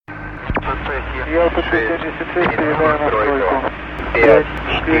Я подтверждение ситуации передаю настройку. 5,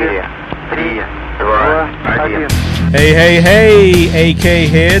 4, 3, 2, 1. Hey, AK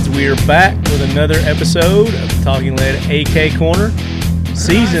heads, we are back with another episode of the Talking Lead AK Corner,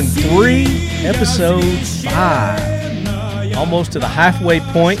 Season 3, Episode 5. Almost to the halfway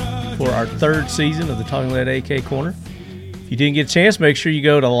point for our third season of the Talking Lead AK Corner. If you didn't get a chance, make sure you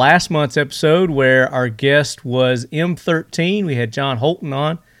go to last month's episode where our guest was M13. We had John Holton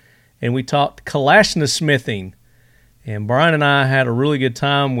on, and we talked Kalashnikov-smithing. And Brian and I had a really good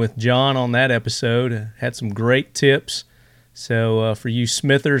time with John on that episode. Had some great tips. So for you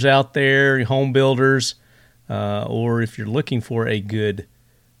smithers out there, home builders, or if you're looking for a good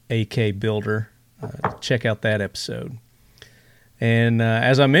AK builder, check out that episode. And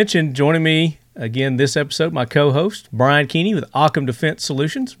as I mentioned, joining me again this episode, my co-host, Brian Keeney with Occam Defense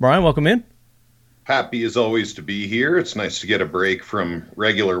Solutions. Brian, welcome in. Happy as always to be here. It's nice to get a break from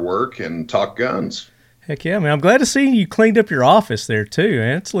regular work and talk guns. Heck yeah, man. I'm glad to see you cleaned up your office there, too,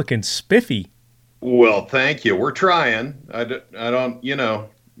 man. It's looking spiffy. Well, thank you. We're trying. I don't,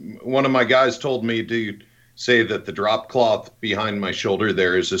 one of my guys told me to say that the drop cloth behind my shoulder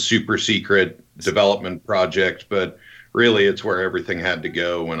there is a super secret development project, but really it's where everything had to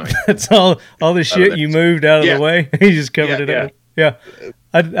go when I... That's all the shit you moved out of the way? You just covered it up. Yeah.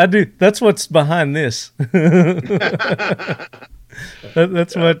 I do. That's what's behind this.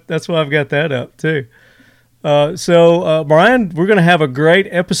 That's why I've got that up, too. So Brian, we're going to have a great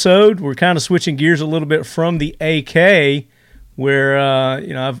episode. We're kind of switching gears a little bit from the AK, where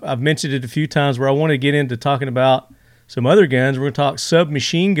I've mentioned it a few times, where I want to get into talking about some other guns. We're going to talk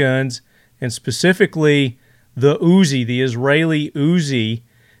submachine guns, and specifically the UZI, the Israeli UZI.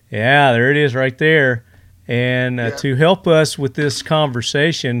 Yeah, there it is right there. And to help us with this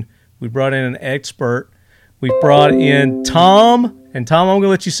conversation, we brought in an expert. We brought in Tom, and Tom, I'm going to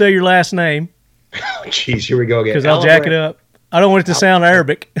let you say your last name. Jeez, here we go again. Because I'll jack it up. I don't want it to sound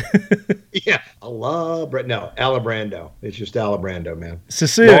Arabic. Yeah, Alabrando. It's just Alabrando, man.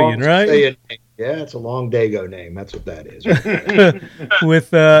 Sicilian, right? Yeah, it's a long Dago name. That's what that is.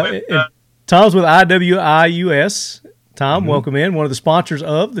 With Tom's with IWIUS. Tom, welcome in. One of the sponsors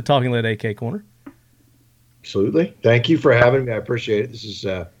of the Talking Lead AK Corner. Absolutely. Thank you for having me. I appreciate it. This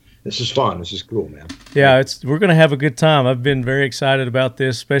is fun. This is cool, man. Yeah, we're going to have a good time. I've been very excited about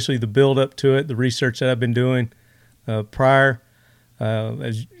this, especially the build up to it, the research that I've been doing prior.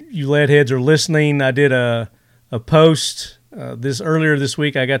 As you lead heads are listening, I did a post earlier this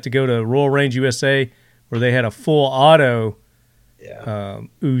week. I got to go to Royal Range USA where they had a full auto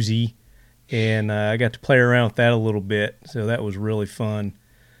Uzi, and I got to play around with that a little bit. So that was really fun.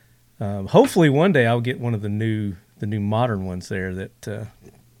 Hopefully one day I'll get one of the new modern ones there that.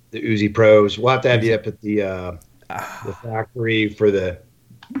 The Uzi Pros. We'll have to have you up at the factory for the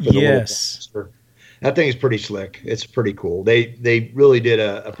yes. That thing is pretty slick. It's pretty cool. They really did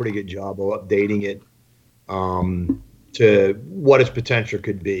a pretty good job of updating it to what its potential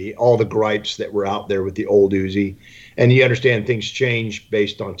could be. All the gripes that were out there with the old Uzi, and you understand things change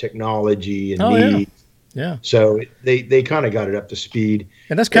based on technology and needs. Yeah. So they kind of got it up to speed.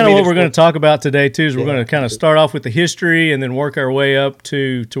 And that's kind of what we're going to talk about today, too, is we're going to kind of start off with the history and then work our way up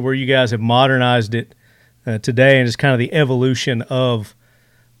to where you guys have modernized it today, and it's kind of the evolution of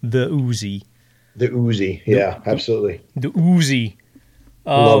the Uzi. The Uzi, yeah, absolutely. The Uzi.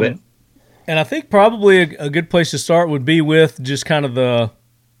 Love it. And I think probably a good place to start would be with just kind of the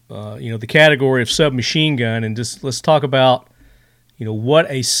category of submachine gun, and just let's talk about, what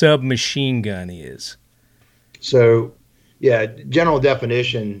a submachine gun is. So, general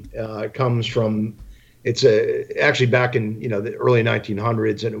definition comes from, actually back in, the early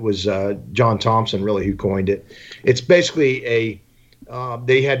 1900s, and it was John Thompson really who coined it. It's basically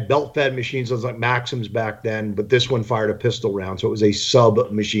they had belt-fed machines, those like Maxims back then, but this one fired a pistol round, so it was a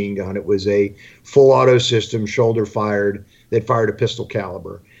sub-machine gun. It was a full auto system, shoulder-fired, that fired a pistol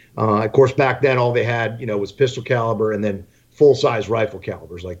caliber. Of course, back then, all they had, was pistol caliber and then full-size rifle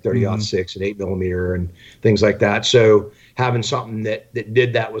calibers like 30-06 and 8mm and things like that. So having something that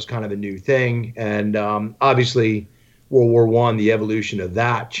did that was kind of a new thing. And obviously, World War I, the evolution of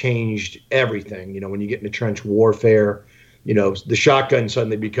that changed everything. When you get into trench warfare, the shotgun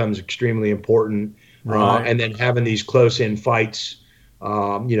suddenly becomes extremely important. Right. And then having these close-in fights,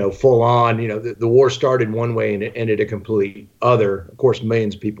 full on, the war started one way and it ended a complete other. Of course,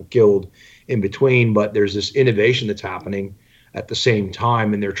 millions of people killed in between, but there's this innovation that's happening at the same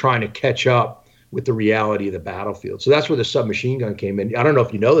time, and they're trying to catch up with the reality of the battlefield. So that's where the submachine gun came in. I don't know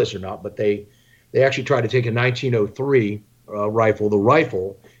if you know this or not, but they actually tried to take a 1903 rifle. The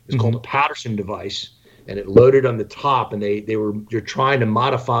rifle is called a Patterson device, and it loaded on the top, and they're trying to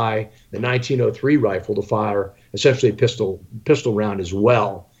modify the 1903 rifle to fire essentially a pistol round as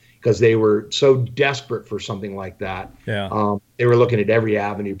well, because they were so desperate for something like that. Yeah. They were looking at every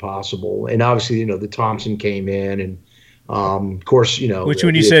avenue possible, and obviously, the Thompson came in, and of course, Which,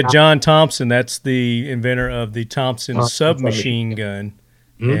 when you said John Thompson, that's the inventor of the Thompson submachine gun.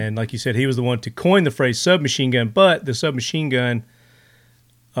 Mm-hmm. And like you said, he was the one to coin the phrase submachine gun, but the submachine gun,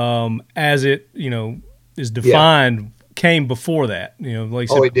 as it, is defined, came before that. Like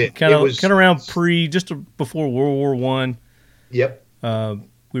you said, it did. Kind of around just before World War I. Yep.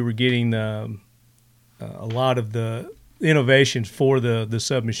 We were getting a lot of the innovations for the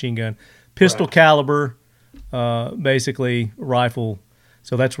submachine gun. Pistol caliber, basically rifle.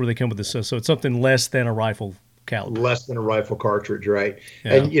 So that's where they come with this. So it's something less than a rifle caliber. Less than a rifle cartridge, right?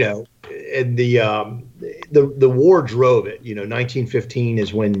 Yeah. And, and the war drove it. 1915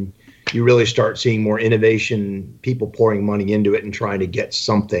 is when you really start seeing more innovation, people pouring money into it and trying to get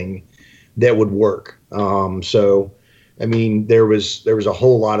something that would work. So, I mean, there was a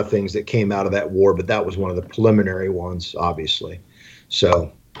whole lot of things that came out of that war, but that was one of the preliminary ones, obviously.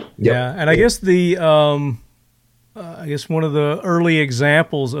 So, yep. Yeah, and I guess one of the early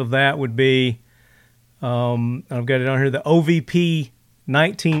examples of that would be, I've got it on here, the OVP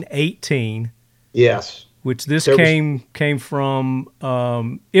 1918. Yes. Which came from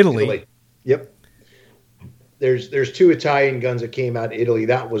Italy. Yep. There's two Italian guns that came out of Italy.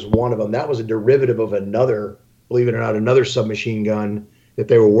 That was one of them. That was a derivative of another, believe it or not, another submachine gun that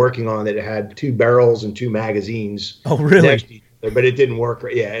they were working on that had 2 barrels and 2 magazines. Oh, really? But it didn't work.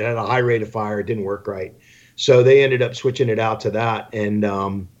 Yeah, it had a high rate of fire. It didn't work right. So they ended up switching it out to that,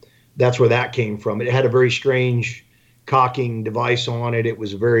 and that's where that came from. It had a very strange cocking device on it. It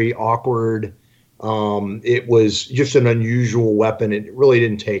was very awkward. It was just an unusual weapon. It really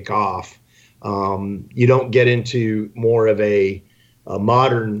didn't take off. You don't get into more of a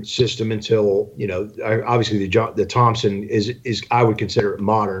modern system until, obviously the Thompson is I would consider it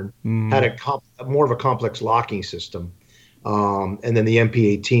modern. Had more of a complex locking system. And then the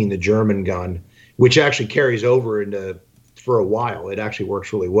MP18, the German gun, which actually carries over for a while. It actually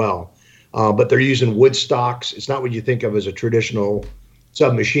works really well. But they're using wood stocks. It's not what you think of as a traditional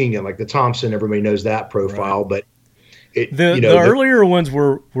submachine gun, like the Thompson. Everybody knows that profile, right. But the earlier ones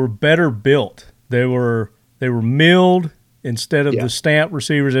were better built. They were milled instead of the stamp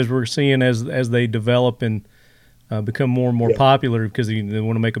receivers, as we're seeing as they develop and become more and more popular, because they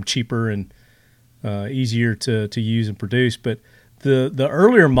want to make them cheaper and easier to use and produce. But the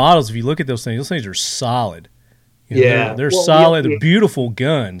earlier models, if you look at those things are solid. They're solid. They're beautiful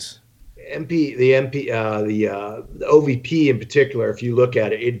guns. The OVP in particular, if you look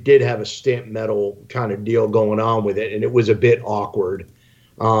at it, it did have a stamped metal kind of deal going on with it, and it was a bit awkward.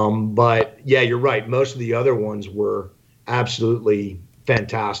 But yeah, you're right. Most of the other ones were absolutely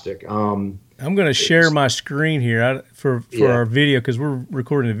fantastic. I'm going to share my screen here for our video, because we're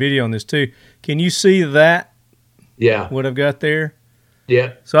recording a video on this too. Can you see that? Yeah. What I've got there?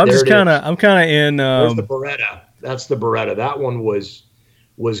 Yeah. So I'm kind of in. There's the Beretta. That's the Beretta. That one was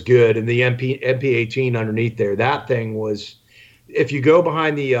good, and the MP18 underneath there. That thing was. If you go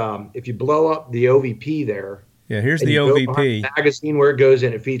behind if you blow up the OVP there. Yeah, here's the OVP. The magazine where it goes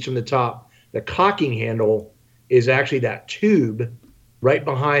in, it feeds from the top. The cocking handle is actually that tube right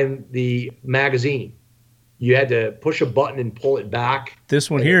behind the magazine. You had to push a button and pull it back. This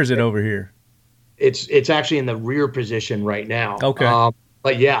one here, is it over here? It's actually in the rear position right now. Okay.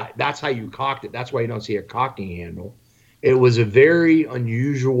 But yeah, that's how you cocked it. That's why you don't see a cocking handle. It was a very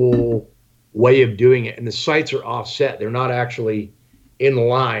unusual way of doing it. And the sights are offset. They're not actually in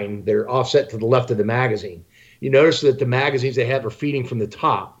line. They're offset to the left of the magazine. You notice that the magazines they have are feeding from the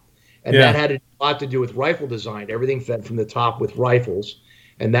top. And that had a lot to do with rifle design. Everything fed from the top with rifles.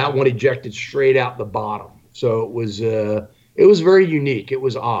 And that one ejected straight out the bottom. So it was very unique. It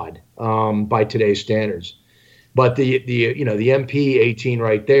was odd by today's standards. But the MP18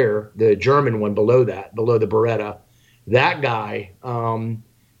 right there, the German one below the Beretta, that guy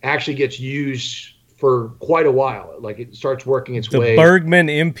actually gets used for quite a while. Like, it starts working its way. The Bergman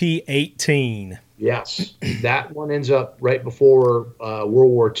MP18. Yes, that one ends up right before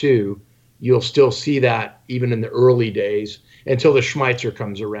World War II. You'll still see that even in the early days until the Schmeitzer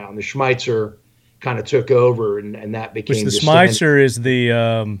comes around. The Schmeitzer kind of took over, and that became the Schmeitzer is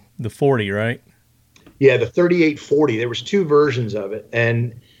the 40, right? Yeah, the 3840. There was 2 versions of it,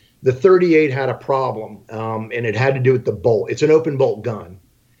 and the 38 had a problem, and it had to do with the bolt. It's an open bolt gun,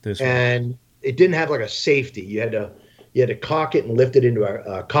 and it didn't have like a safety. You had to cock it and lift it into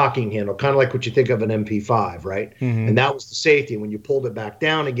a cocking handle, kind of like what you think of an MP5, right? Mm-hmm. And that was the safety. When you pulled it back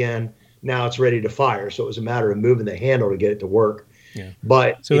down again, now it's ready to fire. So it was a matter of moving the handle to get it to work. Yeah.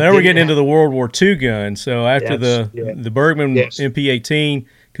 But so now we're getting into the World War II gun. So after the Bergman MP18,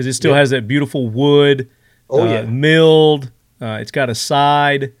 because it still has that beautiful wood, milled. It's got a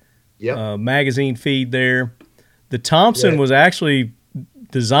side magazine feed there. The Thompson was actually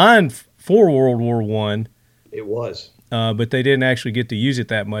designed for World War I. It was. But they didn't actually get to use it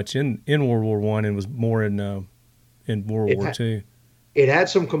that much in World War I, and was more in World War II. It had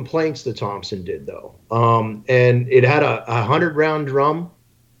some complaints, the Thompson did, though. And it had a 100-round drum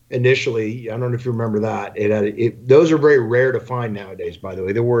initially. I don't know if you remember that. Those are very rare to find nowadays, by the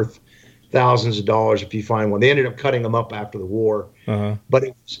way. They're worth thousands of dollars if you find one. They ended up cutting them up after the war. But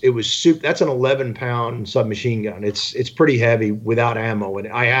it was super. That's an 11-pound submachine gun. It's pretty heavy without ammo, and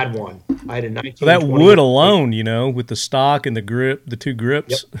I had one. I had a 19. So that wood alone, with the stock and the grip, the two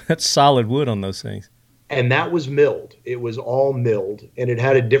grips, that's solid wood on those things. And that was milled. It was all milled, and it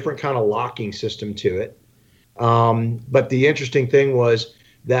had a different kind of locking system to it. But the interesting thing was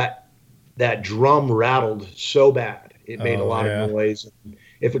that drum rattled so bad. It made a lot of noise.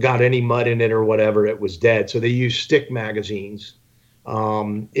 If it got any mud in it or whatever, it was dead. So they used stick magazines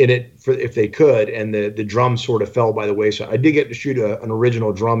in it if they could, and the drum sort of fell by the wayside. I did get to shoot an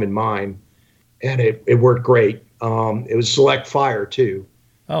original drum in mine, and it worked great. It was select fire too.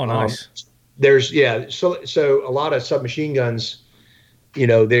 Oh, nice. So a lot of submachine guns,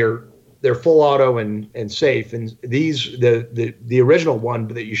 they're full auto and safe. And these the original one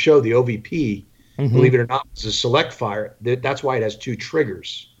that you showed, the OVP, believe it or not, is a select fire. That's why it has two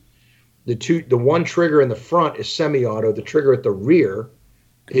triggers. The one trigger in the front is semi-auto. The trigger at the rear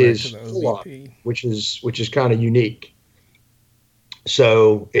is full auto, which is kind of unique.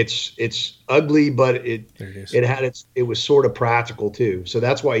 So it's ugly, but it was sort of practical too. So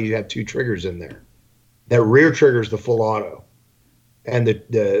that's why you have two triggers in there. That rear trigger is the full auto, and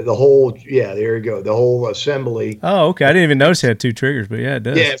the whole there you go, the whole assembly. Oh, okay. I didn't even notice it had two triggers, but yeah, it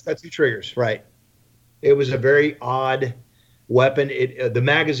does. Yeah, it's got two triggers, right? It was a very odd weapon. The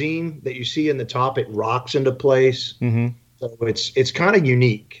magazine that you see in the top, it rocks into place. So it's kind of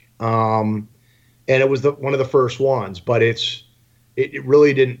unique, and it was one of the first ones, but it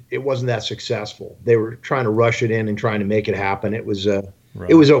really didn't. It wasn't that successful. They were trying to rush it in and trying to make it happen. It was It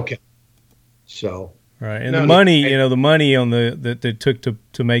was okay. So and the money on that they took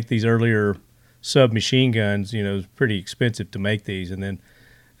to make these earlier submachine guns, is pretty expensive to make these. And then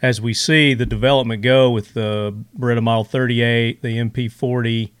as we see the development go with the Beretta Model 38, the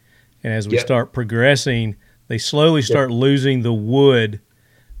MP40, and as we start progressing, they slowly start losing the wood.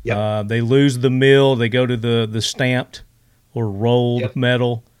 They lose the mill. They go to the stamped or rolled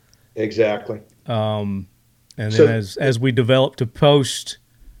metal. Exactly. And then as we develop to post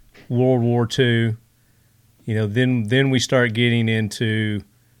World War II, then we start getting into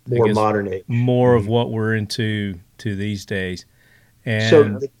more modern age, more of what we're into these days. And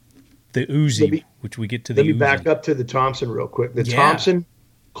so the UZI, which we get to the UZI. Let me back up to the Thompson real quick. The Thompson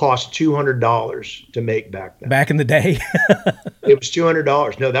cost $200 to make back then. Back in the day. It was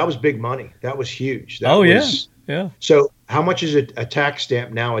 $200. No, that was big money. That was huge. Yeah. So how much is a tax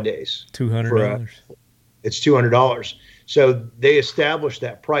stamp nowadays? $200. It's $200. So they established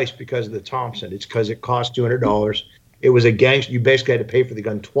that price because of the Thompson. It's because it cost $200. It was a gangster. You basically had to pay for the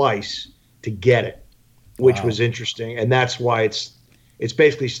gun twice to get it, which was interesting. And that's why it's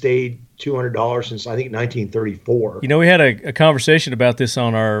basically stayed $200 since, I think, 1934. We had a conversation about this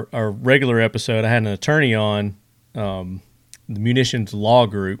on our regular episode. I had an attorney on the Munitions Law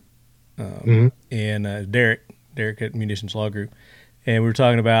Group, and Derek at Munitions Law Group, and we were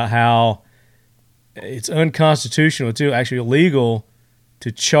talking about how it's unconstitutional, actually illegal,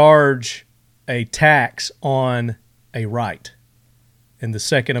 to charge a tax on a right, and the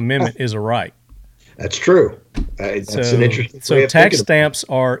Second Amendment is a right. That's true. That's an interesting. So tax stamps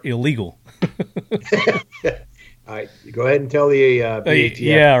are illegal. All right, you go ahead and tell the BATF.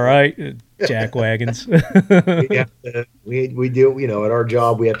 Yeah, right. Jack wagons. we deal, at our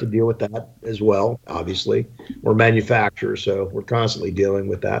job, we have to deal with that as well. Obviously, we're manufacturers, so we're constantly dealing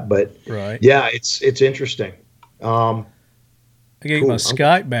with that. But yeah, it's interesting. I get my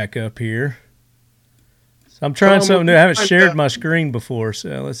Skype back up here. So I'm trying something new. I haven't shared my screen before,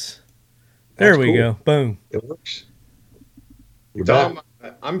 so let's. There we go. Boom. It works. Tom,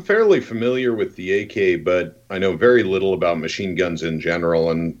 I'm fairly familiar with the AK, but I know very little about machine guns in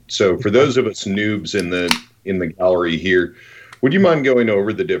general. And so for those of us noobs in the gallery here, would you mind going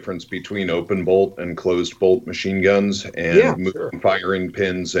over the difference between open bolt and closed bolt machine guns and moving firing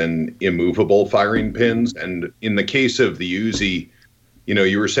pins and immovable firing pins? And in the case of the UZI,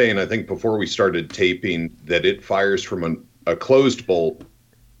 you were saying, I think before we started taping, that it fires from a closed bolt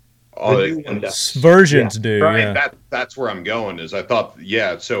Oh, The new one does. Versions do. right. Yeah. That's where I'm going. Is I thought,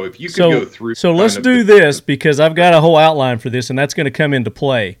 yeah. So if you could go through. So let's do this because I've got a whole outline for this, and that's going to come into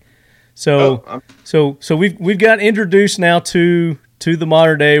play. So we've got introduced now to the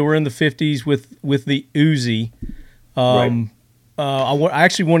modern day. We're in the 50s with the UZI. Right. I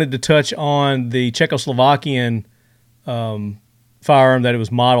actually wanted to touch on the Czechoslovakian firearm that it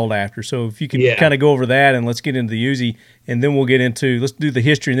was modeled after. So if you could kind of go over that, and let's get into the UZI, and then let's do the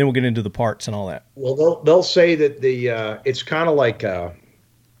history, and then we'll get into the parts and all that. Well, they'll say that it's kind of like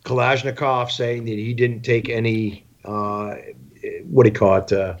Kalashnikov saying that he didn't take any what do you call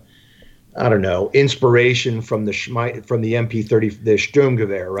it? I don't know, inspiration from the MP30, the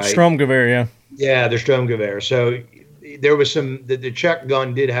Sturmgewehr, right? Sturmgewehr, yeah. Yeah, the Sturmgewehr. So there was the Czech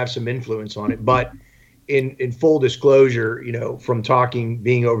gun did have some influence on it, but in full disclosure, from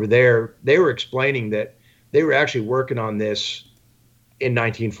being over there, they were explaining that they were actually working on this in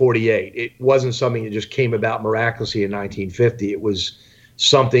 1948. It wasn't something that just came about miraculously in 1950. It was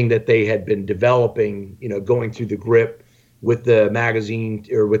something that they had been developing, going through the grip with the magazine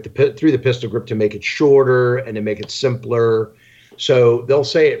or through the pistol grip to make it shorter and to make it simpler. So they'll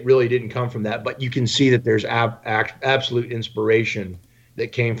say it really didn't come from that, but you can see that there's absolute inspiration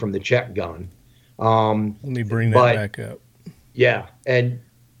that came from the Czech gun. Let me bring that back up. Yeah, and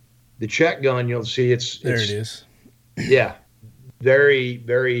the Czech gun, you'll see it is. Yeah, very,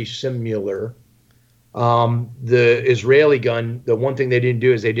 very similar. The Israeli gun, the one thing they didn't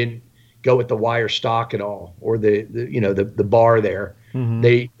do is they didn't go with the wire stock at all, or the bar there. Mm-hmm.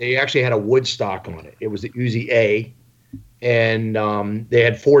 They actually had a wood stock on it. It was the UZI, and they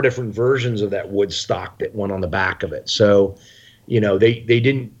had 4 different versions of that wood stock that went on the back of it. So, they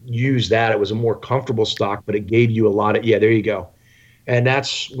didn't use that. It was a more comfortable stock, but it gave you a lot of, there you go. And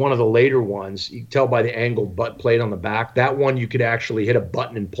that's one of the later ones. You can tell by the angled butt plate on the back. That one you could actually hit a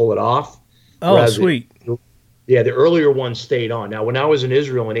button and pull it off. Oh, sweet. The earlier one stayed on. Now, when I was in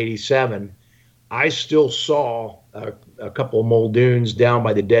Israel in '87, I still saw a couple of Muldoons down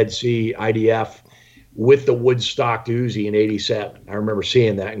by the Dead Sea, IDF, with the wood stocked Uzi in '87. I remember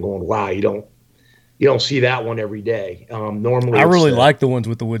seeing that and going, "Wow, you don't see that one every day." Normally, I really like the ones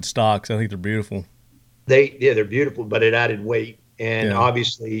with the wood stocks. I think they're beautiful. They're beautiful, but it added weight, and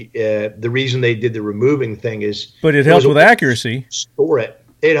obviously, the reason they did the removing thing is. But it helped with accuracy. Store it.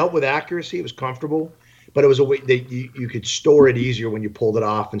 It helped with accuracy. It was comfortable. But it was a way that you could store it easier when you pulled it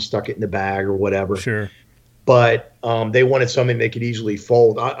off and stuck it in the bag or whatever. Sure. But they wanted something they could easily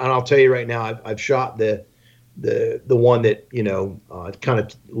fold. And I'll tell you right now, I've shot the one that kind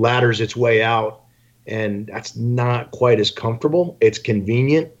of ladders its way out, and that's not quite as comfortable. It's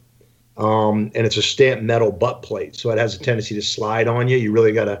convenient, and it's a stamped metal butt plate, so it has a tendency to slide on you. You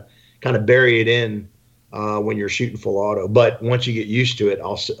really got to kind of bury it in when you're shooting full auto. But once you get used to it,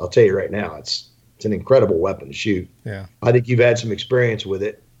 I'll tell you right now, it's an incredible weapon to shoot. Yeah. I think you've had some experience with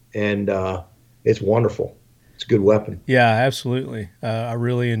it, and it's wonderful. It's a good weapon. Yeah, absolutely. I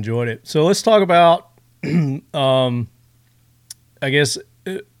really enjoyed it. So let's talk about, I guess,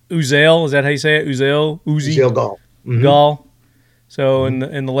 Uzel. Is that how you say it? Uzi Gall. Mm-hmm. Gall. So in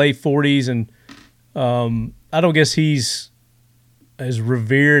the late 40s, and I don't guess he's as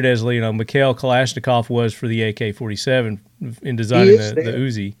revered as Mikhail Kalashnikov was for the AK-47 in designing the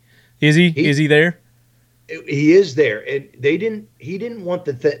Uzi. Is he? Is he there? He is there, and he didn't want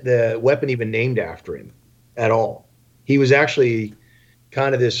the weapon even named after him at all. He was actually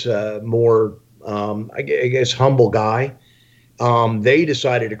kind of this more, I guess, humble guy. They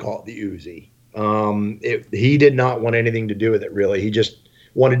decided to call it the Uzi. He did not want anything to do with it, really. He just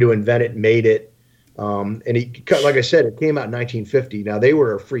wanted to invent it, made it, and like I said, it came out in 1950. Now they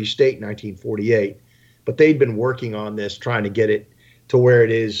were a free state in 1948, but they'd been working on this, trying to get it to where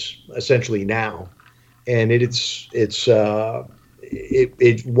it is essentially now, and it's one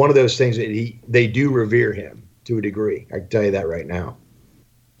of those things that they do revere him to a degree. I can tell you that right now.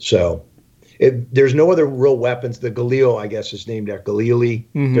 So there's no other real weapons. The Galil, I guess, is named after Galili.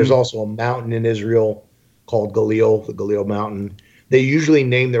 Mm-hmm. There's also a mountain in Israel called Galil, the Galil Mountain. They usually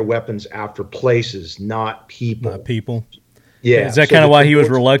name their weapons after places, not people. Not people. Yeah. Is that kind of why he was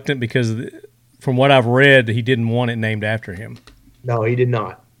reluctant? Because from what I've read, he didn't want it named after him. No, he did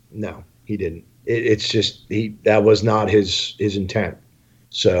not. No, he didn't. It's just that was not his intent.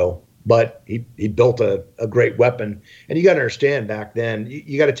 So, but he built a great weapon, and you got to understand back then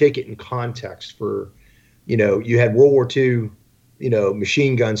you got to take it in context. For you had World War II,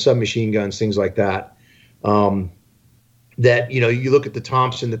 machine guns, submachine guns, things like that. That you look at the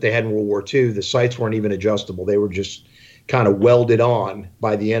Thompson that they had in World War II, the sights weren't even adjustable; they were just kind of welded on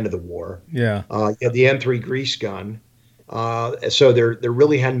by the end of the war. Yeah. You had the M3 grease gun. So there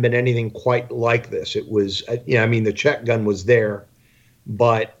really hadn't been anything quite like this. It was, the check gun was there,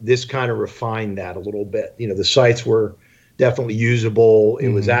 but this kind of refined that a little bit. The sights were definitely usable. It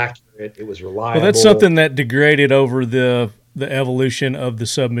was accurate. It was reliable. Well, that's something that degraded over the evolution of the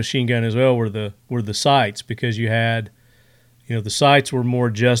submachine gun as well, were the sights, because you had, the sights were more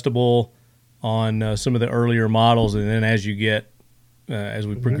adjustable on some of the earlier models, and then as you get as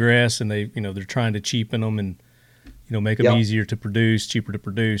we progress, and they're trying to cheapen them and make them easier to produce, cheaper to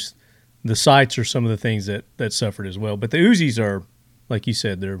produce. The sights are some of the things that suffered as well. But the Uzis are, like you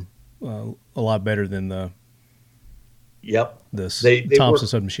said, they're a lot better than the Thompson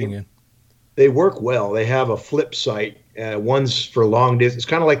submachine gun. They work well. They have a flip sight. One's for long distance. It's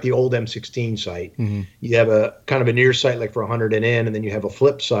kind of like the old M16 sight. You have a kind of a near sight like for 100 and in, and then you have a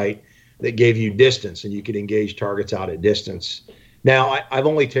flip sight that gave you distance, and you could engage targets out at distance. Now, I've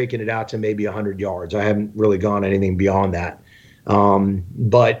only taken it out to maybe 100 yards. I haven't really gone anything beyond that.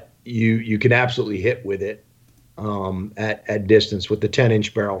 But you can absolutely hit with it at distance with the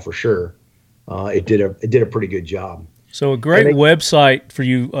 10-inch barrel for sure. It did a pretty good job. So a great website for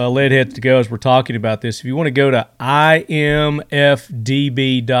you leadheads to go as we're talking about this. If you want to go to imfdb.org,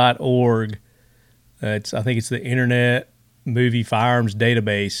 I think it's the Internet Movie Firearms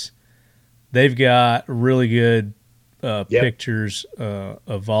Database. They've got really good pictures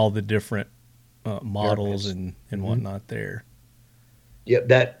of all the different models and whatnot there. Yep,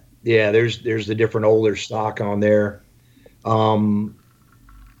 there's the different older stock on there.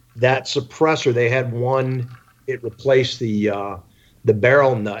 That suppressor, they had one. It replaced the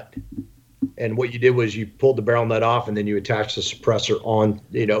barrel nut, and what you did was you pulled the barrel nut off, and then you attached the suppressor on.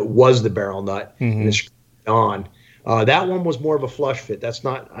 Was the barrel nut and it's on. That one was more of a flush fit. That's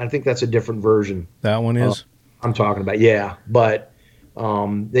not. I think that's a different version. That one is. I'm talking about, but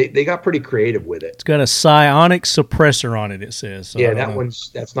they got pretty creative with it. It's got a psionic suppressor on it. It says. So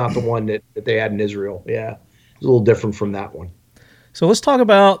that's not the one that they had in Israel. Yeah, it's a little different from that one. So let's talk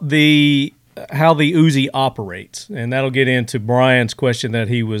about how the Uzi operates, and that'll get into Brian's question that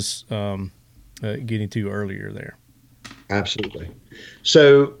he was getting to earlier there. Absolutely.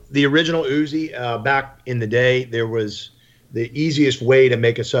 So the original Uzi, back in the day, there was the easiest way to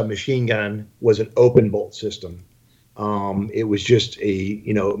make a submachine gun was an open bolt system. It was just a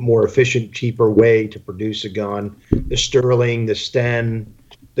more efficient, cheaper way to produce a gun. The Sterling, the Sten,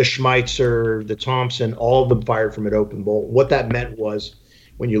 the Schmeitzer, the Thompson, all of them fired from an open bolt. What that meant was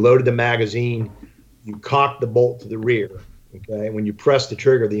when you loaded the magazine, you cocked the bolt to the rear. Okay, when you press the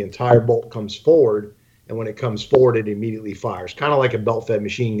trigger, the entire bolt comes forward, and when it comes forward, it immediately fires. Kind of like a belt-fed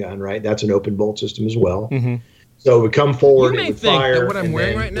machine gun, right? That's an open bolt system as well. So it would come forward, it would fire, what I'm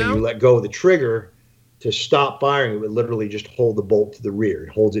wearing right now, when you let go of the trigger to stop firing, it would literally just hold the bolt to the rear. It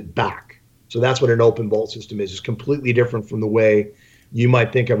holds it back. So that's what an open bolt system is. It's completely different from the way you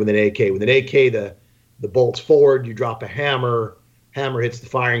might think of with an AK. With an AK, the bolt's forward, you drop a hammer hits the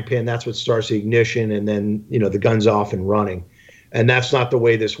firing pin, that's what starts the ignition, and then the gun's off and running. And that's not the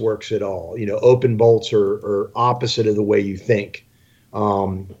way this works at all. Open bolts are opposite of the way you think.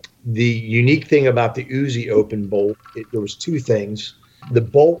 The unique thing about the Uzi open bolt, there was two things. The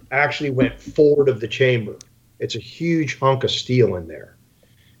bolt actually went forward of the chamber. It's a huge hunk of steel in there.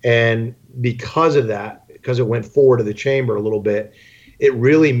 And because of that, because it went forward of the chamber a little bit, it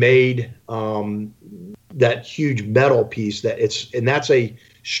really made that huge metal piece and that's a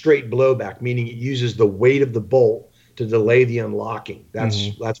straight blowback, meaning it uses the weight of the bolt to delay the unlocking.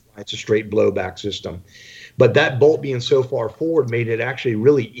 That's why it's a straight blowback system. But that bolt being so far forward made it actually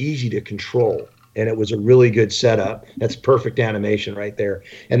really easy to control, and it was a really good setup. That's perfect animation right there.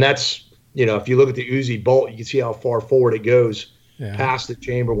 And that's, if you look at the Uzi bolt, you can see how far forward it goes past the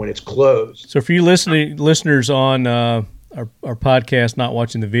chamber when it's closed. So for you listeners on our podcast, not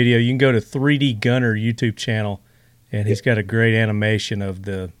watching the video, you can go to 3D Gunner YouTube channel, and he's got a great animation of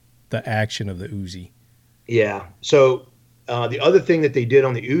the action of the Uzi. Yeah. So the other thing that they did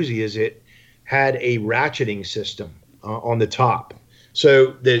on the Uzi is it had a ratcheting system on the top.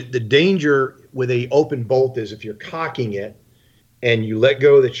 So the danger with a open bolt is if you're cocking it and you let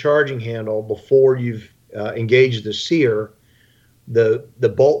go of the charging handle before you've engaged the sear,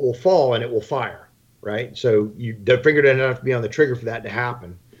 the bolt will fall and it will fire, right? So the finger doesn't have to be on the trigger for that to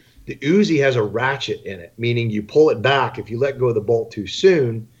happen. The Uzi has a ratchet in it, meaning you pull it back. If you let go of the bolt too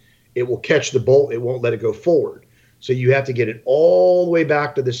soon, it will catch the bolt. It won't let it go forward. So you have to get it all the way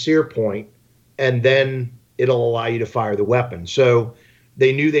back to the sear point, and then it'll allow you to fire the weapon. So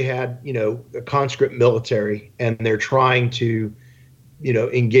they knew they had, a conscript military, and they're trying to,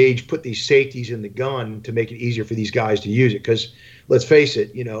 engage, put these safeties in the gun to make it easier for these guys to use it. Because let's face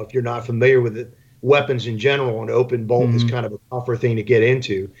it, if you're not familiar with weapons in general, an open bolt is kind of a tougher thing to get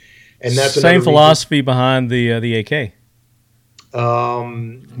into. And that's same philosophy behind the AK.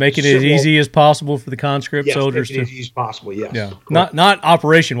 Making it as easy as possible for the conscript soldiers to. As easy as possible. Yes. Yeah. Not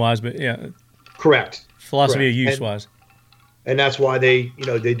operation wise, but yeah. Correct. Philosophy of use wise. And that's why they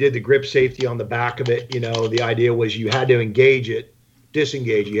did the grip safety on the back of it. The idea was you had to engage it,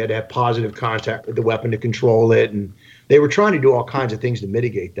 disengage. You had to have positive contact with the weapon to control it, and they were trying to do all kinds of things to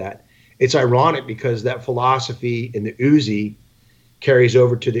mitigate that. It's ironic because that philosophy in the Uzi carries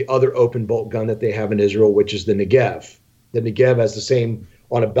over to the other open bolt gun that they have in Israel, which is the Negev. The Negev has the same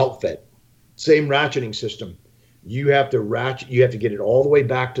on a belt fit, same ratcheting system. You have to get it all the way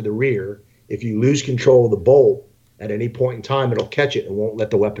back to the rear. If you lose control of the bolt at any point in time, it'll catch it and won't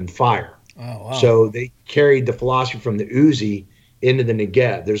let the weapon fire. Oh, wow. So they carried the philosophy from the Uzi into the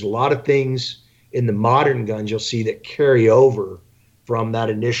Negev. There's a lot of things in the modern guns you'll see that carry over from that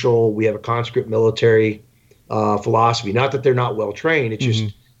initial, we have a conscript military philosophy. Not that they're not well trained. It's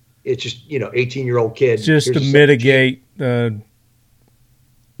just, 18-year-old kids. Just to mitigate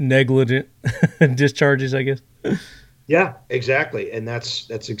negligent discharges, I guess. Yeah, exactly, and that's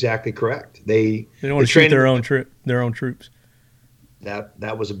exactly correct. They don't want to shoot their own troops.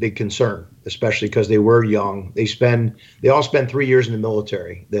 That was a big concern, especially because they were young. They all spend 3 years in the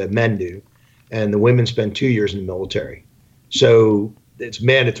military. The men do, and the women spend 2 years in the military. So it's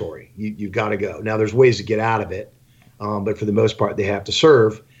mandatory. You've got to go. Now there's ways to get out of it, but for the most part they have to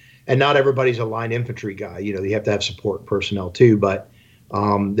serve. And not everybody's a line infantry guy. You have to have support personnel too. But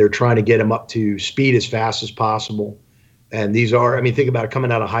they're trying to get them up to speed as fast as possible. And these are, think about it,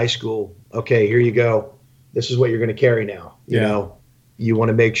 coming out of high school. Okay, here you go. This is what you're going to carry now. You want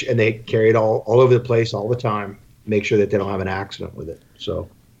to make sure, and they carry it all over the place all the time. Make sure that they don't have an accident with it. So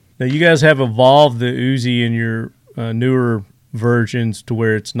now you guys have evolved the Uzi in your newer versions to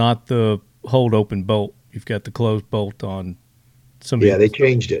where it's not the hold open bolt. You've got the closed bolt on. They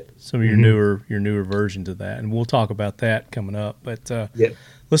changed it. Some of your newer versions of that, and we'll talk about that coming up. But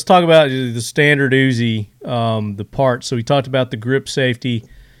let's talk about the standard Uzi, the parts. So we talked about the grip safety.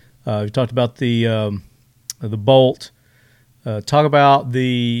 We talked about the bolt. Talk about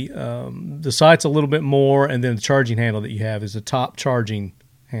the sights a little bit more, and then the charging handle that you have is a top charging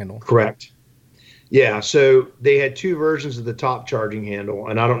handle. Correct. Yeah. So they had two versions of the top charging handle,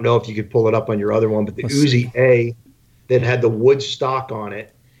 and I don't know if you could pull it up on your other one, but the Uzi A that had the wood stock on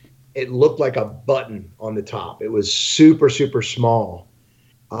it, it looked like a button on the top. It was super, super small.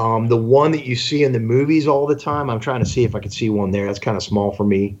 The one that you see in the movies all the time, I'm trying to see if I could see one there. That's kind of small for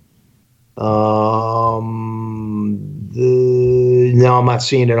me. No, I'm not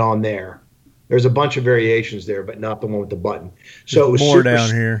seeing it on there. There's a bunch of variations there, but not the one with the button. So it was more down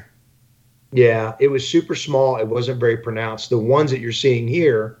here. Yeah, it was super small. It wasn't very pronounced. The ones that you're seeing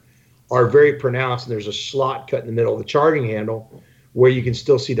here are very pronounced, and there's a slot cut in the middle of the charging handle where you can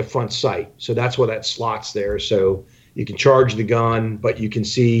still see the front sight. So that's why that slot's there. So you can charge the gun, but you can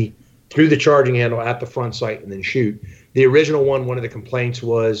see through the charging handle at the front sight and then shoot. The original one of the complaints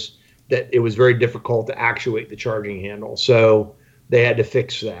was that it was very difficult to actuate the charging handle. So they had to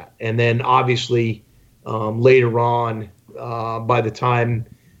fix that. And then obviously later on, by the time,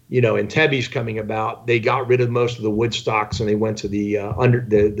 Entebbe's coming about, they got rid of most of the wood stocks and they went to the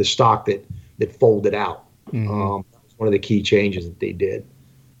the stock that folded out. That was one of the key changes that they did.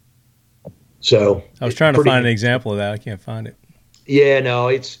 So I was trying to find an example of that. I can't find it. Yeah,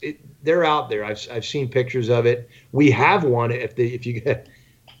 no, they're out there. I've seen pictures of it. We have one.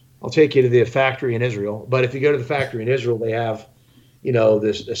 I'll take you to the factory in Israel. But if you go to the factory in Israel, they have,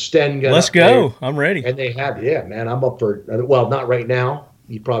 this a Sten gun. Let's go. There. I'm ready. And they have, man, I'm up for. Well, not right now.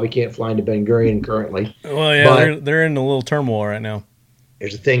 You probably can't fly into Ben Gurion currently. Well, yeah, they're in a little turmoil right now.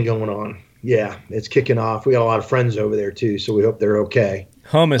 There's a thing going on. Yeah, it's kicking off. We got a lot of friends over there too, so we hope they're okay.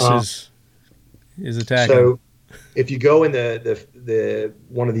 Hummus is attacking. So, if you go in the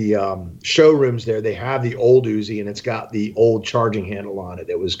one of the showrooms there, they have the old Uzi and it's got the old charging handle on it.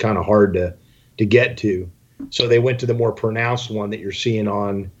 It was kind of hard to get to, so they went to the more pronounced one that you're seeing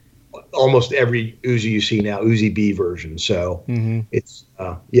on almost every Uzi you see now, Uzi B version. So it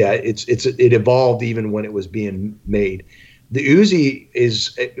evolved even when it was being made. The Uzi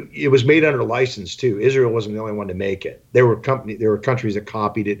it was made under license too. Israel wasn't the only one to make it. There were countries that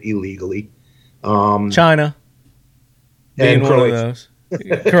copied it illegally. China, and one of those.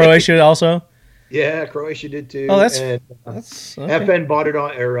 Croatia also. Yeah, Croatia did too. Oh, that's okay. FN bought it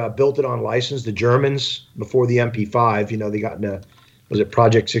on or built it on license. The Germans before the MP5, they got into, was it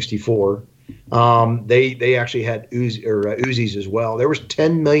Project 64? They actually had Uzis as well. There was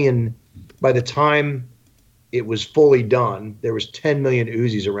 10 million by the time it was fully done, there was 10 million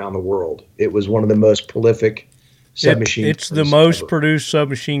Uzis around the world. It was one of the most prolific submachine It's the guns most ever. produced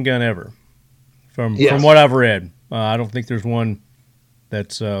submachine gun ever, from Yes. what I've read. I don't think there's one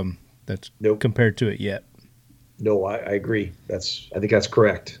that's Nope. compared to it yet. No, I agree. I think that's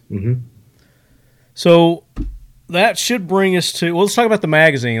correct. Mm-hmm. So that should bring us to, well, let's talk about the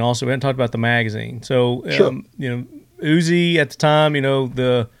magazine also. We haven't talked about the magazine. So, Sure. Uzi at the time,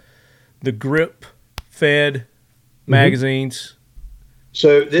 the grip fed magazines.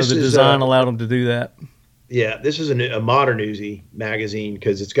 So this So the is design allowed them to do that. Yeah, this is a modern Uzi magazine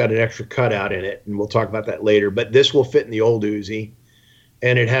because it's got an extra cutout in it, and we'll talk about that later. But this will fit in the old Uzi,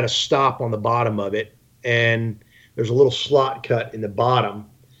 and it had a stop on the bottom of it, and there's a little slot cut in the bottom.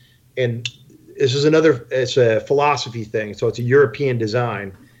 And this is it's a philosophy thing, so it's a European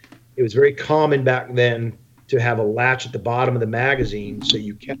design. It was very common back then to have a latch at the bottom of the magazine, so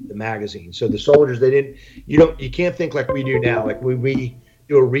you kept the magazine. So the soldiers, you can't think like we do now. Like we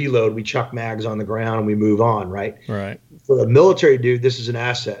do a reload, we chuck mags on the ground and we move on, right? Right. For a military dude, this is an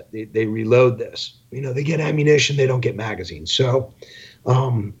asset. They reload this. They get ammunition, they don't get magazines. So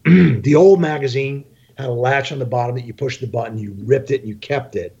the old magazine had a latch on the bottom that you push the button, you ripped it, and you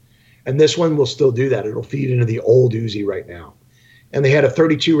kept it. And this one will still do that. It'll feed into the old Uzi right now. And they had a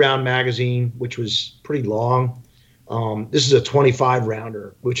 32-round magazine, which was pretty long. This is a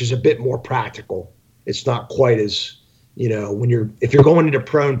 25-rounder, which is a bit more practical. It's not quite as, if you're going into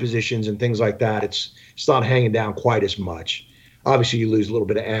prone positions and things like that, it's not hanging down quite as much. Obviously, you lose a little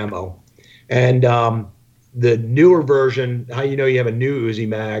bit of ammo. And the newer version, how you have a new Uzi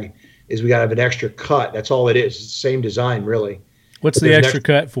mag, is we got to have an extra cut. That's all it is. It's the same design, really. What's the extra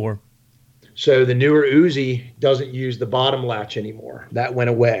cut for? So the newer Uzi doesn't use the bottom latch anymore. That went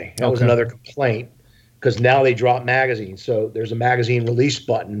away. That was another complaint because now they drop magazines. So there's a magazine release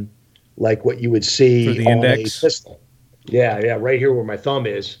button like what you would see for the on index. a pistol. Yeah, right here where my thumb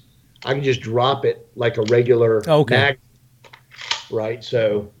is. I can just drop it like a regular mag. Right?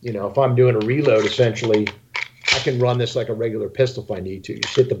 So, if I'm doing a reload, essentially, I can run this like a regular pistol if I need to. You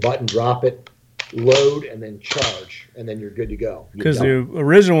just hit the button, drop it, load, and then charge, and then you're good to go. Because the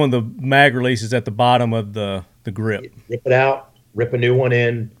original one, the mag release is at the bottom of the grip. Rip it out, rip a new one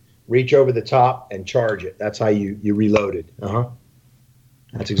in, reach over the top, and charge it. That's how you reload it.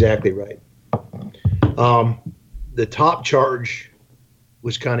 That's exactly right. The top charge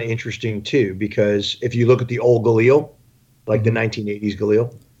was kind of interesting, too, because if you look at the old Galil, like the 1980s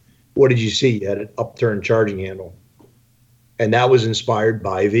Galil, what did you see? You had an upturned charging handle. And that was inspired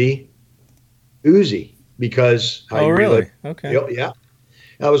by the Uzi because how you really? reload. Okay. Yeah.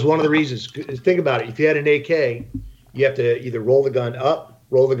 That was one of the reasons. Think about it. If you had an AK, you have to either roll the gun up,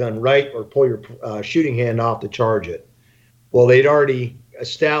 roll the gun right, or pull your shooting hand off to charge it. Well, they'd already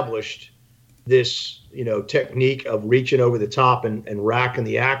established this, technique of reaching over the top and racking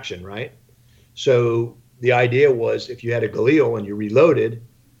the action, right? So the idea was if you had a Galil and you reloaded,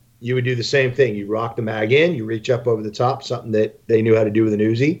 you would do the same thing. You rock the mag in, you reach up over the top, something that they knew how to do with an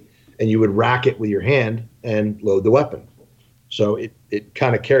Uzi, and you would rack it with your hand and load the weapon. So it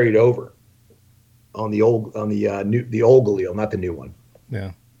kind of carried over on the old Galil, not the new one.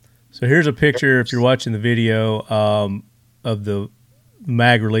 Yeah. So here's a picture, if you're watching the video, of the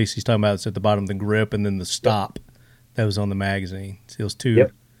mag release he's talking about. It's at the bottom of the grip, and then the stop that was on the magazine. See those two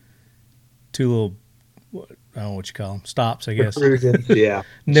little, I don't know what you call them, stops, I guess. Yeah.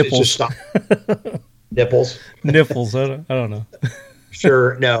 Nipples. It's just stop. Nipples. Nipples. I don't know.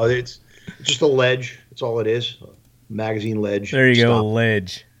 Sure. No, it's just a ledge. That's all it is. Magazine ledge. There you stop. go,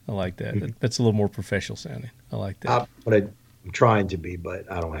 ledge. I like that. That's a little more professional sounding. I like that. But I'm trying to be,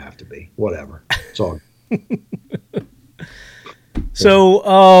 but I don't have to be. Whatever. It's all.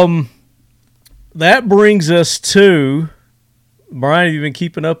 So that brings us to, Brian, have you been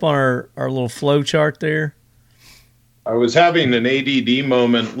keeping up on our little flow chart there? I was having an ADD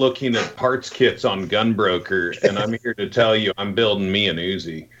moment looking at parts kits on Gunbroker, and I'm here to tell you I'm building me an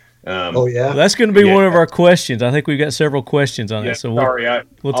Uzi. Oh, yeah? Well, that's going to be one of our questions. I think we've got several questions on it, so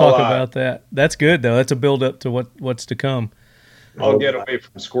we'll talk about that. That's good, though. That's a build-up to what's to come. I'll get away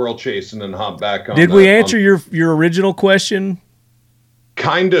from squirrel chasing and hop back on. Did we answer your original question?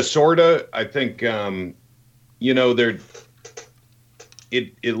 Kinda, sorta. I think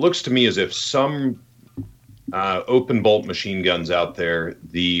it looks to me as if some open bolt machine guns out there,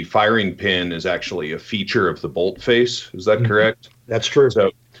 the firing pin is actually a feature of the bolt face. Is that correct? That's true.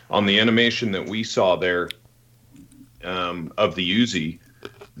 So on the animation that we saw there of the Uzi,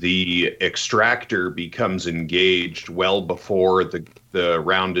 the extractor becomes engaged well before the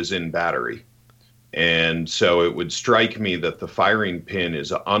round is in battery. And so it would strike me that the firing pin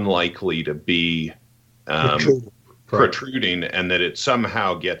is unlikely to be protruding, and that it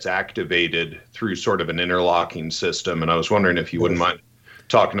somehow gets activated through sort of an interlocking system. And I was wondering if you wouldn't mind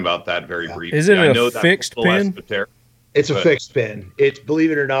talking about that very briefly. Is it a fixed pin? It's a fixed pin. It's,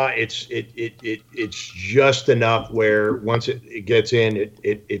 believe it or not, it's just enough where once it gets in,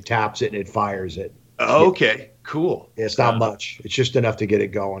 it taps it and it fires it. Oh, okay, cool. It's not much. It's just enough to get it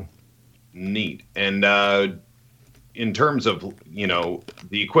going. Neat. And in terms of,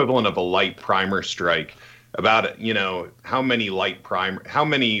 the equivalent of a light primer strike, about, how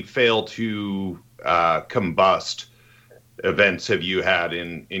many fail to combust events have you had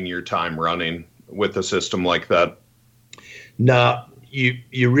in your time running with a system like that? No,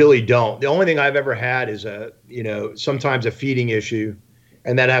 you really don't. The only thing I've ever had is sometimes a feeding issue,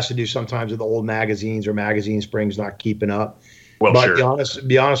 and that has to do sometimes with old magazines or magazine springs not keeping up. Well, but sure.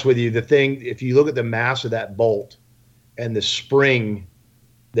 Be honest with you, the thing, if you look at the mass of that bolt and the spring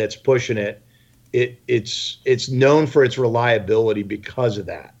that's pushing it, it's known for its reliability because of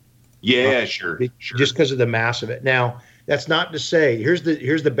that. Yeah, sure. Just because of the mass of it. Now, that's not to say, here's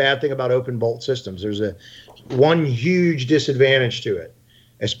the bad thing about open bolt systems. There's one huge disadvantage to it,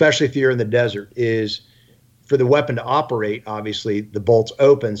 especially if you're in the desert, is for the weapon to operate, obviously the bolt's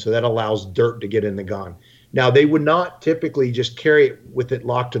open, so that allows dirt to get in the gun. Now, they would not typically just carry it with it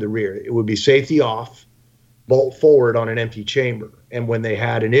locked to the rear. It would be safety off, bolt forward on an empty chamber. And when they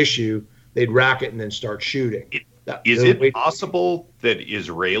had an issue, they'd rack it and then start shooting. Is it possible that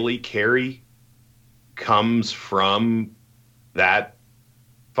Israeli carry comes from that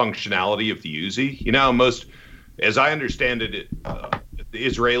functionality of the UZI? As I understand it, the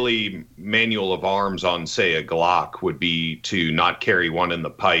Israeli manual of arms on, say, a Glock would be to not carry one in the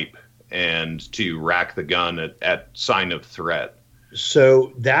pipe and to rack the gun at sign of threat.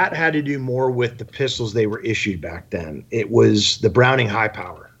 So that had to do more with the pistols they were issued back then. It was the Browning high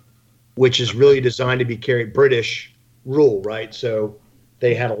power, which is really designed to be carried, British rule, right? So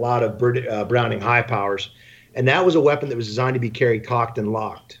they had a lot of Browning high powers, and that was a weapon that was designed to be carried cocked and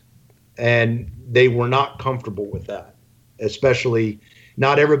locked. And they were not comfortable with that, especially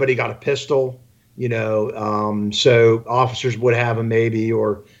not everybody got a pistol, so officers would have them maybe,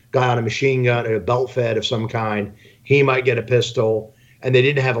 or guy on a machine gun or a belt fed of some kind, he might get a pistol, and they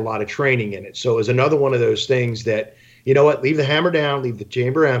didn't have a lot of training in it. So it was another one of those things that, leave the hammer down, leave the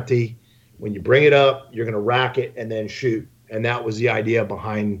chamber empty. When you bring it up, you're going to rack it and then shoot. And that was the idea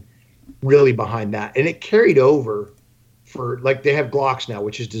behind that. And it carried over for, like, they have Glocks now,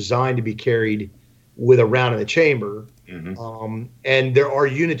 which is designed to be carried with a round in the chamber. Mm-hmm. And there are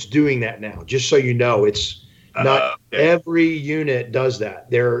units doing that now, just so you know. It's not every unit does that.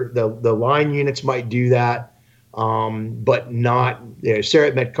 The line units might do that, but not,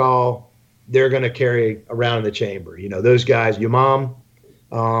 Sarah Metcalf, they're going to carry a round in the chamber. Those guys, Yamam,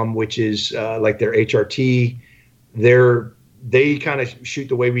 which is like their HRT, they kind of shoot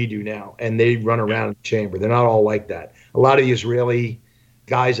the way we do now, and they run around in the chamber. They're not all like that. A lot of the Israeli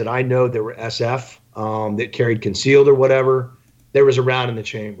guys that I know that were SF, that carried concealed or whatever, there was a round in the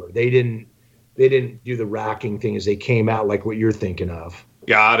chamber. They didn't do the racking thing as they came out, like what you're thinking of.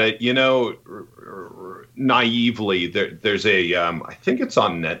 Got it. Naively, there's a, I think it's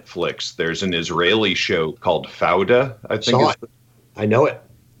on Netflix. There's an Israeli show called Fauda. I know it.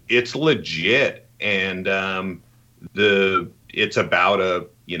 It's legit. And it's about a,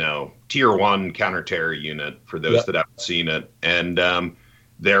 tier 1 counter-terror unit for those that haven't seen it. And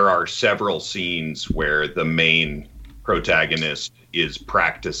there are several scenes where the main protagonist is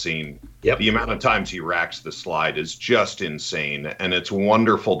practicing. The amount of times he racks the slide is just insane. And it's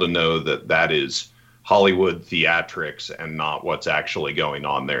wonderful to know that is Hollywood theatrics and not what's actually going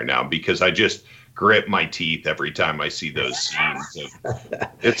on there now, because I just grit my teeth every time I see those scenes.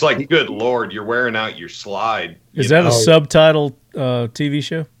 It's like, good Lord, you're wearing out your slide. Is that a subtitle TV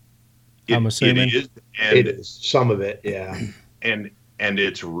show? I'm assuming it is. Some of it, yeah. And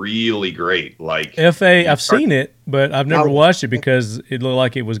it's really great. Like FA, I've seen it, but I've never watched it because it looked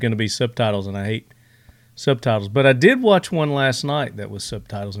like it was going to be subtitles, and I hate subtitles. But I did watch one last night that was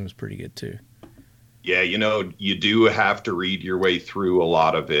subtitles, and it was pretty good too. Yeah, you do have to read your way through a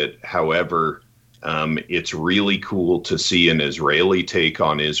lot of it. However, it's really cool to see an Israeli take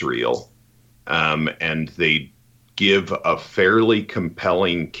on Israel. And they give a fairly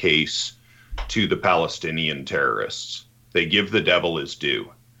compelling case to the Palestinian terrorists. They give the devil his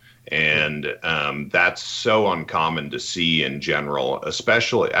due. And that's so uncommon to see in general,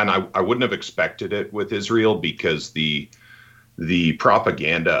 especially, and I wouldn't have expected it with Israel, because the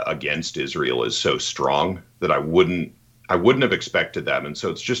propaganda against Israel is so strong that I wouldn't have expected that. And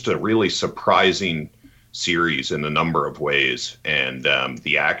so it's just a really surprising series in a number of ways. And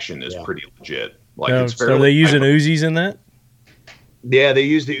the action is pretty legit. Like So, it's so fairly. are they using Uzis in that? Yeah, they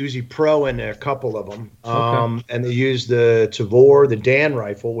used the Uzi Pro in a couple of them, Okay. and they used the Tavor, the Dan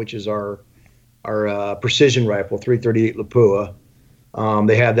rifle, which is our precision rifle, 338 Lapua.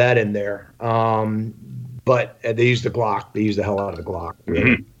 They have that in there, but they use the Glock. They use the hell out of the Glock,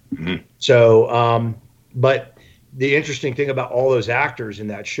 really. Mhm. So, but the interesting thing about all those actors in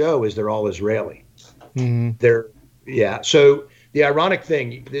that show is they're all Israeli. Mm-hmm. Yeah. So the ironic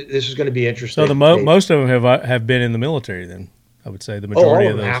thing, this is going to be interesting. So the most of them have been in the military. Then I would say the all majority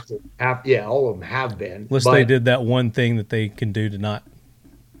of of them those. yeah, all of them have been. Unless they did that one thing that they can do to not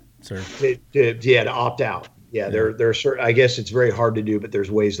serve. To opt out. Yeah, there are certain. I guess it's very hard to do, but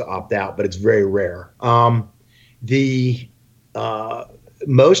there's ways to opt out, but it's very rare. The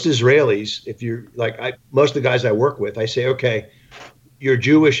most Israelis, if you're like most of the guys I work with, I say, okay, you're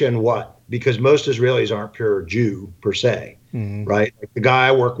Jewish and what? Because most Israelis aren't pure Jew per se, right? Like the guy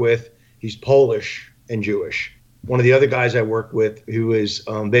I work with, he's Polish and Jewish. One of the other guys I work with, who is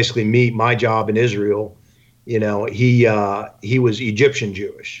basically my job in Israel, he was Egyptian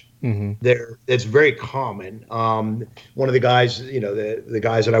Jewish. It's very common. One of the guys, the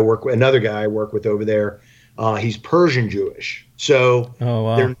guys that I work with, another guy I work with over there, he's Persian Jewish. So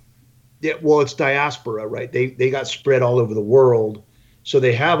it's diaspora, right? They got spread all over the world. So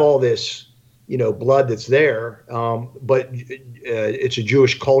they have all this, blood that's there, but it's a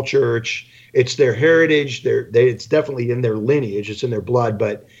Jewish culture. It's their heritage. It's definitely in their lineage. It's in their blood,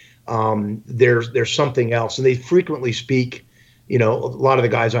 but there's something else. And they frequently speak, a lot of the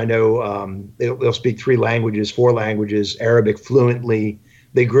guys I know, they'll speak 3 languages, 4 languages, Arabic fluently.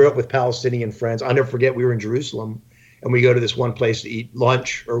 They grew up with Palestinian friends. I'll never forget, we were in Jerusalem, and we go to this one place to eat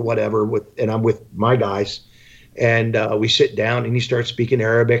lunch or whatever, and I'm with my guys. And we sit down, and he starts speaking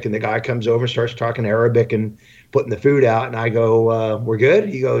Arabic, and the guy comes over and starts talking Arabic and putting the food out. And I go, we're good?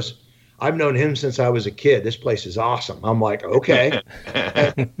 He goes, I've known him since I was a kid. This place is awesome. I'm like, okay.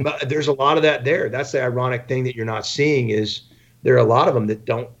 But there's a lot of that there. That's the ironic thing that you're not seeing is there are a lot of them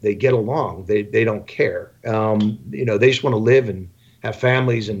that they get along. They don't care. They just want to live and have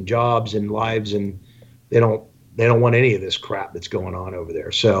families and jobs and lives, and they don't want any of this crap that's going on over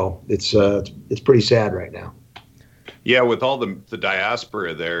there. So it's pretty sad right now. Yeah, with all the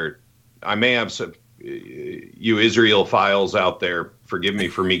diaspora there, I may have some you Israel files out there. Forgive me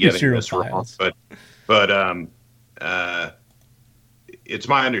for me getting this wrong, but it's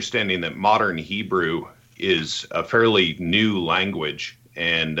my understanding that modern Hebrew is a fairly new language,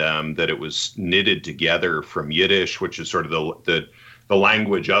 and that it was knitted together from Yiddish, which is sort of the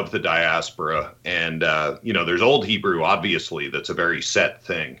language of the diaspora. And there's Old Hebrew, obviously, that's a very set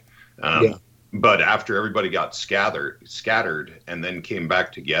thing. But after everybody got scattered and then came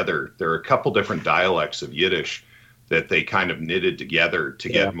back together, there are a couple different dialects of Yiddish that they kind of knitted together to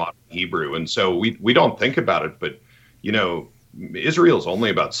get modern Hebrew. And so we don't think about it, but, Israel's only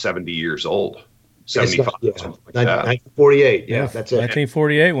about 70 years old, 75, something like that. 1948, that's it.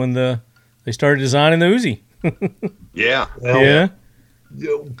 1948 when they started designing the Uzi. Yeah.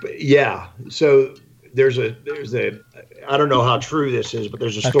 Yeah. So there's a I don't know how true this is, but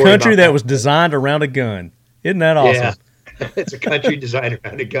there's a story. A country that was designed around a gun. Isn't that awesome? Yeah. It's a country designed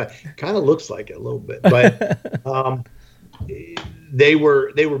around a gun. Kind of looks like it a little bit, but they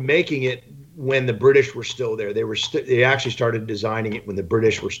were making it when the British were still there. They actually started designing it when the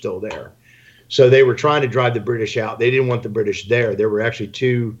British were still there. So they were trying to drive the British out. They didn't want the British there. There were actually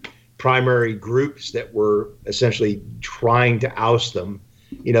 2 primary groups that were essentially trying to oust them.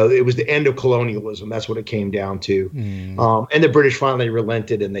 It was the end of colonialism. That's what it came down to. And the British finally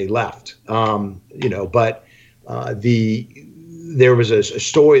relented and they left. But there was a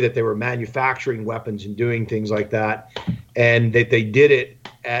story that they were manufacturing weapons and doing things like that, and that they did it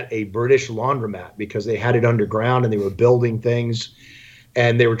at a British laundromat because they had it underground and they were building things.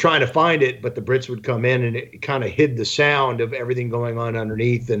 And they were trying to find it, but the Brits would come in and it kind of hid the sound of everything going on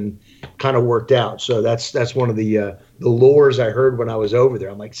underneath, and kind of worked out. So that's one of the lures I heard when I was over there.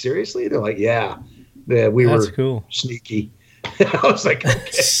 I'm like, seriously? They're like, yeah, we were cool. Sneaky. I was like,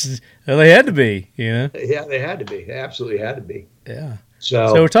 okay. Well, they had to be, Yeah, they had to be. They absolutely had to be. Yeah.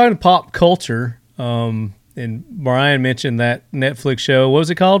 So we're talking pop culture. And Brian mentioned that Netflix show. What was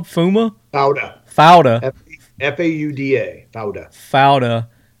it called? Fauda. Fauda. Fauda.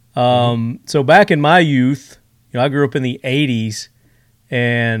 So back in my youth, I grew up in the 80s,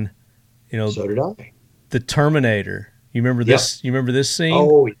 and so did I. The Terminator. You remember this? You remember this scene?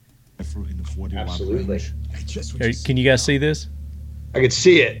 Oh, absolutely. Can you guys see this? I can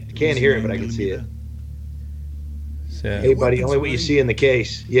see it. I can't hear it, but I can see it. So, hey, buddy, only what you see in the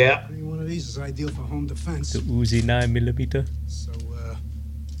case. Yeah. One of these is ideal for home defense. The Uzi 9mm. So,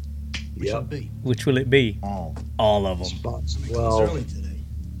 Yep. Which will it be? All of them. Spots It's 12. early today.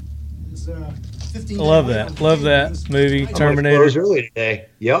 It's, 15 I love that. Love that movie, I'm gonna Terminator. close early today.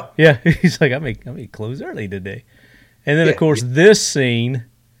 Yep. Yeah, he's like, I may close early today. And then, of Yeah, course, this scene,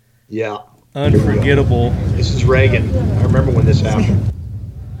 Yeah. unforgettable. This is Reagan. I remember when this happened.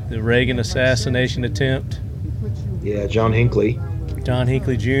 The Reagan assassination attempt. Yeah, John Hinckley. John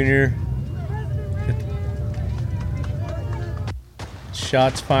Hinckley Jr.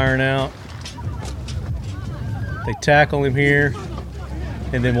 Shots firing out. They tackle him here.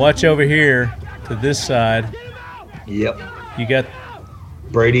 And then watch over here to this side. Yep. You got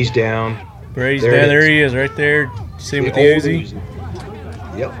Brady's down. Brady's There down. it There is. he is right there. See him with the old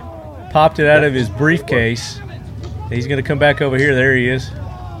Uzi? Yep. Popped it out of his briefcase. He's going to come back over here. There he is.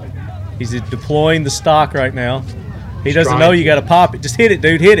 He's deploying the stock right now. He doesn't know you got to pop it. Just hit it,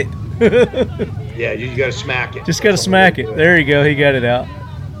 dude. Hit it. Yeah, you got to smack it. Just got to That's smack all it. There you go. He got it out.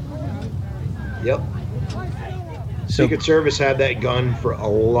 Yep. So Secret Service had that gun for a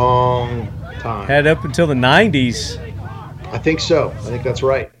long time. had up until the 90s. I think so. I think that's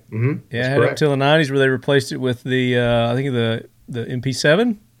right. Mm-hmm. Yeah, That's had up correct. until the 90s where they replaced it with the, I think the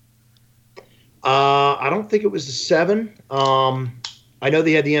MP7. I don't think it was the 7. I know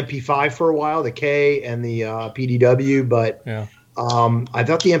they had the MP5 for a while, the K and the PDW, but Yeah. I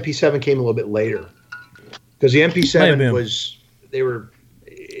thought the MP7 came a little bit later because the May have been. MP7 was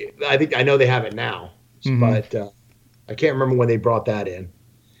I know they have it now, Mhm. but I can't remember when they brought that in.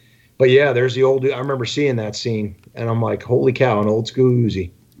 But yeah, there's the old. I remember seeing that scene, and I'm like, holy cow, an old school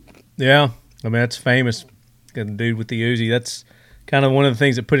Uzi. Yeah. I mean, that's famous. Got the dude with the Uzi. That's kind of one of the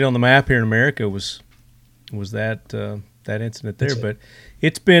things that put it on the map here in America was that incident there. But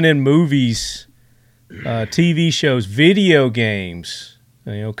it's been in movies, TV shows, video games.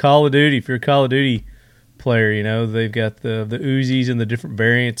 Call of Duty. If you're a Call of Duty player, they've got the Uzis and the different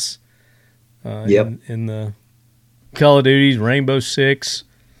variants. Yep. In the Call of Duties, Rainbow Six.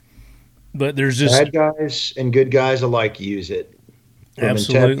 But there's just Bad guys and good guys alike use it. From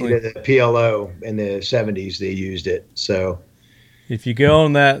absolutely. Intent to the PLO in the 70s, they used it. So If you go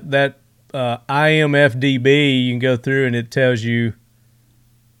on that IMFDB, you can go through and it tells you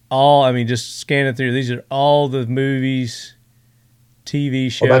just scan it through. These are all the movies,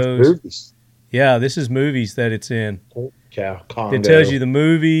 TV shows. that's movies. Yeah, this is movies that it's in. Holy cow, Congo. It tells you the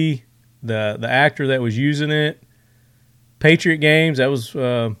movie, the actor that was using it. Patriot Games, that was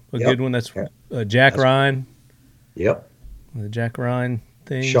a good one. That's Jack Ryan. Yep. The Jack Ryan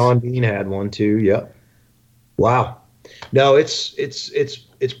thing. Sean Bean had one too. Yep. Wow. No, it's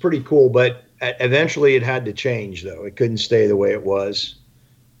pretty cool, but eventually it had to change though. It couldn't stay the way it was.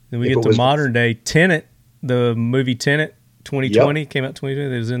 Then we If get it to was- modern day. Tenet, the movie Tenet, 2020 came out 2020.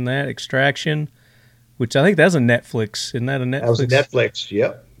 That was in that. Extraction, which I think that's a Netflix. Isn't that a Netflix? That was Netflix.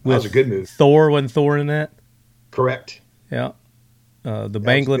 Yep. That was a good movie. Thor, wasn't Thor in that? Correct. Yeah. The was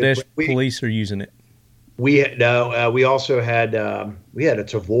Bangladesh good. We- police are using it. We also had we had a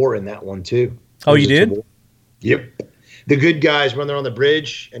Tavor in that one too. Oh, There was you a did? Tavor. Yep. The good guys when they're on the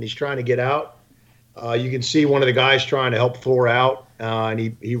bridge and he's trying to get out. You can see one of the guys trying to help Thor out, and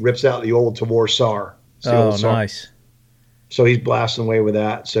he rips out the old Tavor SAR. It's the Oh, old SAR. nice. So he's blasting away with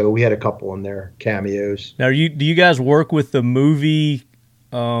that. So we had a couple in there, cameos. Now, do you guys work with the movie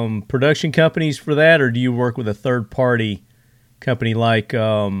production companies for that, or do you work with a third-party company like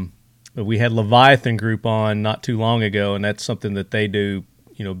we had Leviathan Group on not too long ago, and that's something that they do,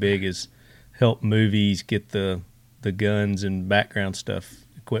 big is help movies get the guns and background stuff,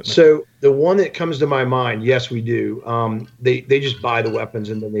 equipment. So the one that comes to my mind, yes, we do. They just buy the weapons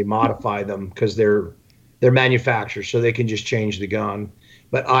and then they modify them because they're manufacturers, so they can just change the gun.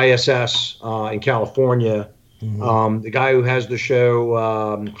 But ISS in California, the guy who has the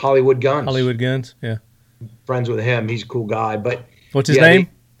show Hollywood Guns, Hollywood Guns, yeah. friends with him. He's a cool guy. But What's his yeah, name?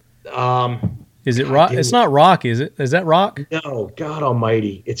 Is it Rock? damn It's it. not Rock, is it? Is that Rock? no, God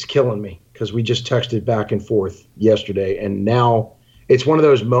Almighty, it's killing me because we just texted back and forth yesterday, and now it's one of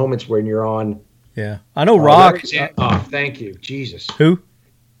those moments when you're on. Yeah, I know Rock. Larry Zanoff, thank you, Jesus. Who?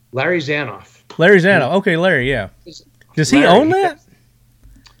 Larry Zanoff. Larry Zano. Okay, Larry. Yeah. Does he Larry, own that?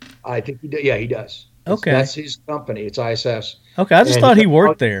 I think he does. Yeah, he does. Okay. That's his company. It's ISS. Okay, I just And thought he he-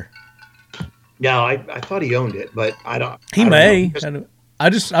 worked there. No, I thought he owned it, but I don't. He I don't may. know,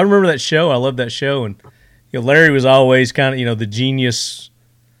 because- I remember that show. I love that show, and Larry was always kind of the genius.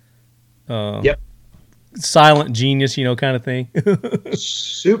 Yep. Silent genius, kind of thing.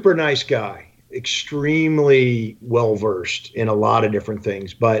 Super nice guy. Extremely well versed in a lot of different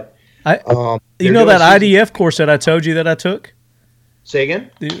things, but that they're doing IDF season- course that I told you that I took. Say again?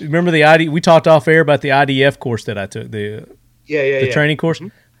 Remember the ID? We talked off air about the IDF course that I took. The Yeah. training course.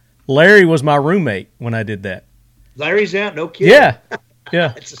 Larry was my roommate when I did that. Larry's out, no kidding. Yeah.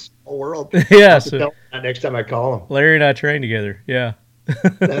 Yeah. It's a small world. Yeah. I'll have to So tell him that next time I call him. Larry and I trained together. Yeah.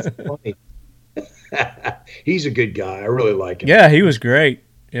 That's funny. He's a good guy. I really like him. Yeah, he was great.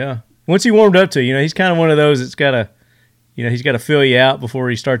 Yeah. Once he warmed up to, he's kind of one of those that's got to, he's got to fill you out before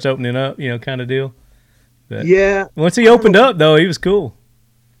he starts opening up, kind of deal. But yeah. Once he opened up, though, he was cool.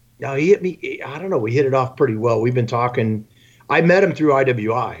 No, he hit me. I don't know. We hit it off pretty well. We've been talking. I met him through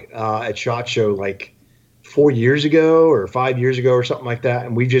IWI at SHOT Show like 4 years ago or 5 years ago or something like that.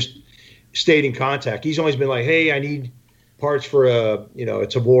 And we just stayed in contact. He's always been like, hey, I need parts for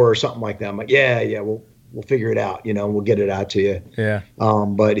it's a war or something like that. I'm like, yeah, we'll figure it out, we'll get it out to you. Yeah.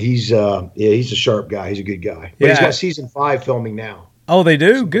 But he's a sharp guy. He's a good guy. But he's got season 5 filming now. Oh, they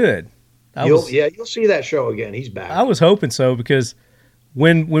do? Good. You'll see that show again. He's back. I was hoping so because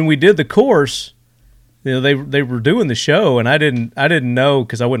when we did the course, they were doing the show and I didn't know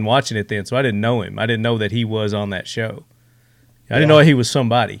because I wasn't watching it then, so I didn't know him. I didn't know that he was on that show. I didn't know he was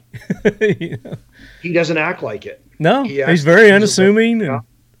somebody. He doesn't act like it. No, he's very unassuming and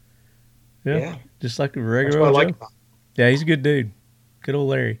yeah, just like a regular old Joe. Yeah, he's a good dude. Good old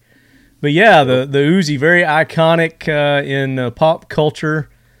Larry. But yeah, the Uzi, very iconic in pop culture.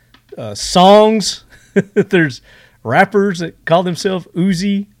 Songs. There's rappers that call themselves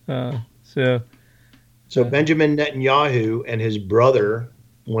Uzi. So Benjamin Netanyahu and his brother,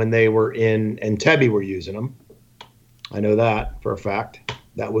 when they were in Entebbe, were using them. I know that for a fact.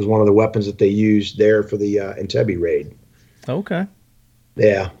 That was one of the weapons that they used there for the Entebbe raid. Okay.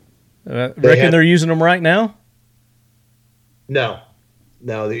 Yeah. They're using them right now? No,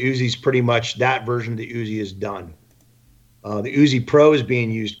 the Uzi's pretty much, that version of the Uzi is done. The Uzi Pro is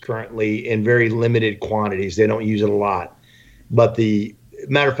being used currently in very limited quantities. They don't use it a lot. But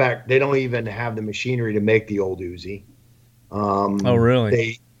matter of fact, they don't even have the machinery to make the old Uzi. Oh,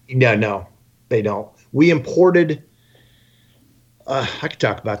 really? No, they don't. We imported, I could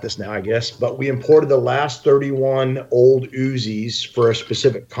talk about this now, I guess, but we imported the last 31 old Uzis for a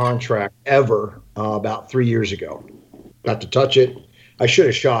specific contract ever about 3 years ago. Got to touch it. I should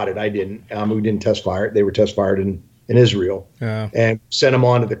have shot it. I didn't. We didn't test fire it. They were test fired in Israel and sent them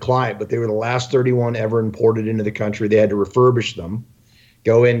on to the client. But they were the last 31 ever imported into the country. They had to refurbish them,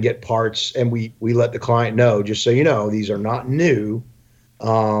 go in, get parts, and we let the client know, just so you know, these are not new,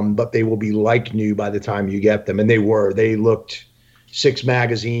 but they will be like new by the time you get them. And they were. They looked 6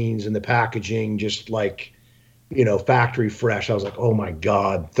 magazines and the packaging just like, factory fresh. I was like, oh my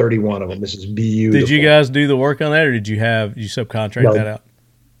God, 31 of them. This is beautiful. Did you guys do the work on that, or did you subcontract that out?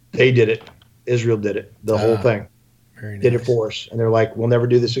 They did it. Israel did it. The whole thing. Very nice. Did it for us. And they're like, we'll never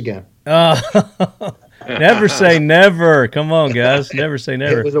do this again. Never say never. Come on, guys. Never say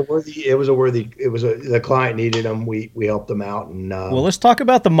never. The client needed them. We helped them out. And well, let's talk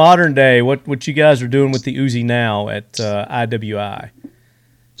about the modern day. What you guys are doing with the Uzi now at IWI.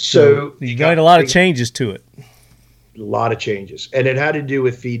 So you made a lot of changes to it. A lot of changes. And it had to do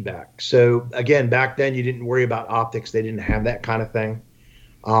with feedback. So again, back then you didn't worry about optics. They didn't have that kind of thing.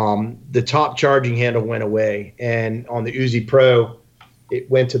 The top charging handle went away, and on the Uzi Pro, it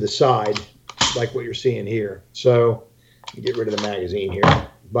went to the side, like what you're seeing here. So, get rid of the magazine here.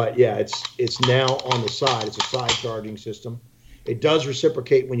 But yeah, it's now on the side. It's a side charging system. It does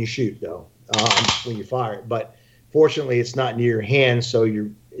reciprocate when you shoot, though, when you fire it. But fortunately, it's not near your hand, so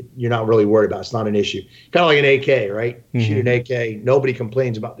you're not really worried about it. It's not an issue. Kind of like an AK, right? You shoot an AK, nobody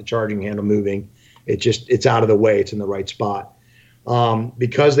complains about the charging handle moving. It's out of the way. It's in the right spot.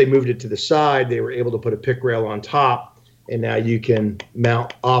 Because they moved it to the side, they were able to put a pick rail on top, and now you can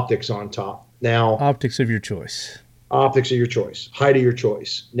mount optics on top. Now, optics of your choice. Optics of your choice. Height of your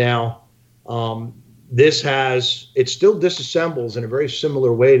choice. Now, it still disassembles in a very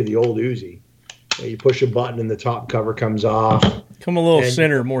similar way to the old Uzi. You push a button and the top cover comes off. Come a little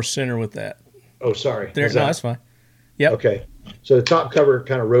more center with that. Oh, sorry. That's fine. Yep. Okay. So the top cover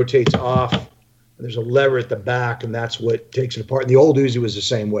kind of rotates off. There's a lever at the back, and that's what takes it apart. And the old Uzi was the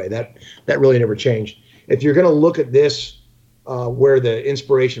same way. That really never changed. If you're going to look at this, where the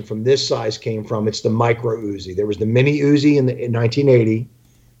inspiration from this size came from, it's the micro Uzi. There was the mini Uzi in 1980.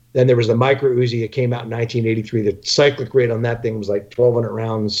 Then there was the micro Uzi. It came out in 1983. The cyclic rate on that thing was like 1,200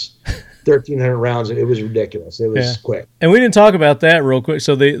 rounds, 1,300 rounds. It was ridiculous. It was quick. And we didn't talk about that real quick.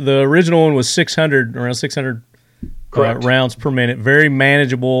 So the original one was around 600 rounds per minute. Very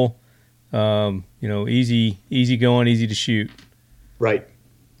manageable. Easy going, easy to shoot. Right.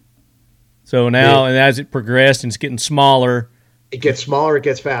 So now, and as it progressed and it's getting smaller. It gets smaller, it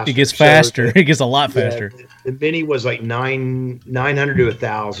gets faster. It gets faster. It gets a lot faster. The mini was like 900 to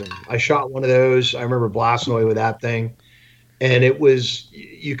 1,000. I shot one of those. I remember blasting away with that thing. and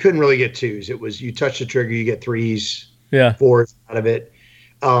you couldn't really get twos. It was you touch the trigger, you get threes, Yeah. fours out of it.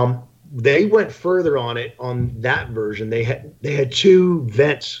 They went further on it on that version. They had two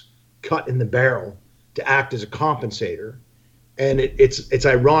vents cut in the barrel to act as a compensator, and it's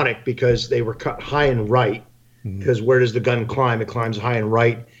ironic because they were cut high and right. Because where does the gun climb? It climbs high and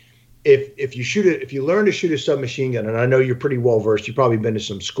right. If you learn to shoot a submachine gun, and I know you're pretty well versed, you've probably been to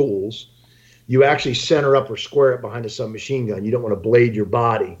some schools. You actually center up or square it behind a submachine gun. You don't want to blade your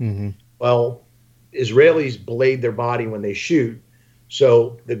body. Mm-hmm. Well, Israelis blade their body when they shoot,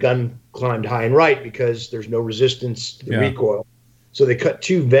 so the gun climbed high and right because there's no resistance to the recoil. So they cut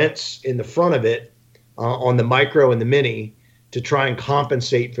two vents in the front of it on the micro and the mini to try and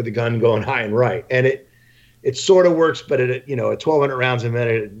compensate for the gun going high and right. And it sort of works, but at 1,200 rounds a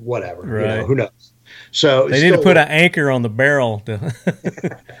minute, whatever. Right. Who knows? So they need to put an anchor on the barrel to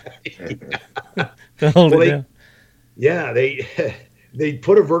hold it down. Yeah, they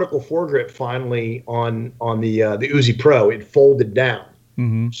put a vertical foregrip finally on the UZI Pro. It folded down,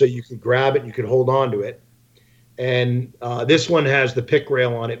 so you could grab it, you could hold on to it. And this one has the pick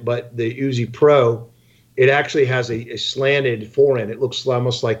rail on it, but the UZI Pro, it actually has a slanted forend. It looks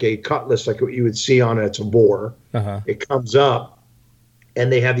almost like a cutlass, like what you would see on a bore. It comes up, and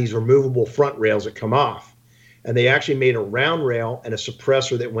they have these removable front rails that come off. And they actually made a round rail and a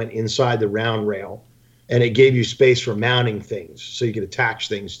suppressor that went inside the round rail. And it gave you space for mounting things, so you could attach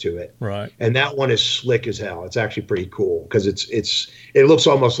things to it. Right. And that one is slick as hell. It's actually pretty cool because it looks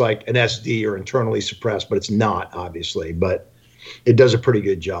almost like an SD or internally suppressed, but it's not, obviously. But it does a pretty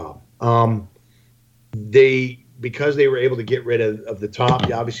good job. Because they were able to get rid of the top,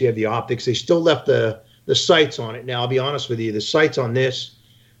 you obviously have the optics. They still left the sights on it. Now, I'll be honest with you, the sights on this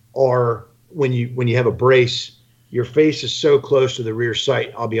are when you have a brace, your face is so close to the rear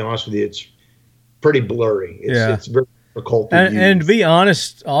sight. I'll be honest with you, it's pretty blurry. It's very difficult to use. And to be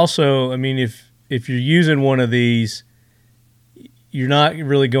honest, also, I mean, if you're using one of these, you're not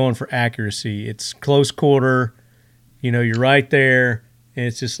really going for accuracy. It's close quarter, you're right there, and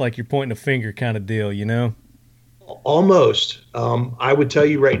it's just like you're pointing a finger kind of deal, Almost. I would tell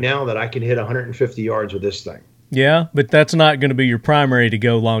you right now that I can hit 150 yards with this thing. Yeah, but that's not going to be your primary to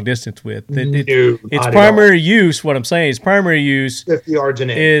go long distance with. Its not primary use, what I'm saying is primary use 50 yards an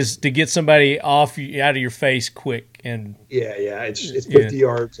inch is to get somebody out of your face quick. And it's 50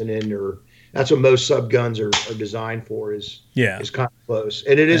 yards and in, or that's what most sub guns are designed for. Is kind of close,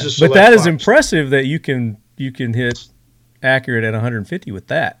 and it is a select but that is box. impressive that you can hit accurate at 150 with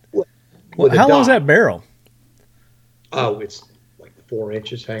that. With how long is that barrel? Oh, it's like 4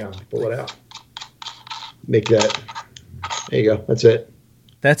 inches. Hang on, pull it out. Make that. There you go. That's it.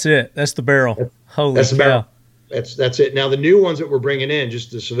 That's it. That's the barrel. Holy that's cow. The barrel. That's it. Now the new ones that we're bringing in,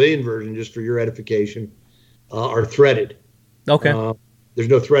 just the civilian version, just for your edification, are threaded. Okay. There's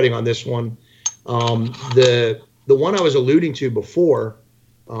no threading on this one. The one I was alluding to before,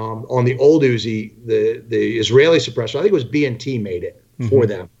 on the old Uzi, the Israeli suppressor, I think it was B&T made it for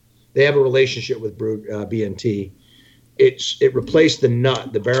them. They have a relationship with B&T. It replaced the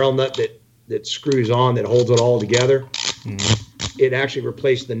nut, the barrel nut that screws on, that holds it all together. It actually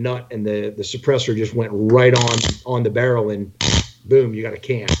replaced the nut, and the suppressor just went right on the barrel, and boom, you got a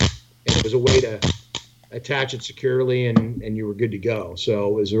can. And it was a way to attach it securely, and you were good to go. So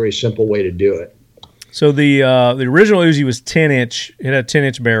it was a very simple way to do it. So the original Uzi was 10-inch. It had a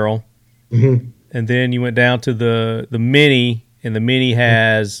 10-inch barrel, and then you went down to the mini, and the mini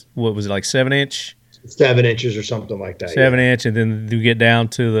has what was it, like 7-inch? 7 inches or something like that. 7-inch, and then you get down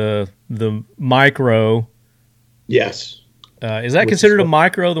to the micro. Yes. Is that considered a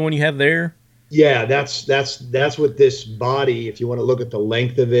micro, the one you have there? Yeah, that's what this body, if you want to look at the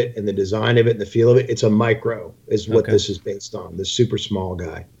length of it and the design of it and the feel of it, it's a micro is what this is based on, the super small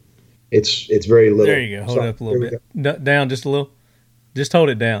guy. It's very little. There you go. Hold it up a little bit. Down just a little. Just hold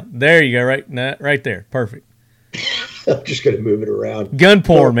it down. There you go. Right there. Perfect. I'm just gonna move it around. Gun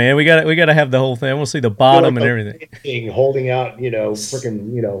porn, man. We got to have the whole thing. I want to see the bottom and everything. Holding out,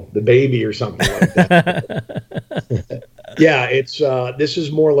 freaking, the baby or something like that. Yeah, it's this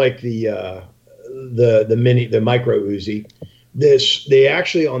is more like the micro Uzi. They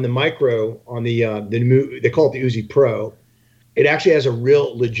actually on the micro on the new, they call it the Uzi Pro. It actually has a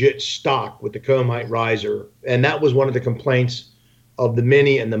real legit stock with the comb height riser, and that was one of the complaints of the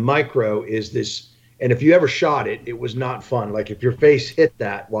mini and the micro is this. And if you ever shot it, it was not fun. Like if your face hit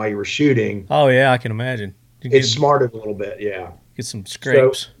that while you were shooting. Oh yeah, I can imagine. It smarted a little bit, yeah. Get some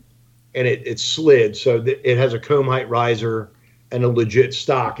scrapes. And it slid, so it has a comb height riser and a legit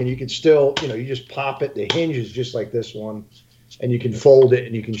stock. And you can still, you just pop it. The hinge is just like this one, and you can fold it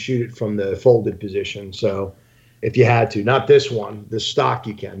and you can shoot it from the folded position. So if you had to. Not this one. The stock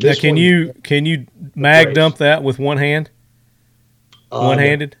you can. Now, This can you mag dump that with one hand?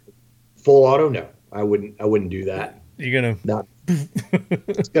 One-handed? Full auto? No, I wouldn't do that. You're gonna not.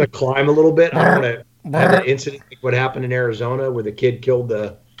 It's gonna climb a little bit. I don't want to have that incident like what happened in Arizona where the kid killed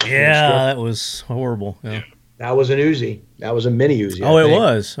the. Yeah, that was horrible. Yeah. That was an Uzi. That was a mini Uzi. Oh, it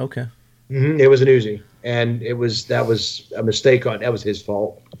was. Okay. It was an Uzi, and that was a mistake that was his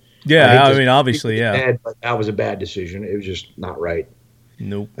fault. Yeah, I mean, obviously, yeah. Bad, but that was a bad decision. It was just not right.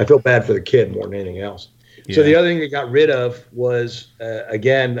 Nope. I feel bad for the kid more than anything else. Yeah. So the other thing they got rid of was,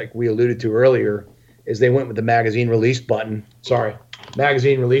 again, like we alluded to earlier, is they went with the magazine release button. Sorry,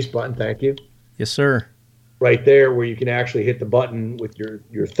 magazine release button. Thank you. Yes, sir. Right there, where you can actually hit the button with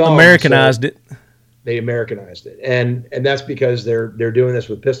your thumb. Americanized it. They Americanized it, and that's because they're doing this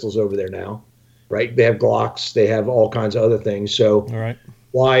with pistols over there now, right? They have Glocks, they have all kinds of other things. So, all right.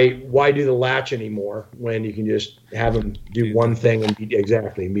 Why do the latch anymore When you can just have them do one thing and be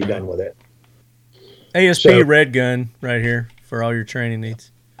done with it? ASP red gun right here for all your training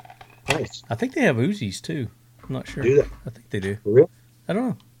needs. Nice. I think they have Uzis too. I'm not sure. Do they? I think they do. For real? I don't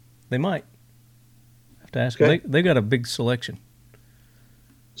know. They might. I have to ask. Okay. They got a big selection.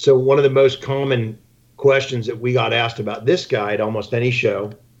 So one of the most common questions that we got asked about this guy at almost any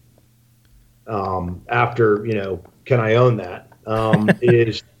show, after can I own that?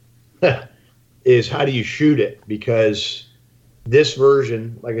 Is how do you shoot it? Because this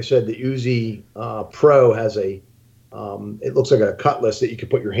version, like I said, the UZI Pro has it looks like a cutlass that you can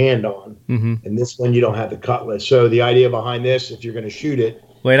put your hand on. Mm-hmm. And this one, you don't have the cutlass. So the idea behind this, if you're going to shoot it.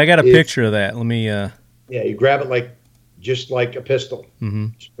 Wait, I got a picture of that. Let me. Yeah, you grab it just like a pistol. Mm-hmm.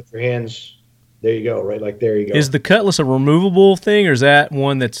 Just put your hands. There you go. Right, there you go. Is the cutlass a removable thing, or is that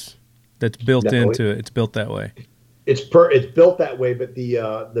one that's built into it? It's built that way. It's built that way, but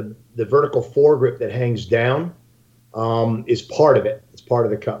the vertical foregrip that hangs down is part of it. It's part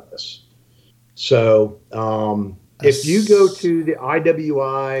of the cutlass. So if you go to the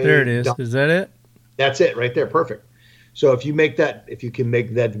IWI, there it is. Is that it? That's it right there. Perfect. So if you can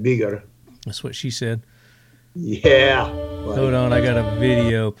make that bigger. That's what she said. Yeah. Hold on, I got a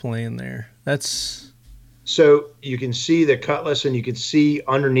video playing there. That's. So you can see the cutlass, and you can see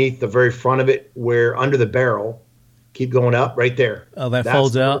underneath the very front of it, where under the barrel. Keep going up right there. Oh, that's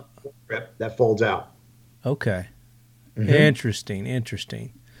folds out? That folds out. Okay. Mm-hmm.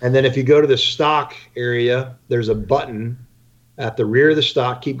 Interesting. And then if you go to the stock area, there's a button at the rear of the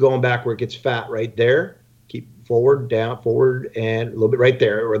stock. Keep going back where it gets fat right there. Keep forward, down, forward, and a little bit right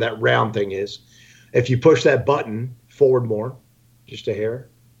there where that round thing is. If you push that button forward more, just a hair,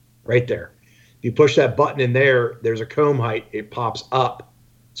 right there. If you push that button in there, there's a comb height. It pops up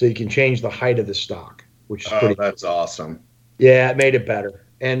so you can change the height of the stock. Which is pretty that's awesome. Yeah, it made it better.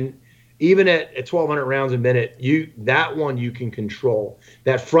 And even at 1,200 rounds a minute, that one you can control.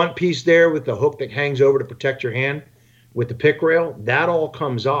 That front piece there with the hook that hangs over to protect your hand with the pick rail, that all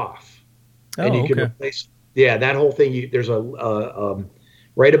comes off. And you can replace. Yeah, that whole thing. There's a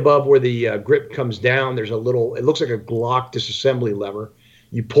right above where the grip comes down. There's a little. It looks like a Glock disassembly lever.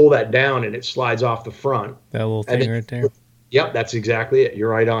 You pull that down and it slides off the front. That little thing right there. Yep, that's exactly it.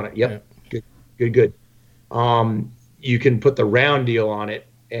 You're right on it. Yep, yeah. Good. You can put the round deal on it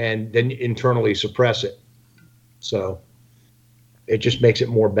and then internally suppress it. So it just makes it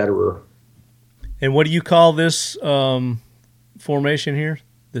more better. And what do you call this formation here?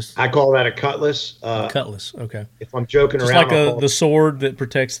 I call that a cutlass. Cutlass, okay. If I'm joking just around. Just like the sword that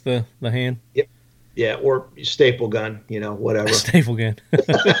protects the hand? Yep. Yeah, or staple gun, whatever. Staple gun.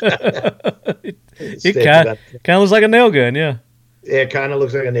 It kind of looks like a nail gun, yeah. It kind of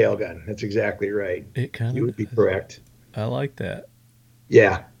looks like a nail gun. That's exactly right. You would be correct. I like that.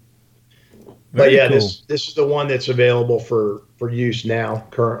 Yeah. Very cool. This is the one that's available for use now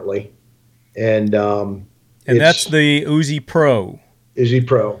currently, and that's the UZI Pro. UZI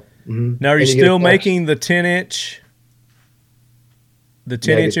Pro. Mm-hmm. Now, are you still making the 10-inch? The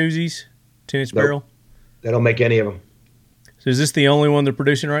 10-inch Uzis, 10-inch barrel. They don't make any of them. So is this the only one they're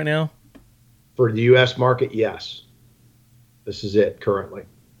producing right now? For the U.S. market, yes. This is it currently.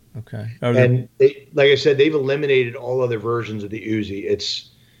 Okay. And like I said, they've eliminated all other versions of the Uzi. It's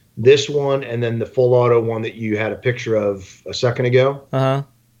this one and then the full auto one that you had a picture of a second ago. Uh-huh.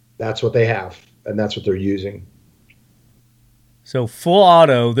 That's what they have, and that's what they're using. So full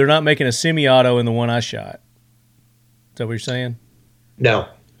auto, they're not making a semi-auto in the one I shot. Is that what you're saying? No,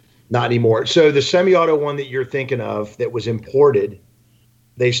 not anymore. So the semi-auto one that you're thinking of that was imported,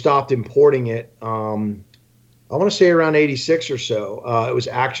 they stopped importing it. I want to say around 86 or so. It was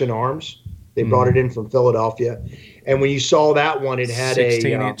Action Arms. They brought it in from Philadelphia. And when you saw that one, it had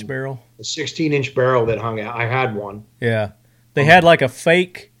 16-inch barrel. a 16-inch barrel that hung out. I had one. Yeah. They had like a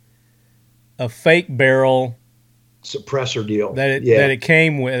fake barrel Suppressor deal. that it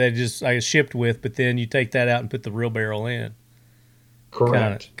came with, that I shipped with, but then you take that out and put the real barrel in.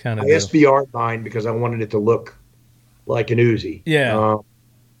 Correct. Kind of I SBR'd mine because I wanted it to look like an Uzi. Yeah.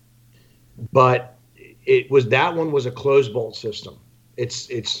 But that one was a closed bolt system.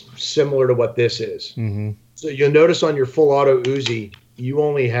 It's similar to what this is. Mm-hmm. So you'll notice on your full auto Uzi, you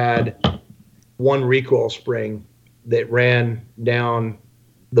only had one recoil spring that ran down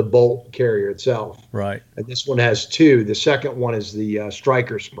the bolt carrier itself. Right. And this one has two. The second one is the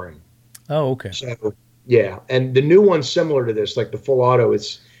striker spring. Oh, okay. So yeah, and the new one's similar to this, like the full auto.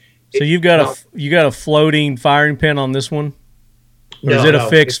 So you've got a floating firing pin on this one, or is it a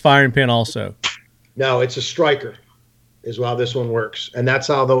fixed firing pin also? No, it's a striker, is how this one works, and that's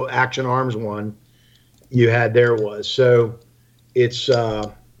how the Action Arms one you had there was. So it's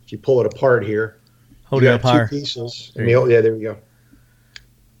if you pull it apart here, hold it up higher. Two pieces. There we go.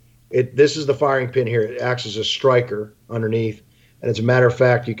 This is the firing pin here. It acts as a striker underneath, and as a matter of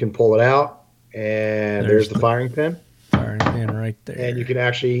fact, you can pull it out, and there's the firing pin. Firing pin right there. And you can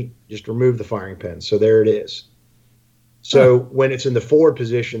actually just remove the firing pin. So there it is. So when it's in the forward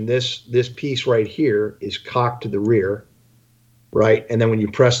position, this piece right here is cocked to the rear, right? And then when you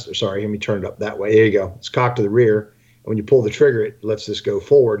press, let me turn it up that way. There you go. It's cocked to the rear. And when you pull the trigger, it lets this go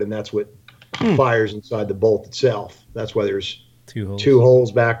forward, and that's what fires inside the bolt itself. That's why there's two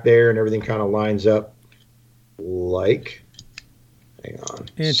holes back there, and everything kind of lines up like. Hang on.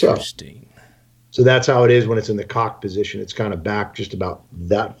 Interesting. So that's how it is when it's in the cock position. It's kind of back just about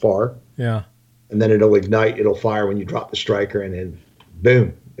that far. Yeah. And then it'll ignite. It'll fire when you drop the striker, and then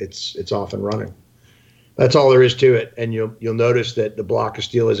boom, it's off and running. That's all there is to it. And you'll notice that the block of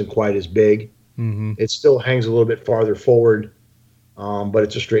steel isn't quite as big. Mm-hmm. It still hangs a little bit farther forward, but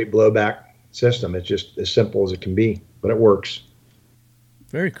it's a straight blowback system. It's just as simple as it can be, but it works.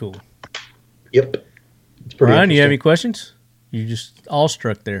 Very cool. Yep. It's pretty Ryan, you have any questions? You just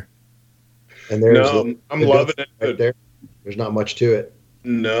awestruck there. And there's I'm loving it. Right there. There's not much to it.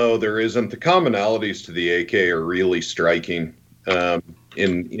 No, there isn't. The commonalities to the AK are really striking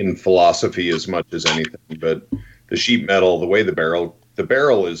in philosophy as much as anything. But the sheet metal, the way the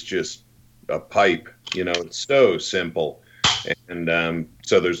barrel is just a pipe. It's so simple, and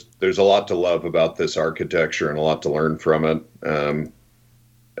so there's a lot to love about this architecture and a lot to learn from it.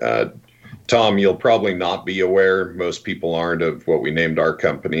 Tom, you'll probably not be aware, most people aren't, of what we named our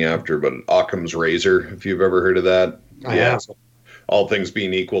company after, but Occam's razor, if you've ever heard of that. I have. All things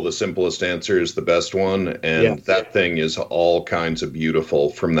being equal, the simplest answer is the best one. And that thing is all kinds of beautiful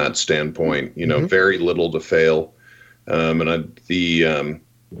from that standpoint, very little to fail. And the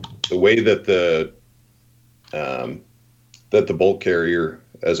way that the bolt carrier,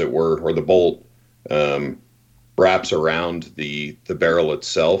 as it were, or the bolt, wraps around the barrel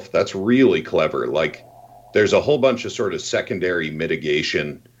itself, that's really clever. Like, there's a whole bunch of sort of secondary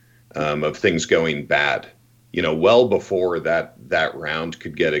mitigation of things going bad. Well before that round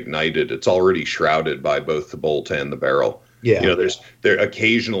could get ignited, it's already shrouded by both the bolt and the barrel. Yeah. There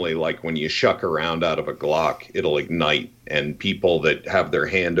occasionally, like when you shuck a round out of a Glock, it'll ignite, and people that have their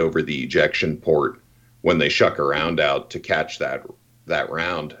hand over the ejection port when they shuck a round out to catch that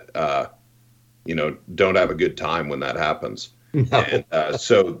round, don't have a good time when that happens. No. And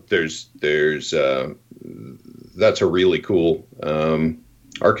so there's that's a really cool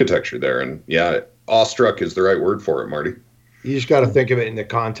architecture there. And yeah, awestruck is the right word for it, Marty. You just got to think of it in the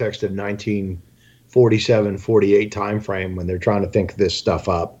context of 1947, 48 time frame when they're trying to think this stuff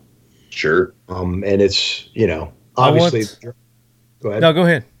up. Sure. And it's, obviously. Go ahead. No, go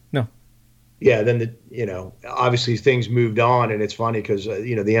ahead. No. Yeah, then obviously things moved on, and it's funny because the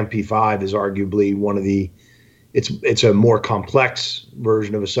MP5 is arguably one of the, it's a more complex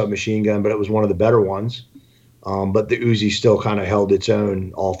version of a submachine gun, but it was one of the better ones. But the Uzi still kind of held its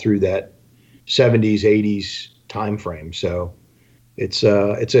own all through that 70s, 80s time frame. So it's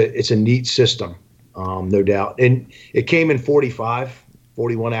a neat system, no doubt. And it came in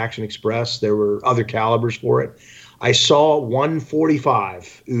 41 Action Express. There were other calibers for it. I saw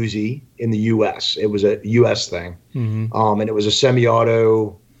 145 Uzi in the U.S. It was a U.S. thing, and it was a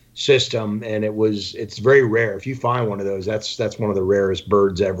semi-auto system, and it's very rare. If you find one of those, that's one of the rarest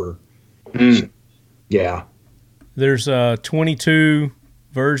birds ever. So, yeah. There's 22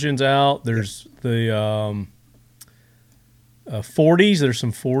 versions out. There's the 40s. There's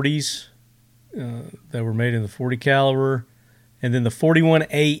some 40s that were made in the 40 caliber, and then the 41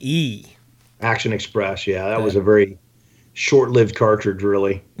 AE. Action Express, yeah, that was a very short-lived cartridge,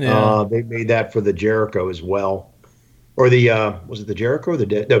 really. They made that for the Jericho as well, or the was it the Jericho or the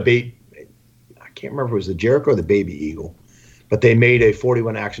can't remember if it was the Jericho or the Baby Eagle, but they made a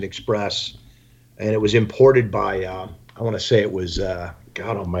 41 Action Express, and it was imported by, I want to say it was,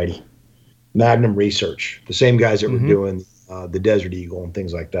 God almighty, Magnum Research, the same guys that were doing the Desert Eagle and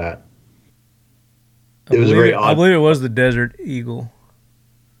things like that. It was very odd. I believe it was the Desert Eagle.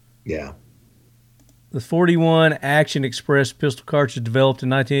 Yeah. The 41 Action Express pistol cartridge developed in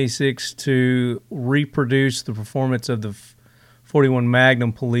 1986 to reproduce the performance of the 41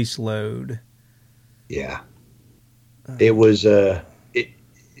 Magnum police load. Yeah. It was,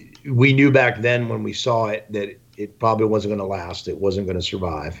 we knew back then when we saw it that it probably wasn't going to last. It wasn't going to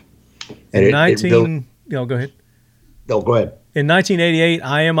survive. And go ahead. No, go ahead. In 1988,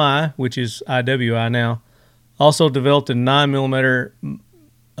 IMI, which is IWI now, also developed a 9mm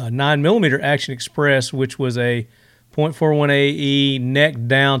Action Express, which was a .41 AE neck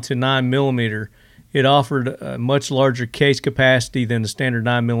down to 9mm. It offered a much larger case capacity than the standard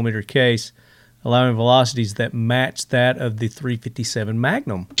 9mm case, allowing velocities that matched that of the .357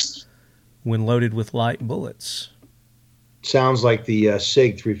 Magnum when loaded with light bullets. Sounds like the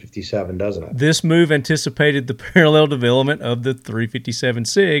SIG 357, doesn't it? This move anticipated the parallel development of the .357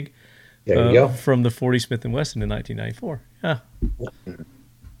 SIG from the 40 Smith & Wesson in 1994. Yeah.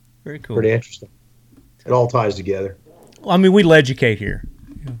 Very cool. Pretty interesting. It all ties together. I mean, we leducate here.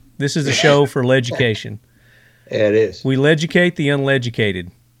 This is a show for leducation. Yeah, it is. We leducate the unleducated,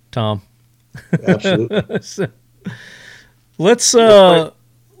 Tom. Absolutely. So,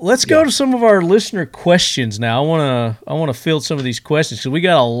 let's go to some of our listener questions now. I want to field some of these questions because we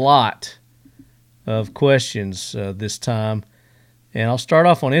got a lot of questions this time. And I'll start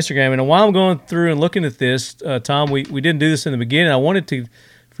off on Instagram. And while I'm going through and looking at this, Tom, we didn't do this in the beginning. I wanted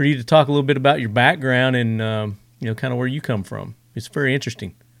for you to talk a little bit about your background and kind of where you come from. It's very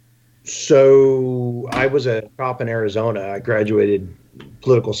interesting. So I was a cop in Arizona. I graduated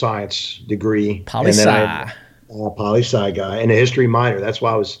political science degree. Poli-sci. Poli-sci guy and a history minor. That's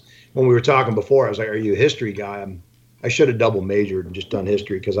why when we were talking before, I was like, are you a history guy? I should have double majored and just done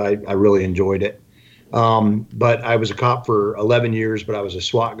history because I really enjoyed it. But I was a cop for 11 years, but I was a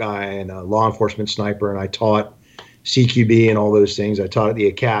SWAT guy and a law enforcement sniper, and I taught CQB and all those things. I taught at the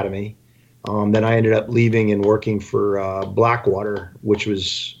academy. Then I ended up leaving and working for Blackwater, which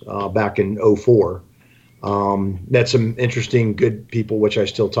was back in 2004. Met some interesting, good people, which I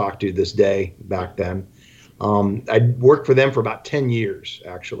still talk to this day back then. I worked for them for about 10 years,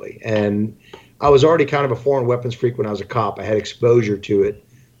 actually. And I was already kind of a foreign weapons freak when I was a cop. I had exposure to it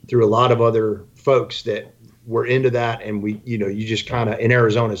through a lot of other folks that were into that. And you just kind of, in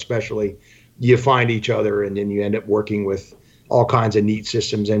Arizona especially, you find each other and then you end up working with all kinds of neat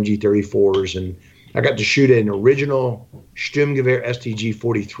systems, MG34s. And I got to shoot an original Sturmgewehr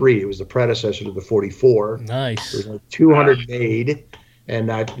STG-43. It was the predecessor to the 44. Nice. There was like 200 made. And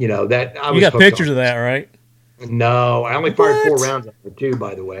you got pictures of that, right? No, I only fired 4 rounds out of it too,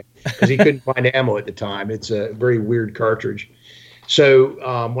 by the way, because he couldn't find ammo at the time. It's a very weird cartridge.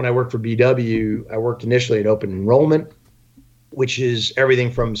 So when I worked for BW, I worked initially in open enrollment, which is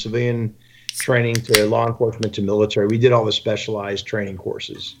everything from civilian training to law enforcement to military. We did all the specialized training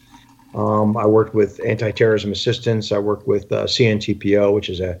courses. I worked with anti-terrorism assistance. I worked with CNTPO, which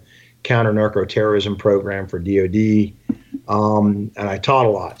is a counter-narco-terrorism program for DOD. And I taught a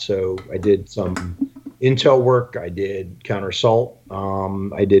lot. So I did some intel work. I did counter-assault.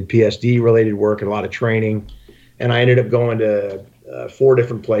 I did PSD-related work and a lot of training. And I ended up going to 4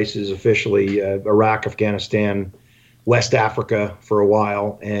 different places officially, Iraq, Afghanistan, West Africa for a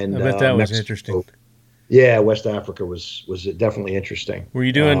while. And I bet that was Mexico. Interesting. Yeah, West Africa was definitely interesting. Were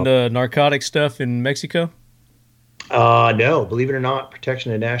you doing narcotic stuff in Mexico? No, believe it or not,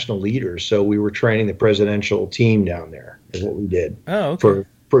 protection of national leaders. So we were training the presidential team down there is what we did. Oh, okay.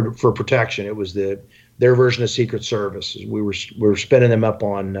 For protection. It was their version of Secret Service. We were spinning them up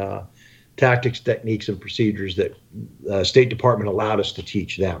on tactics, techniques, and procedures that the State Department allowed us to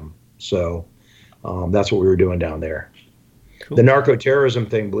teach them. So that's what we were doing down there. Cool. The narco-terrorism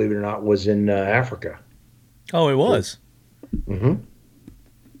thing, believe it or not, was in Africa. Oh, it was? Mm-hmm.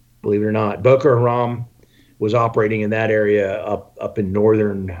 Believe it or not. Boko Haram was operating in that area up in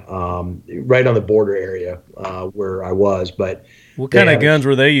northern, right on the border area where I was. But what kind of guns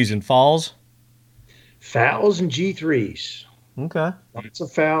were they using? FALs? FALs and G3s. Okay. Lots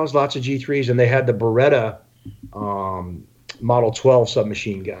of FALs, lots of G3s, and they had the Beretta Model 12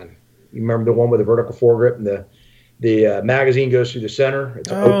 submachine gun. You remember the one with the vertical foregrip and the magazine goes through the center? It's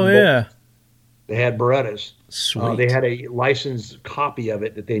an open yeah. bolt. They had Berettas. Sweet. They had a licensed copy of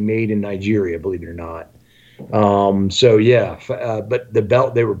it that they made in Nigeria, believe it or not. So yeah, but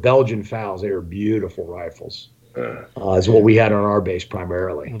they were Belgian FALs. They were beautiful rifles. is what we had on our base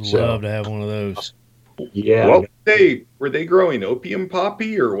primarily. Would love to have one of those. Yeah. What were they growing opium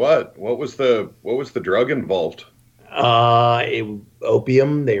poppy or what? What was the drug involved?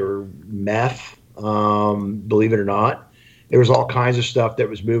 Opium. They were meth. Believe it or not, there was all kinds of stuff that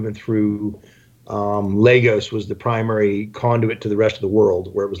was moving through. Lagos was the primary conduit to the rest of the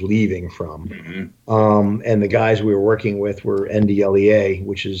world where it was leaving from. Mm-hmm. And the guys we were working with were NDLEA,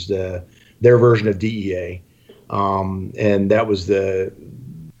 which is their version of DEA. And that was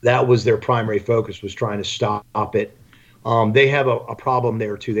their primary focus, was trying to stop it. They have a problem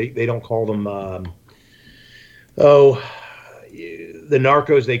there too. They don't call them, the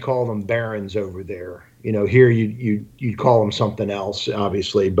narcos, they call them barons over there. Here you'd call them something else,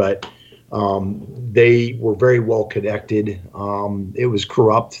 obviously, but they were very well connected. It was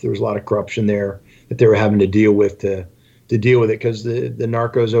corrupt. There was a lot of corruption there that they were having to deal with to deal with it, because the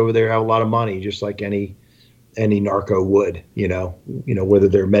narcos over there have a lot of money, just like any narco would. Whether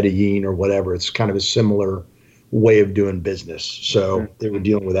they're Medellin or whatever, it's kind of a similar way of doing business. So they were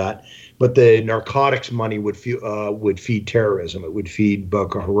dealing with that. But the narcotics money would feed terrorism. It would feed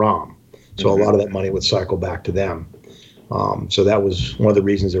Boko Haram. So a lot of that money would cycle back to them. So that was one of the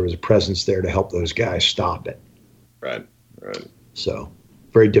reasons there was a presence there to help those guys stop it. Right. So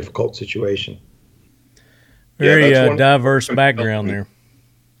very difficult situation. Very diverse background there.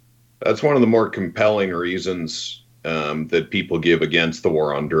 That's one of the more compelling reasons that people give against the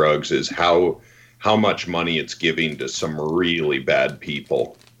war on drugs, is how much money it's giving to some really bad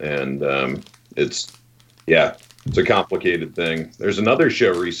people. And it's a complicated thing. There's another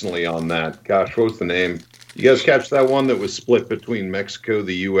show recently on that. Gosh, what was the name? You guys catch that one that was split between Mexico,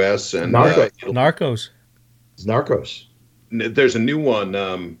 the U.S., and Narcos? It's Narcos. There's a new one.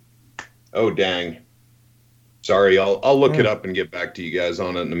 Oh, dang. Sorry, I'll look it up and get back to you guys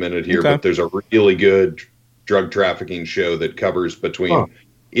on it in a minute here. Okay. But there's a really good drug trafficking show that covers between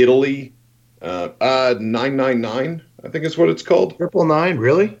Italy, 999, I think is what it's called. 999,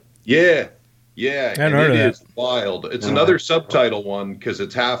 really? Yeah, and it is wild. It's another subtitle one, because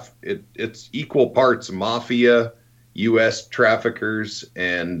it's equal parts mafia, U.S. traffickers,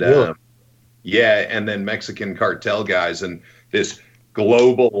 and and then Mexican cartel guys, and this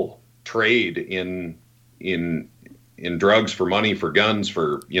global trade in drugs, for money, for guns,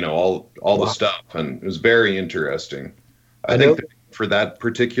 for all the stuff, and it was very interesting. I think for that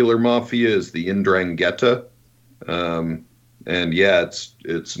particular mafia is the Ndrangheta. And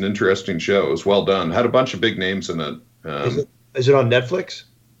it's an interesting show. It was well done. Had a bunch of big names in it. Is it on Netflix?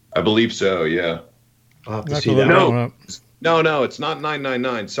 I believe so. Yeah. I'll have to see that. No, it's not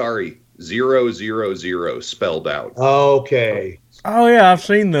 999. Sorry, 000 spelled out. Okay. Oh yeah, I've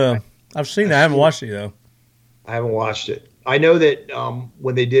seen that. I haven't watched it though. I haven't watched it. I know that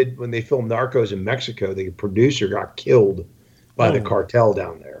when they filmed Narcos in Mexico, the producer got killed by the cartel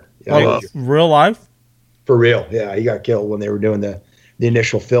down there. Real life? For real, yeah, he got killed when they were doing the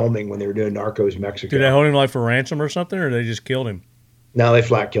initial filming, when they were doing Narcos Mexico. Did they hold him for ransom or something, or they just killed him? No, they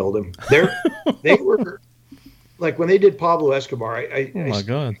flat killed him. They were like, when they did Pablo Escobar.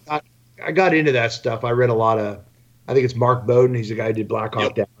 I got into that stuff. I read a lot of. I think it's Mark Bowden. He's the guy who did Black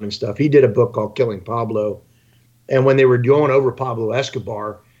Hawk Down and stuff. He did a book called Killing Pablo, and when they were going over Pablo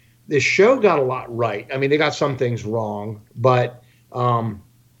Escobar, the show got a lot right. I mean, they got some things wrong, but.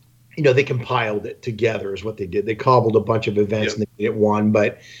 They compiled it together is what they did. They cobbled a bunch of events and they made it one,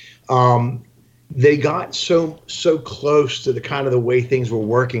 but they got so close to the kind of the way things were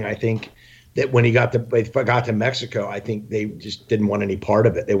working. I think that when they got to Mexico, I think they just didn't want any part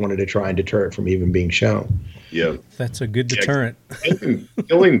of it. They wanted to try and deter it from even being shown. Yeah. That's a good deterrent.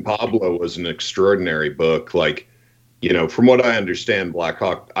 Killing Pablo was an extraordinary book. Like, from what I understand,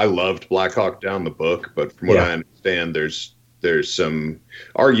 I loved Black Hawk Down, the book, but from what I understand, there's some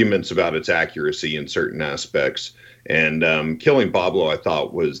arguments about its accuracy in certain aspects. And Killing Pablo, I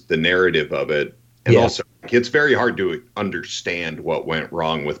thought, was the narrative of it. And also, it's very hard to understand what went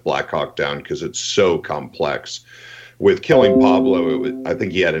wrong with Black Hawk Down because it's so complex. With Killing Pablo, I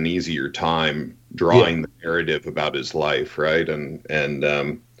think he had an easier time drawing the narrative about his life, right? And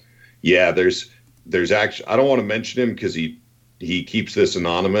there's actually, I don't want to mention him because he keeps this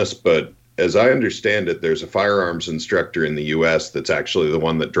anonymous, but as I understand it, there's a firearms instructor in the U.S. that's actually the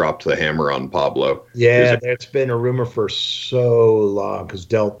one that dropped the hammer on Pablo. Yeah, that's been a rumor for so long because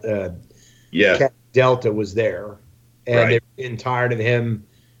Delta was there, and they were getting tired of him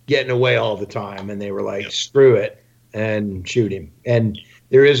getting away all the time, and they were like, screw it, and shoot him. And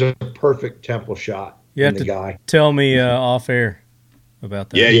there is a perfect temple shot in the guy. Tell me off air about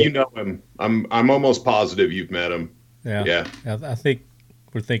that. Yeah, you know him. I'm almost positive you've met him. Yeah. I think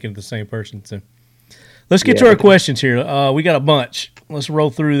we're thinking of the same person. So Let's get to our questions here. We got a bunch. Let's roll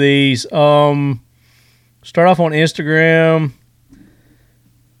through these. Start off on Instagram.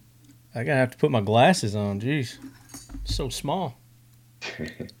 I'm going to have to put my glasses on. Jeez. So small.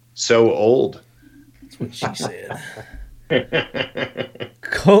 So old. That's what she said.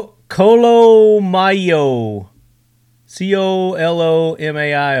 Colomayo.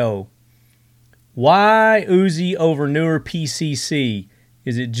 COLOMAIO. Why UZI over newer PCC?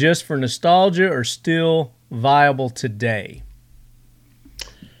 Is it just for nostalgia or still viable today?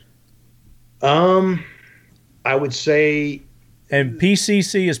 I would say. And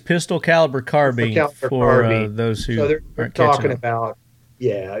PCC is pistol caliber carbine for those who they're talking about.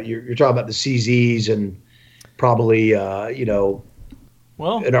 Yeah, you're talking about the CZs and probably well,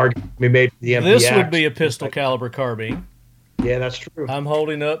 an argument we made for the MPX. This would be a pistol caliber carbine. Yeah, that's true. I'm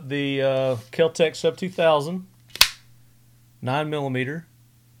holding up the Kel-Tec Sub 2000, 9mm.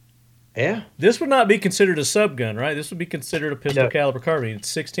 Yeah. This would not be considered a sub gun, right? This would be considered a pistol caliber carbine. It's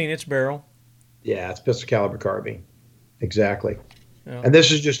 16-inch barrel. Yeah, it's pistol caliber carbine. Exactly. Yeah. And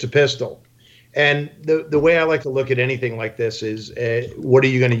this is just a pistol. And the way I like to look at anything like this is what are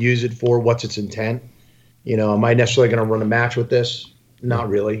you going to use it for? What's its intent? Am I necessarily going to run a match with this? Not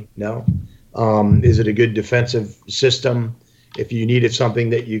really, no. Is it a good defensive system? If you needed something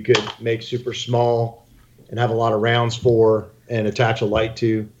that you could make super small and have a lot of rounds for and attach a light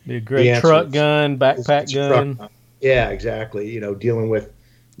to. Be a great truck gun, backpack gun. Yeah, exactly. Dealing with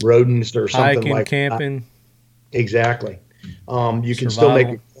rodents or something hiking, like camping. That. Exactly. You can still make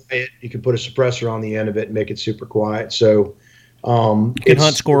it quiet. You can put a suppressor on the end of it and make it super quiet. So you can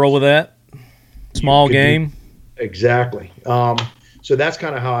hunt squirrel with that. Small game. Exactly. So that's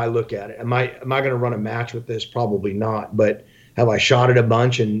kind of how I look at it. Am I going to run a match with this? Probably not. But have I shot it a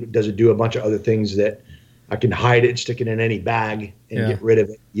bunch, and does it do a bunch of other things that I can hide it, stick it in any bag, and get rid of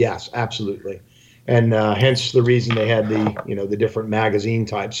it? Yes, absolutely. And hence the reason they had the different magazine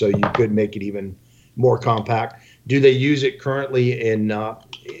types, so you could make it even more compact. Do they use it currently in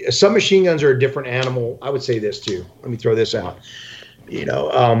submachine guns are a different animal? I would say this too. Let me throw this out.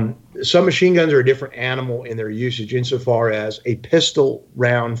 Submachine guns are a different animal in their usage insofar as a pistol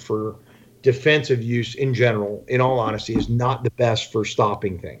round for defensive use in general, in all honesty, is not the best for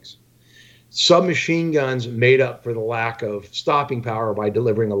stopping things. Submachine guns made up for the lack of stopping power by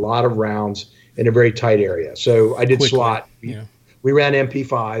delivering a lot of rounds in a very tight area. So I did quickly. SWAT. Yeah. We ran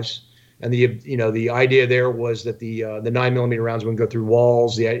MP5s, and the idea there was that the 9mm rounds wouldn't go through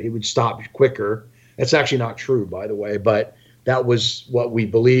walls. It would stop quicker. That's actually not true, by the way, but that was what we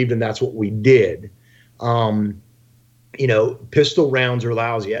believed, and that's what we did. Pistol rounds are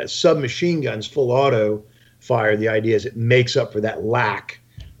lousy. Submachine guns, full auto fire, the idea is it makes up for that lack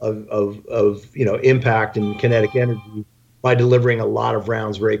of impact and kinetic energy by delivering a lot of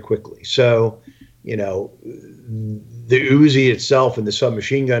rounds very quickly. So, the UZI itself in the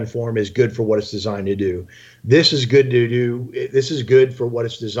submachine gun form is good for what it's designed to do. This is good for what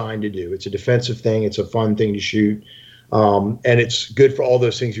it's designed to do. It's a defensive thing. It's a fun thing to shoot. And it's good for all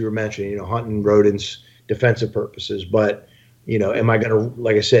those things you were mentioning, hunting, rodents, defensive purposes. But, am I going to,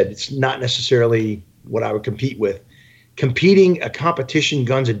 like I said, it's not necessarily what I would compete with. A competition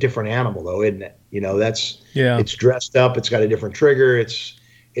gun's a different animal, though, isn't it? It's dressed up. It's got a different trigger. It's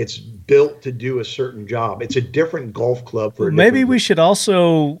built to do a certain job. It's a different golf club for. Maybe we should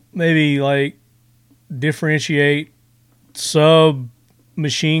also differentiate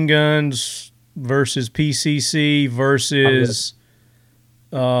submachine guns versus PCC versus,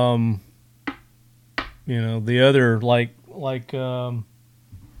 the other Well,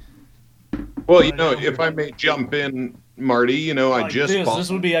 if I may jump in, Marty, I just bought. This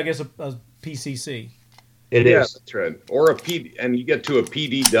would be, I guess, a PCC. It is. That's right. Or and you get to a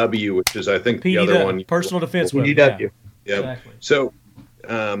PDW, which is, I think, the other one. Personal defense weapon. PDW. Yeah. Exactly. So,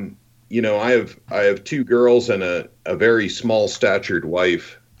 I have two girls and a very small statured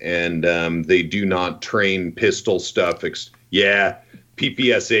wife, and they do not train pistol stuff.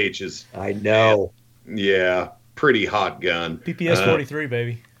 PPSH is. I know. Yeah, pretty hot gun. PPS 43,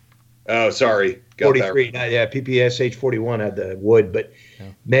 baby. Oh, sorry. Got 43. PPSH 41 had the wood, but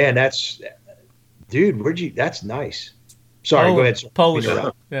man, that's. Dude, that's nice. Sorry, go ahead. Sir. Polish.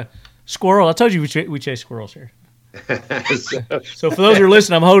 Yeah. Squirrel. I told you we chase squirrels here. So for those who are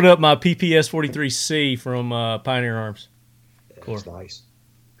listening, I'm holding up my PPS 43C from Pioneer Arms. That's nice.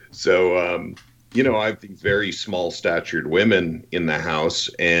 So, I have these very small statured women in the house,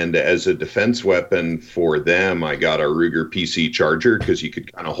 and as a defense weapon for them, I got a Ruger PC Charger because you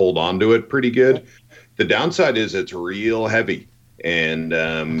could kind of hold on to it pretty good. The downside is it's real heavy,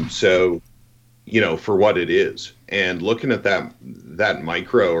 and so for what it is. And looking at that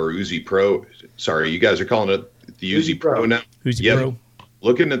micro or Uzi Pro, sorry, you guys are calling it the Uzi Pro now? Uzi Pro.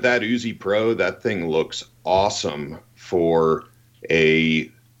 Looking at that Uzi Pro, that thing looks awesome for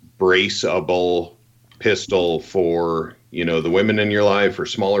a braceable pistol for, the women in your life or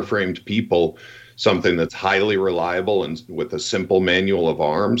smaller framed people, something that's highly reliable and with a simple manual of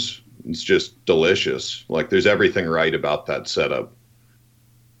arms. It's just delicious. Like, there's everything right about that setup.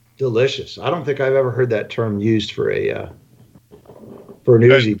 Delicious. I don't think I've ever heard that term used for an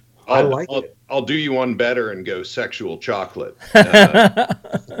Uzi. I like it. I'll do you one better and go sexual chocolate. All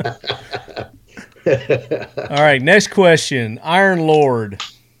right, next question. Iron Lord.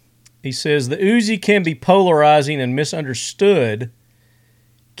 He says, the Uzi can be polarizing and misunderstood.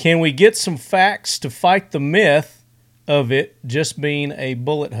 Can we get some facts to fight the myth of it just being a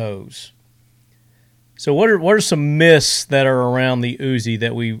bullet hose? So what are some myths that are around the Uzi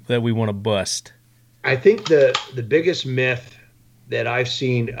that we want to bust? I think the biggest myth that I've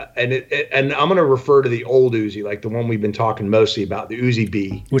seen, and I'm going to refer to the old Uzi, like the one we've been talking mostly about, the Uzi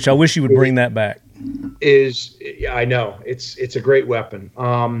B. Which I wish you would bring that back. I know it's a great weapon.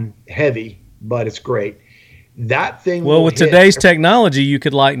 Heavy, but it's great. That thing. Well, with today's technology, you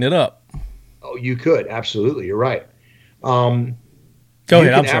could lighten it up. Oh, you could, absolutely. You're right. Go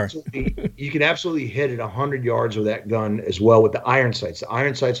ahead. I'm sorry. You can absolutely hit it 100 yards with that gun as well with the iron sights. The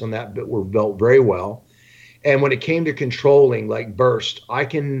iron sights on that were built very well. And when it came to controlling, like burst, I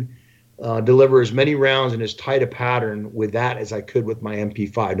can deliver as many rounds in as tight a pattern with that as I could with my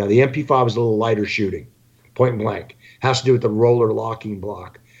MP5. Now, the MP5 is a little lighter shooting, point blank. Has to do with the roller locking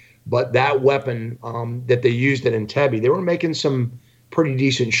block. But that weapon that they used at Entebbe, they were making some pretty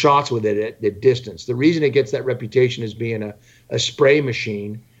decent shots with it at distance. The reason it gets that reputation as being a spray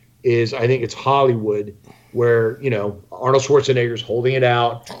machine is I think it's Hollywood, where, Arnold Schwarzenegger's holding it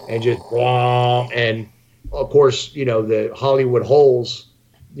out and just blah, and of course, the Hollywood holes,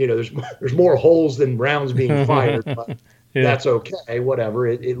 there's more holes than rounds being fired, but That's okay, whatever.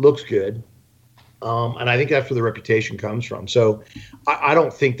 It looks good. And I think that's where the reputation comes from. So I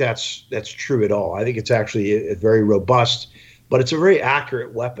don't think that's true at all. I think it's actually a very robust, but it's a very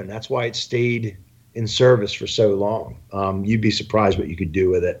accurate weapon. That's why it stayed in service for so long. You'd be surprised what you could do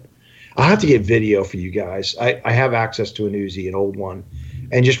with it. I'll have to get video for you guys. I have access to an Uzi, an old one,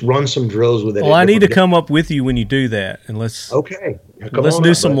 and just run some drills with it. Well, I need to come up with you when you do that, and let's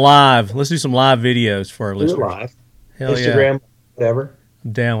do some live. Let's do some live videos for our listeners. Live. Hell Instagram, yeah. whatever.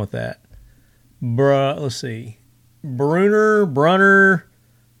 I'm down with that. Let's see. Brunner,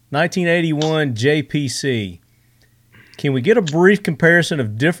 1981 JPC. Can we get a brief comparison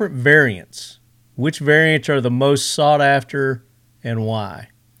of different variants? Which variants are the most sought after and why?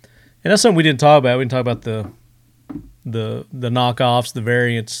 And that's something we didn't talk about. We didn't talk about the knockoffs, the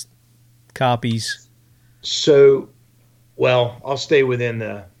variants, copies. So, well, I'll stay within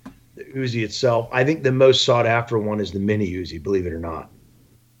the Uzi itself. I think the most sought after one is the mini Uzi, believe it or not.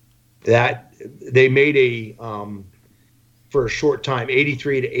 That they made for a short time,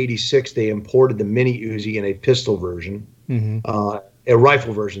 83 to 86, they imported the mini Uzi in a pistol version, a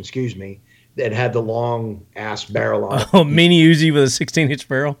rifle version, excuse me, that had the long ass barrel on it. Oh, mini Uzi with a 16-inch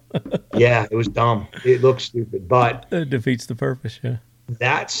barrel? Yeah, it was dumb. It looked stupid, but it defeats the purpose, yeah.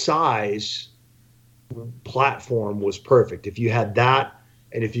 That size platform was perfect. If you had that,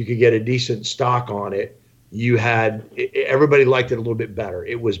 and if you could get a decent stock on it, everybody liked it a little bit better.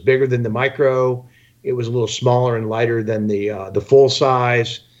 It was bigger than the micro. It was a little smaller and lighter than the full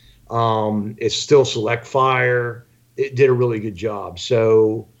size. It's still select fire. It did a really good job.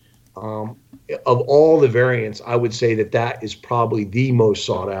 So of all the variants, I would say that is probably the most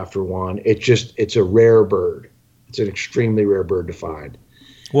sought after one. It's a rare bird. It's an extremely rare bird to find.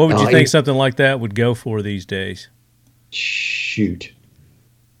 What would you think something like that would go for these days? Shoot.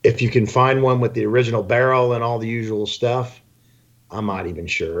 If you can find one with the original barrel and all the usual stuff, I'm not even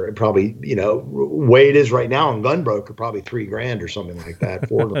sure. It probably, way it is right now on Gunbroker, probably $3,000 or something like that,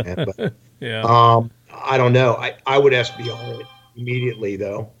 $4,000. But yeah. I don't know. I would SB on it immediately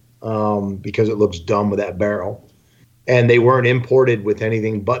though, because it looks dumb with that barrel. And they weren't imported with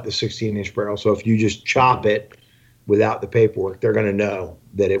anything but the 16-inch barrel. So if you just chop it without the paperwork, they're going to know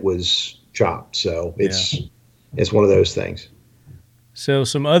that it was chopped. So it's one of those things. So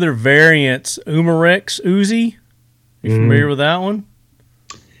some other variants, Umarex Uzi. You familiar with that one?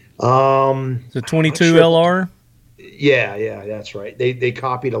 The 22 LR. Yeah, that's right. They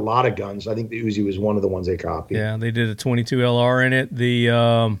copied a lot of guns. I think the Uzi was one of the ones they copied. Yeah, they did a 22 LR in it.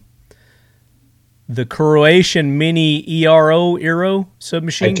 The Croatian Mini Eero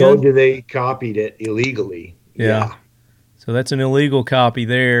submachine gun. I told you they copied it illegally. Yeah. So that's an illegal copy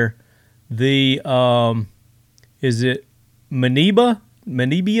there. The is it Manibia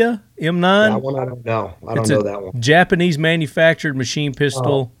M9? That one I don't know. I don't know that one. Japanese manufactured machine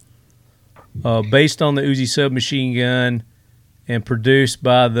pistol, based on the Uzi submachine gun, and produced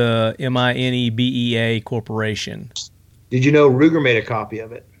by the MINEBEA Corporation. Did you know Ruger made a copy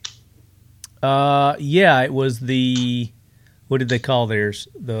of it? Yeah, it was what did they call theirs?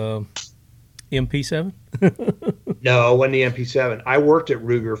 The MP7? No, it wasn't the MP7. I worked at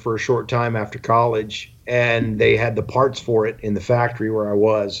Ruger for a short time after college, and they had the parts for it in the factory where I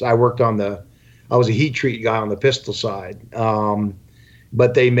was. I was a heat treat guy on the pistol side.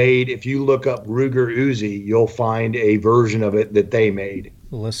 But they made, if you look up Ruger Uzi, you'll find a version of it that they made.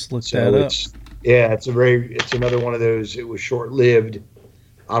 Well, let's look that up. It's another one of those. It was short-lived.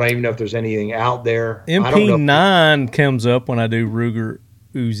 I don't even know if there's anything out there. MP9 comes up when I do Ruger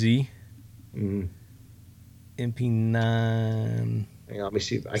Uzi. Mm. MP9. Hang on, let me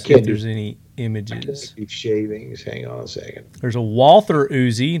see. I can't. If there's any images. Keep shavings. Hang on a second. There's a Walther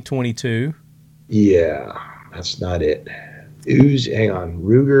Uzi 22. Yeah, that's not it. Uzi. Hang on,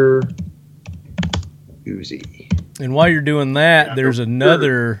 Ruger Uzi. And while you're doing that, there's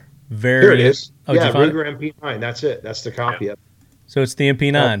another variant. Here it is. Oh, yeah, Ruger MP9. That's it. That's the copy of it. So it's the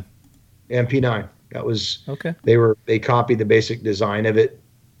MP9. MP9. That was okay. They copied the basic design of it,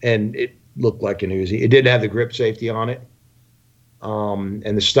 and it looked like an Uzi. It didn't have the grip safety on it, and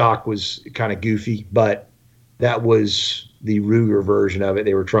the stock was kind of goofy, but that was the Ruger version of it.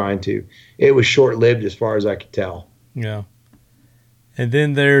 They were trying to. It was short-lived as far as I could tell. Yeah. And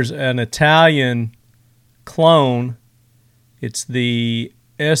then there's an Italian clone. It's the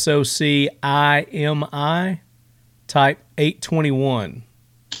SOCIMI Type 821.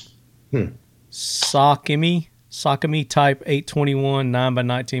 Sakimi Type 821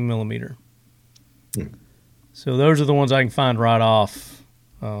 9x19 millimeter. So those are the ones I can find right off.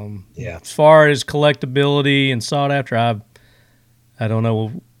 As far as collectability and sought after, I don't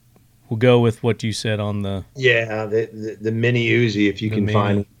know. We'll go with what you said on the the mini Uzi, if you can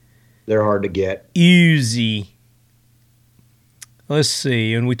find them. They're hard to get. Uzi. Let's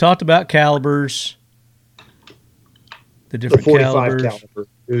see. And we talked about calibers. The different 45 calibers. caliber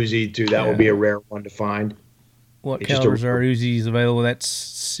Uzi too. That would be a rare one to find. What calibers are Uzis available? That's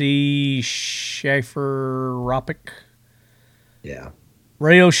C. Schaefer Ropic. Yeah.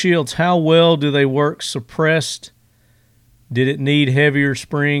 Radio shields. How well do they work suppressed? Did it need heavier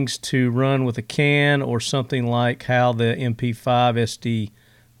springs to run with a can, or something like how the MP5 SD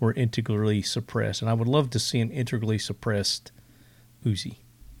were integrally suppressed? And I would love to see an integrally suppressed Uzi,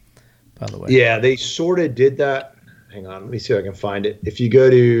 by the way. Yeah, they sort of did that. Hang on, let me see if I can find it. If you go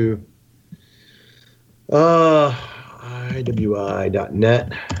to iwi.net,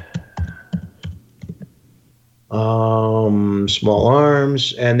 small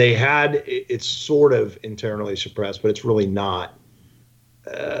arms, and they had it's sort of internally suppressed, but it's really not.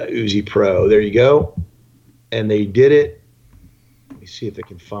 Uzi Pro, there you go. And they did it. Let me see if they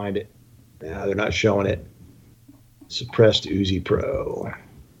can find it. No, they're not showing it. Suppressed Uzi Pro.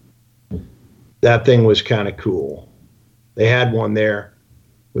 That thing was kind of cool. They had one there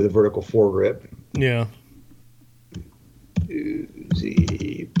with a vertical foregrip. Yeah.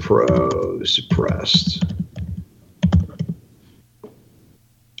 Uzi Pro suppressed.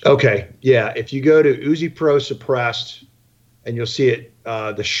 Okay, yeah. If you go to Uzi Pro suppressed, and you'll see it,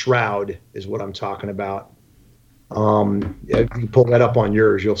 the shroud is what I'm talking about. If you pull that up on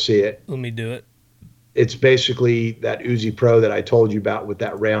yours, you'll see it. Let me do it. It's basically that Uzi Pro that I told you about with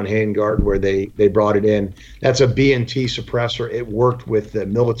that round handguard where they brought it in. That's a B&T suppressor. It worked with the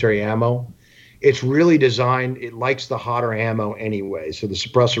military ammo. It's really designed, it likes the hotter ammo anyway, so the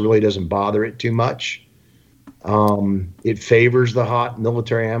suppressor really doesn't bother it too much. It favors the hot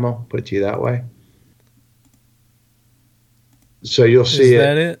military ammo, put it to you that way. So you'll see it. Is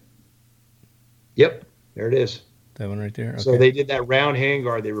that it? Yep, there it is. That one right there. Okay. So they did that round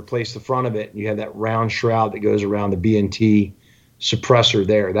handguard. They replaced the front of it, and you have that round shroud that goes around the B&T suppressor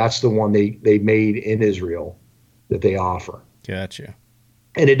there. That's the one they made in Israel that they offer. Gotcha.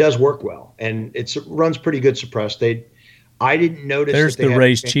 And it does work well, and it runs pretty good suppressed. I didn't notice. There's the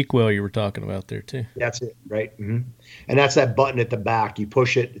raised cheek well you were talking about there too. That's it, right? Mm-hmm. And that's that button at the back. You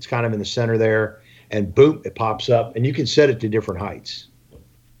push it. It's kind of in the center there, and boom, it pops up, and you can set it to different heights.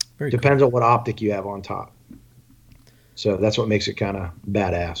 Depends on what optic you have on top. So that's what makes it kind of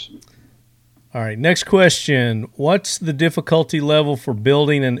badass. All right, next question. What's the difficulty level for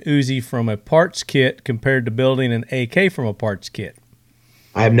building an Uzi from a parts kit compared to building an AK from a parts kit?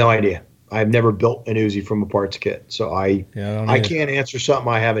 I have no idea. I've never built an Uzi from a parts kit, so I can't answer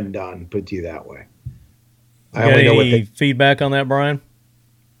something I haven't done, put it to you that way. I only know what feedback on that, Brian?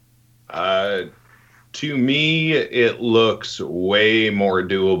 To me, it looks way more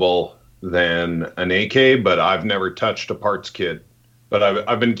doable than an AK, but I've never touched a parts kit. But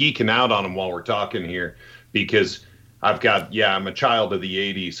I've been geeking out on them while we're talking here because I'm a child of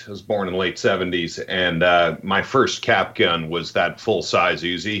the 80s. I was born in the late 70s, and my first cap gun was that full-size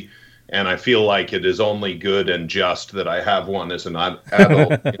UZI, and I feel like it is only good and just that I have one as an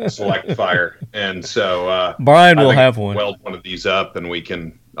adult in select fire. And so Brian will have one. Weld one of these up, and we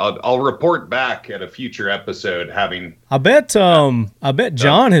can. I'll report back at a future episode having. I bet John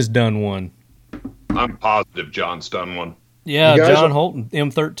has done one. I'm positive John's done one. Yeah, John Holton,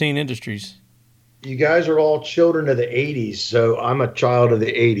 M13 Industries. You guys are all children of the 80s, so I'm a child of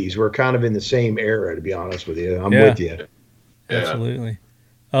the 80s. We're kind of in the same era, to be honest with you. I'm with you. Yeah. Absolutely.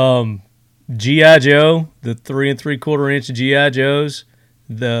 G.I. Joe, the 3 3/4 inch G.I. Joes,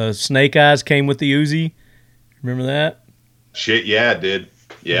 the Snake Eyes came with the Uzi. Remember that? Shit, yeah, it did.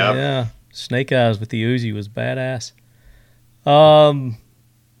 Yeah. Yeah. Snake Eyes with the Uzi was badass.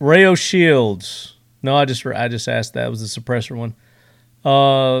 Rayo Shields. No, I just asked that. It was the suppressor one.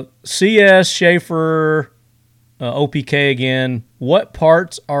 CS, Schaefer, OPK again. What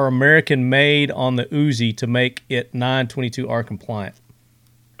parts are American made on the Uzi to make it 922R compliant?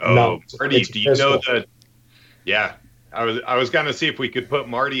 Oh, No, Marty, it's do you know pistol. that? Yeah, I was gonna see if we could put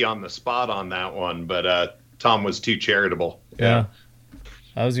Marty on the spot on that one, but Tom was too charitable. Yeah.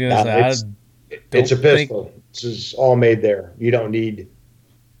 I was going to say, It's a pistol. This is all made there. You don't need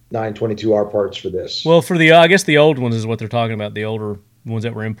 922R parts for this. well, I guess the old ones is what they're talking about, the older ones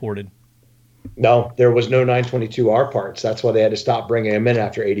that were imported. No, there was no 922R parts. That's why they had to stop bringing them in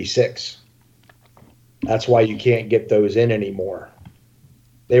after 86. That's why you can't get those in anymore.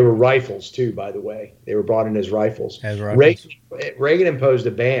 They were rifles too, by the way. They were brought in as rifles. Reagan imposed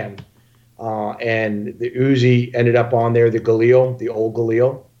a ban, and the Uzi ended up on there, the Galil, the old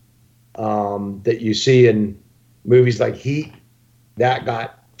Galil, that you see in movies like Heat, that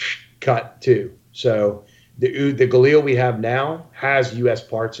got cut too. So the Galil we have now has U.S.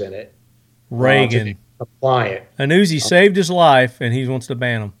 parts in it. Reagan. Compliant. An Uzi saved his life, and he wants to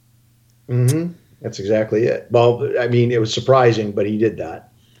ban them. Mm-hmm. That's exactly it. Well, I mean, it was surprising, but he did that.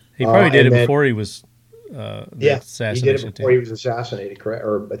 He probably did it then, before he was he did it before he was assassinated, correct?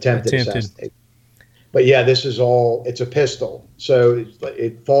 Or attempted. Assassinate. But yeah, this is all, it's a pistol. So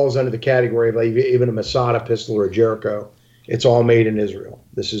it falls under the category of like even a Masada pistol or a Jericho. It's all made in Israel.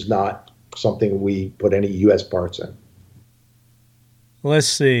 This is not something we put any U.S. parts in. Let's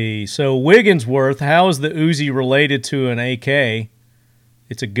see. So Wigginsworth, how is the Uzi related to an AK?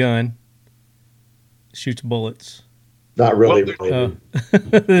 It's a gun. Shoots bullets. Not really.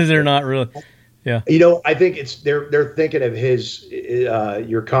 They're not really. Yeah. You know, I think it's they're thinking of his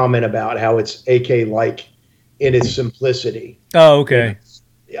your comment about how it's AK-like in its simplicity. Oh, okay.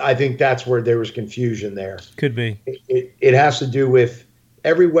 I think that's where there was confusion there. Could be. It has to do with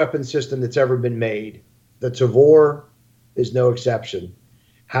every weapon system that's ever been made. The Tavor is no exception.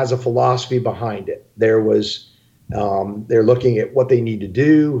 Has a philosophy behind it. There was they're looking at what they need to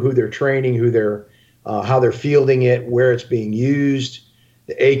do, who they're training, who they're how they're fielding it, where it's being used.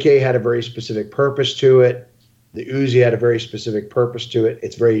 The AK had a very specific purpose to it. The Uzi had a very specific purpose to it.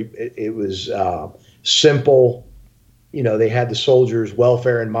 It was simple. You know, they had the soldiers'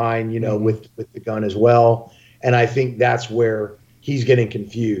 welfare in mind, you know, with the gun as well. And I think that's where he's getting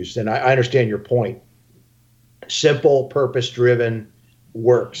confused. And I understand your point. Simple, purpose-driven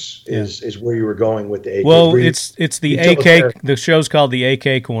works is where you were going with the AK. Well, it's the AK. The show's called the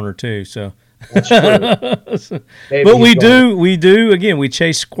AK Corner too. So, that's true. But we do again. We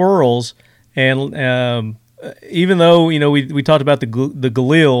chase squirrels, and even though we talked about the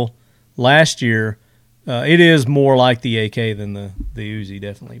Galil last year, it is more like the AK than the Uzi,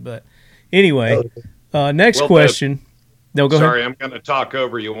 definitely. But anyway, next question. No, go Sorry, ahead. I'm going to talk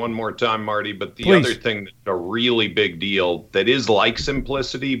over you one more time, Marty. But the Please. other thing that's a really big deal that is like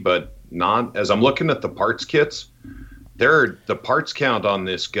simplicity, but not, as I'm looking at the parts kits, the parts count on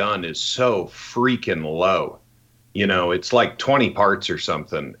this gun is so freaking low. You know, it's like 20 parts or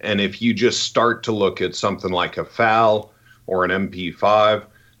something. And if you just start to look at something like a FAL or an MP5,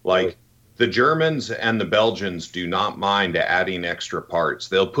 like the Germans and the Belgians do not mind adding extra parts.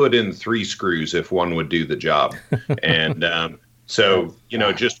 They'll put in 3 screws if one would do the job. And so,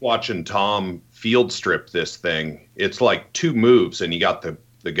 just watching Tom field strip this thing, it's like 2 moves and you got the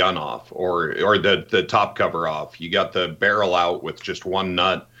gun off or the top cover off. You got the barrel out with just 1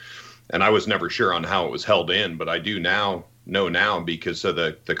 nut. And I was never sure on how it was held in, but I do know now because of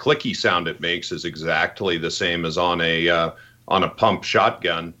the clicky sound it makes is exactly the same as on a pump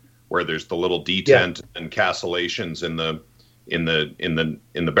shotgun, where there's the little detent and castellations in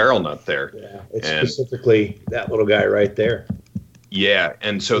the barrel nut there. Yeah, it's specifically that little guy right there. Yeah,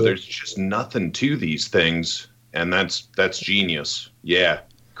 and so there's just nothing to these things, and that's genius. Yeah,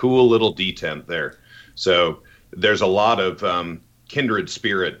 cool little detent there. So there's a lot of kindred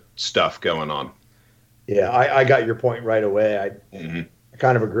spirit stuff going on. Yeah, I got your point right away. I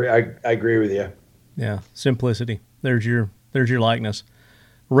kind of agree. I agree with you. Yeah, simplicity. There's your likeness.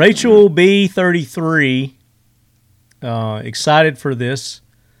 Rachel B33, excited for this,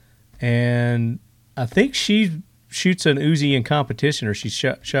 and I think she shoots an Uzi in competition, or she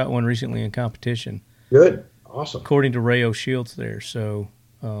shot one recently in competition. Good, awesome. According to Ray O'Shields there. So,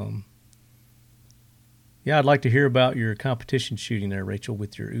 yeah, I'd like to hear about your competition shooting there, Rachel,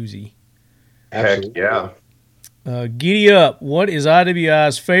 with your Uzi. Absolutely. Heck yeah. Giddy up. What is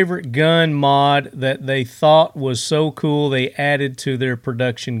IWI's favorite gun mod that they thought was so cool they added to their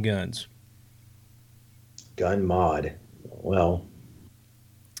production guns? Gun mod. Well,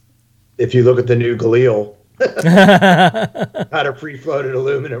 if you look at the new Galil, had a pre-floated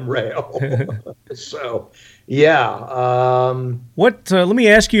aluminum rail. So, yeah. Let me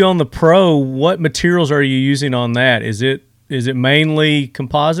ask you on the Pro, what materials are you using on that? Is it mainly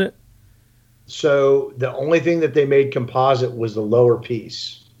composite? So the only thing that they made composite was the lower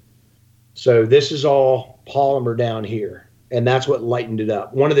piece. So this is all polymer down here, and that's what lightened it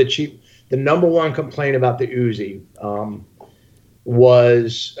up. The number one complaint about the Uzi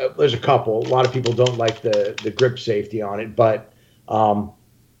was there's a couple. A lot of people don't like the grip safety on it, but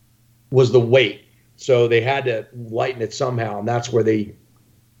was the weight. So they had to lighten it somehow, and that's where they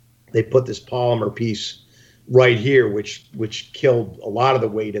put this polymer piece right here, which killed a lot of the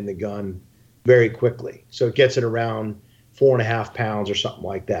weight in the gun very quickly. So it gets it around 4.5 pounds or something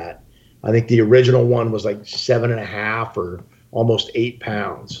like that. I think the original one was like 7.5 or almost 8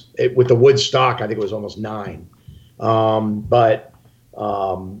 pounds. With the wood stock, I think it was almost 9.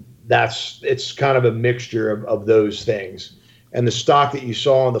 It's kind of a mixture of those things. And the stock that you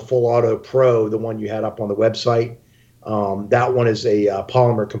saw on the Full Auto Pro, the one you had up on the website, that one is a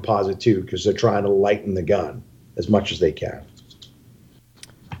polymer composite too, because they're trying to lighten the gun as much as they can.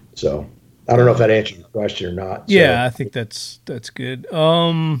 So I don't know if that answers your question or not. Yeah, I think that's good.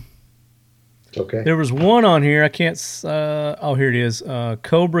 Okay. There was one on here. I can't. Here it is.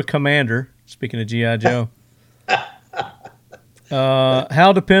 Cobra Commander. Speaking of GI Joe.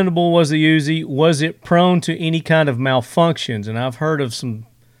 How dependable was the Uzi? Was it prone to any kind of malfunctions? And I've heard of some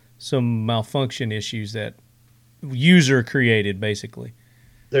malfunction issues that user created, basically.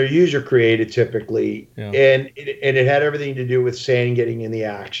 They're user created typically, yeah. and it had everything to do with sand getting in the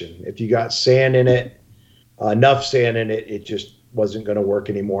action. If you got sand in it, enough sand in it, it just wasn't going to work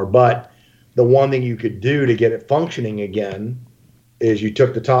anymore. But the one thing you could do to get it functioning again is you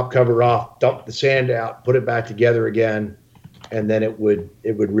took the top cover off, dumped the sand out, put it back together again, and then it would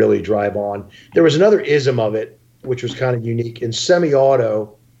really drive on. There was another ism of it, which was kind of unique. In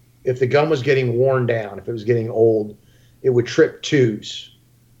semi-auto, if the gun was getting worn down, if it was getting old, it would trip twos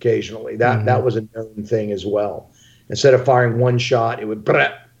occasionally. That was a known thing as well. Instead of firing one shot, it would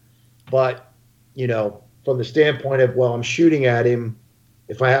brrrt. But, from the standpoint of, well, I'm shooting at him,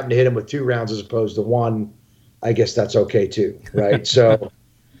 if I happen to hit him with 2 rounds as opposed to 1, I guess that's okay too, right? So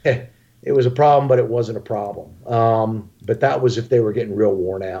it was a problem, but it wasn't a problem. But that was if they were getting real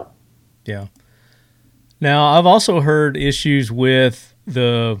worn out. Yeah. Now, I've also heard issues with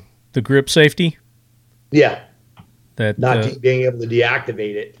the grip safety. Yeah. That not being able to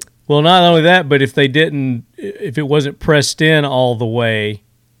deactivate it. Well, not only that, but if it wasn't pressed in all the way,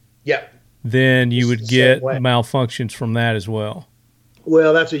 yep, then you would get malfunctions from that as well.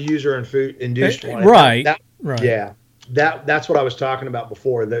 Well, that's a user-induced one. Right. Right. Yeah. That's what I was talking about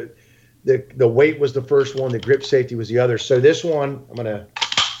before. The weight was the first one. The grip safety was the other. So this one, I'm going to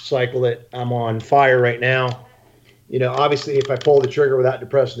cycle it. I'm on fire right now. Obviously, if I pull the trigger without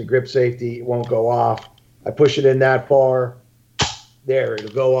depressing the grip safety, it won't go off. I push it in that far, there,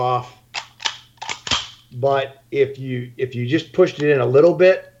 it'll go off. But if you just pushed it in a little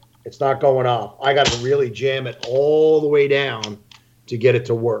bit, it's not going off. I got to really jam it all the way down to get it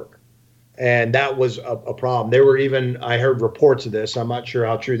to work. And that was a problem. There were I heard reports of this, I'm not sure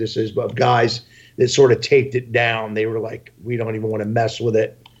how true this is, but guys that sort of taped it down, they were like, we don't even want to mess with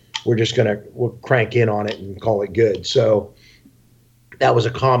it. We'll crank in on it and call it good. So that was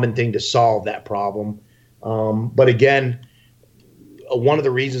a common thing to solve that problem. But again, one of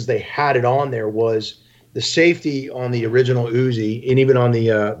the reasons they had it on there was the safety on the original Uzi, and even on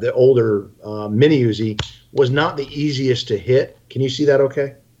the older mini Uzi, was not the easiest to hit. Can you see that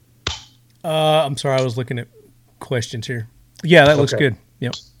okay? I'm sorry, I was looking at questions here. Yeah, that looks good.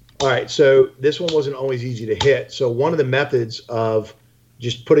 Yep. All right, so this one wasn't always easy to hit. So one of the methods of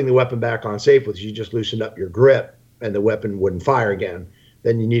just putting the weapon back on safe was you just loosened up your grip and the weapon wouldn't fire again.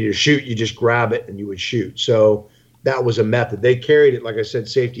 Then you needed to shoot, you just grab it and you would shoot. So that was a method. They carried it, like I said,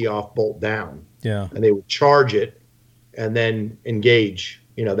 safety off, bolt down. Yeah. And they would charge it and then engage.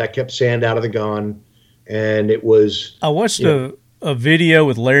 You know, that kept sand out of the gun. And it was... I watched a video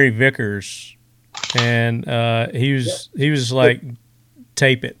with Larry Vickers, and he was like,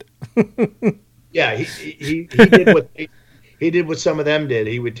 tape it. Yeah, he did what he did what some of them did.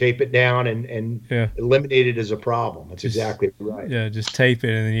 He would tape it down and eliminate it as a problem. That's exactly right. Yeah, just tape it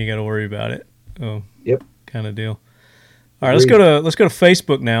and then you got to worry about it. Oh, yep, kind of deal. All right, let's go to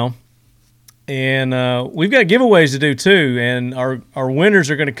Facebook now, and we've got giveaways to do too. And our winners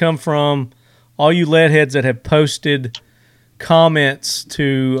are going to come from all you lead heads that have posted comments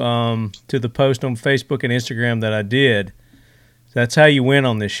to the post on Facebook and Instagram that I did. That's how you win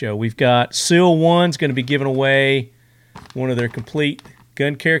on this show. We've got Seal 1's going to be giving away one of their complete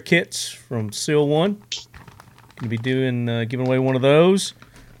gun care kits from Seal 1. Going to be giving away one of those.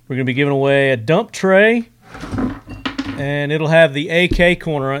 We're going to be giving away a dump tray, and it'll have the AK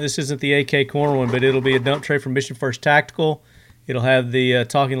corner on it. This isn't the AK corner one, but it'll be a dump tray from Mission First Tactical. It'll have the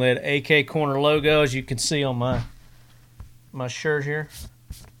Talking Lead AK corner logo, as you can see on my shirt here.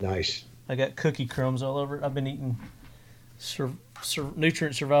 Nice. I got cookie crumbs all over it. I've been eating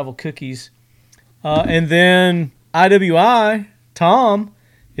nutrient survival cookies. And then IWI, Tom,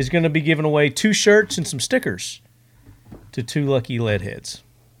 is going to be giving away 2 shirts and some stickers to 2 lucky lead heads.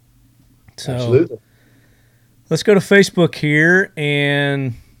 So absolutely. Let's go to Facebook here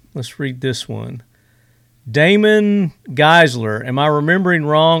and let's read this one. Damon Geisler, am I remembering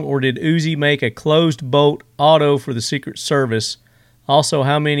wrong, or did UZI make a closed bolt auto for the Secret Service? Also,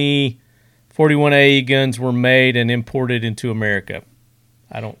 how many 41AE guns were made and imported into America?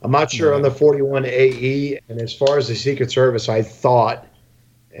 I'm not sure on the 41AE, and as far as the Secret Service, I thought,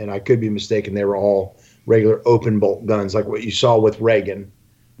 and I could be mistaken, they were all regular open bolt guns, like what you saw with Reagan.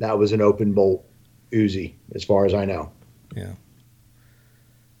 That was an open bolt Uzi, as far as I know. Yeah.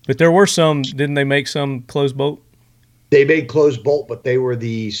 But there were some, didn't they make some closed bolt? They made closed bolt, but they were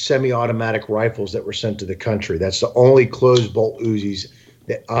the semi-automatic rifles that were sent to the country. That's the only closed bolt Uzis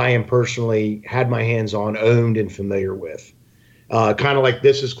that I am personally had my hands on, owned, and familiar with. Kind of like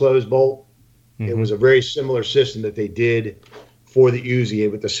this is closed bolt. Mm-hmm. It was a very similar system that they did for the Uzi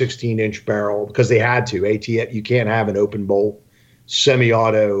with the 16-inch barrel, because they had to. ATF, you can't have an open bolt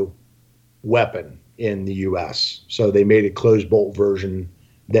semi-auto weapon in the U.S. So they made a closed bolt version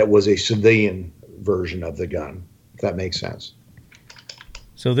that was a civilian version of the gun, if that makes sense.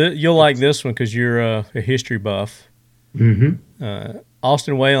 So you'll like this one because you're a history buff. Mm-hmm.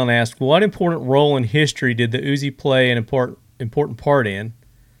 Austin Whalen asked, what important role in history did the Uzi play an important part in?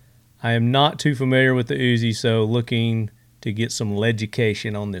 I am not too familiar with the Uzi, so looking to get some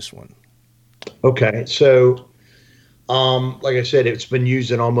legication on this one. Okay, so like I said, it's been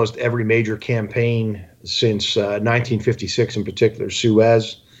used in almost every major campaign since 1956, in particular,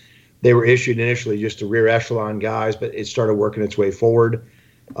 Suez. They were issued initially just to rear echelon guys, but it started working its way forward.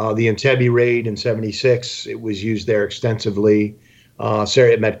 The Entebbe raid in 76, it was used there extensively.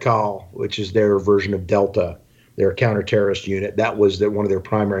 Sayeret Matkal, which is their version of Delta, their counter-terrorist unit, that was one of their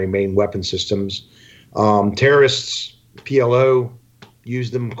primary main weapon systems. Terrorists, PLO,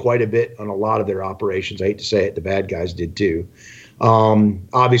 used them quite a bit on a lot of their operations. I hate to say it, the bad guys did too.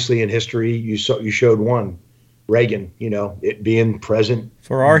 Obviously, in history, you showed one, Reagan. It being present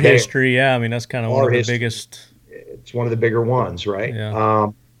for our history. Yeah, I mean that's kind of one of the biggest. It's one of the bigger ones, right? Yeah.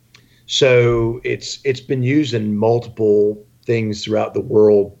 So it's been used in multiple things throughout the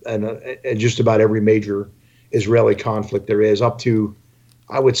world, and just about every major Israeli conflict there is, up to,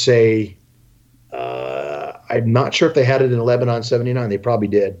 I would say, I'm not sure if they had it in Lebanon 79. They probably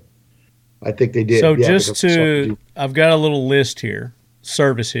did. I think they did. So yeah, I've got a little list here.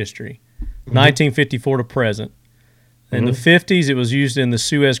 Service history, 1954 to present. In the 50s, it was used in the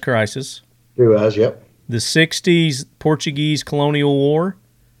Suez Crisis. Suez, yep. The 60s, Portuguese Colonial War.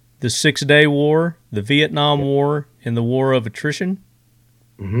 The 6-Day War, the Vietnam War, and the War of Attrition.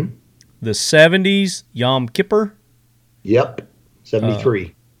 Mm-hmm. The 70s, Yom Kippur. Yep,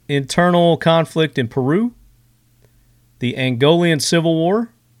 73. Internal conflict in Peru. The Angolan Civil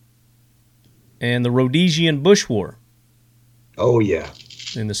War. And the Rhodesian Bush War. Oh, yeah.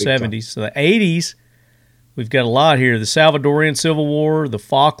 In the 70s. So the 80s, we've got a lot here. The Salvadorian Civil War, the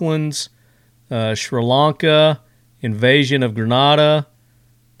Falklands, Sri Lanka, invasion of Grenada,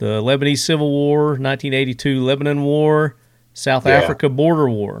 the Lebanese Civil War, 1982 Lebanon War, South Africa Border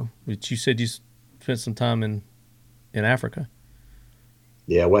War, which you said you spent some time in Africa.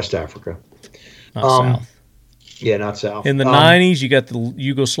 Yeah, West Africa. Not South. Yeah, not South. In the 90s, you got the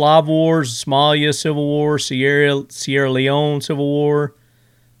Yugoslav Wars, Somalia Civil War, Sierra Leone Civil War,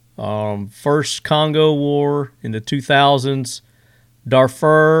 First Congo War in the 2000s,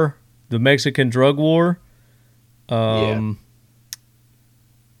 Darfur, the Mexican Drug War,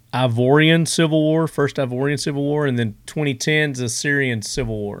 Ivorian Civil War, First Ivorian Civil War, and then 2010's the Syrian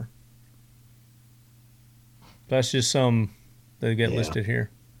Civil War. That's just some that get listed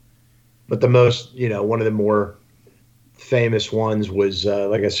here. But the most, one of the more famous ones was,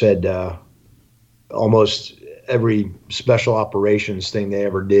 like I said, almost every special operations thing they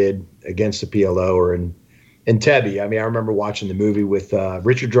ever did against the PLO or in Entebbe. I mean, I remember watching the movie with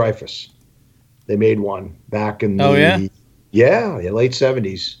Richard Dreyfuss. They made one back in the late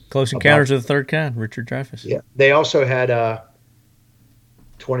 70s. Close Encounters of the Third Kind, Richard Dreyfuss. Yeah. They also had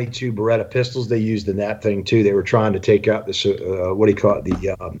 22 Beretta pistols they used in that thing, too. They were trying to take out this,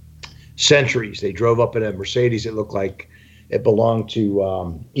 the Sentries. They drove up in a Mercedes. It looked like it belonged to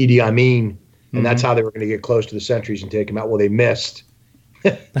Idi Amin, and that's how they were going to get close to the Sentries and take them out. Well, they missed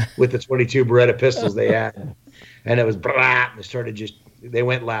with the 22 Beretta pistols they had, and it was blah. They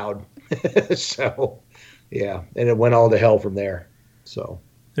went loud. So, yeah, and it went all to hell from there. So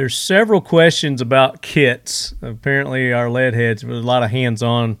there's several questions about kits. Apparently, our lead heads, with a lot of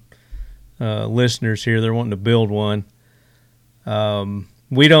hands-on listeners here, they're wanting to build one.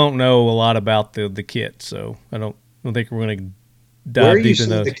 We don't know a lot about the kit, so I don't think we're going to dive deep in those.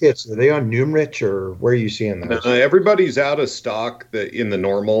 Where are you seeing the kits? Are they on Numrich, or where are you seeing those? Everybody's out of stock in the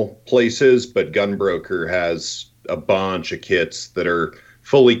normal places, but Gunbroker has a bunch of kits that are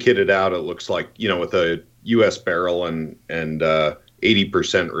fully kitted out. It looks like, with a U.S. barrel and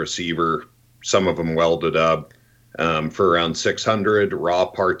 80% receiver, some of them welded up for around 600. Raw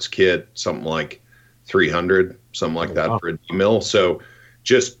parts kit, something like 300, something like that for a D-mill. So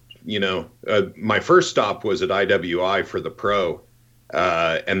just, my first stop was at IWI for the Pro.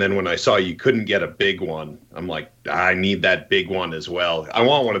 And then when I saw you couldn't get a big one, I'm like, I need that big one as well. I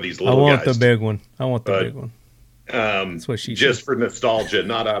want one of these little guys. I want the big one. Big one. That's what she just said. for nostalgia,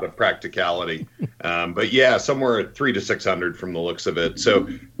 not out of practicality. But yeah, somewhere at 300 to 600 from the looks of it. So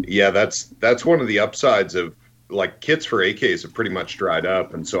yeah, that's one of the upsides of, like, kits for AKs have pretty much dried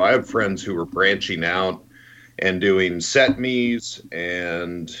up. And so I have friends who are branching out and doing set me's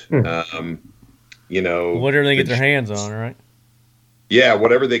and, whatever they get their hands on, right? Yeah,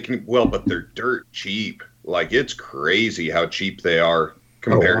 whatever they can. Well, but they're dirt cheap. Like, it's crazy how cheap they are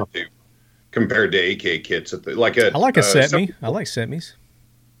compared to AK kits. I like a set me. I like set me's.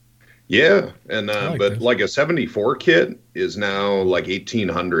 Yeah, and like a 74 kit is now like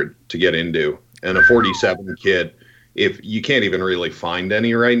 1,800 to get into, and a 47 kit, if you can't even really find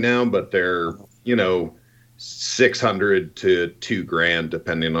any right now, but they're 600 to $2,000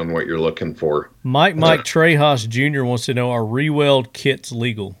 depending on what you're looking for. Mike Trejas Jr. wants to know: are re-weld kits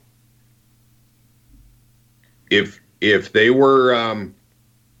legal? If they were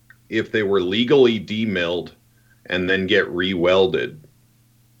legally demilled and then get re-welded,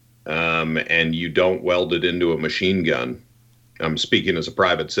 and you don't weld it into a machine gun, I'm speaking as a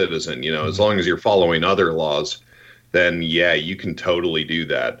private citizen, as long as you're following other laws, then yeah, you can totally do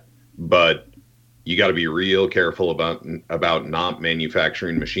that. But you got to be real careful about not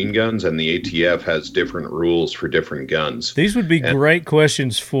manufacturing machine guns, and the ATF has different rules for different guns. These would be great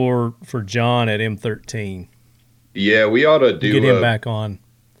questions for John at M13. Yeah, we ought to get him back on.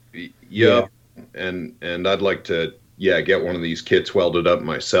 Yeah, and I'd like to get one of these kits welded up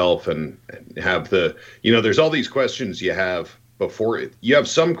myself and have there's all these questions you have before. You have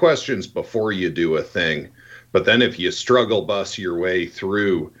some questions before you do a thing, but then if you struggle bus your way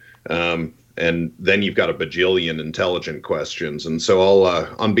through, and then you've got a bajillion intelligent questions. And so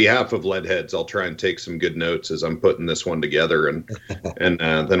I'll, on behalf of Leadheads, I'll try and take some good notes as I'm putting this one together, and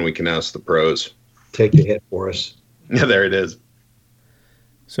then we can ask the pros. Take the hit for us. Yeah, there it is.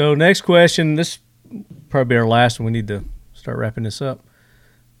 So next question, this probably our last one. We need to start wrapping this up.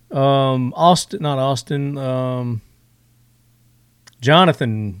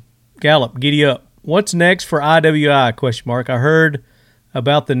 Jonathan Gallup, giddy up. What's next for IWI? I heard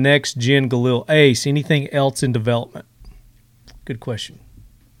about the next gen Galil Ace. Anything else in development? Good question.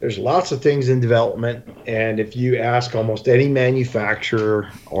 There's lots of things in development, and if you ask almost any manufacturer,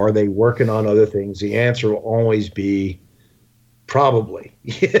 are they working on other things, the answer will always be probably.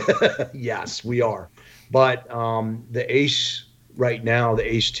 Yes, we are. But the Ace right now,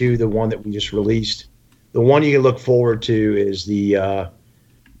 the Ace 2, the one that we just released, the one you can look forward to is the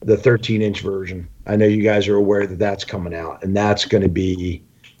 13-inch version. I know you guys are aware that that's coming out, and that's going to be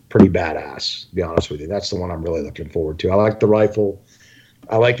pretty badass, to be honest with you. That's the one I'm really looking forward to. I like the rifle.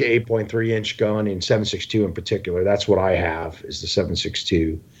 I like the 8.3 inch gun in 7.62 in particular. That's what I have is the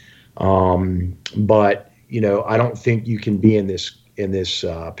 7.62. But I don't think you can be in this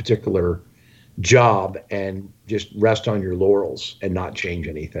particular job and just rest on your laurels and not change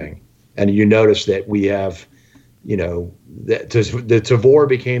anything. And you notice that we have, the Tavor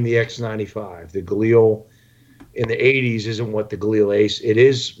became the X95. The Galil in the 80s isn't what the Galil Ace. It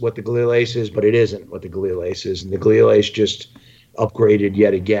is what the Galil Ace is, but it isn't what the Galil Ace is. And the Galil Ace just upgraded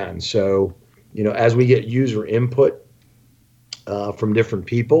yet again. So, as we get user input from different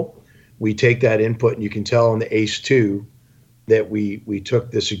people, we take that input, and you can tell on the Ace 2 that we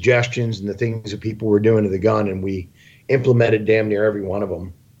took the suggestions and the things that people were doing to the gun, and we implemented damn near every one of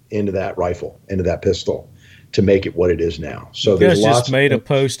them into that rifle, into that pistol, to make it what it is now. So you guys just made a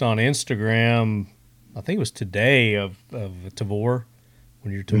post on Instagram, I think it was today, of Tavor.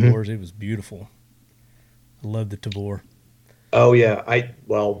 When your Tavors, It was beautiful. I love the Tavor. Oh yeah,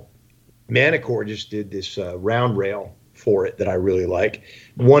 Manticore just did this round rail for it that I really like.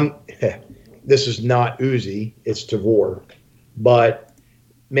 This is not UZI, it's Tavor, but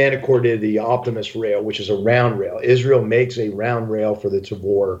Manticore did the Optimus rail, which is a round rail. Israel makes a round rail for the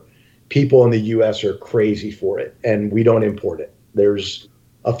Tavor. People in the U.S. are crazy for it, and we don't import it. There's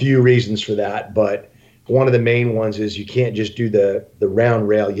a few reasons for that, but one of the main ones is you can't just do the round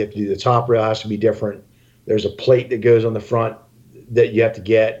rail. You have to do the top rail, has to be different. There's a plate that goes on the front that you have to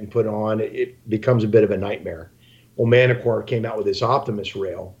get and put on. It becomes a bit of a nightmare. Well, Manticore came out with this Optimus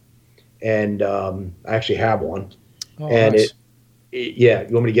rail, and I actually have one. Oh, and nice. Yeah,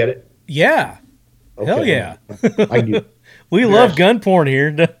 you want me to get it? Yeah. Okay. Hell yeah. I do. We love gun porn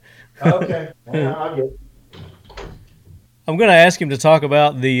here. Okay, I'll get it. I'm going to ask him to talk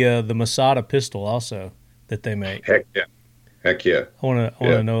about the Masada pistol also that they make. Heck yeah. I want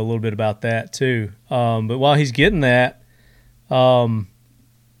to know a little bit about that too. But while he's getting that,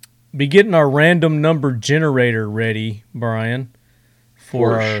 be getting our random number generator ready, Brian,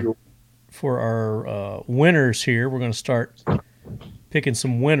 for our winners here. We're going to start picking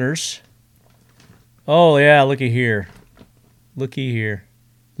some winners. Oh yeah, looky here. Let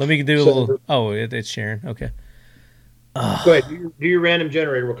me do a little. Oh, it's Sharon. Okay. Go ahead. Do your random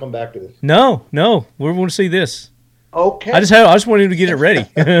generator. We'll come back to this. No, we want to see this. Okay. I just want him to get it ready.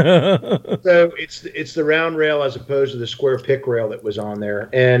 So it's the round rail as opposed to the square pick rail that was on there,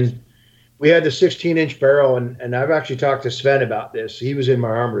 and we had the 16-inch barrel, and I've actually talked to Sven about this. He was in my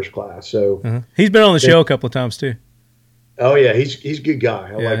armorer's class, so He's been on the show a couple of times too. Oh yeah, he's a good guy.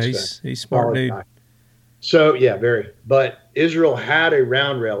 I like Sven. He's smart dude. Guy. So yeah, very. But Israel had a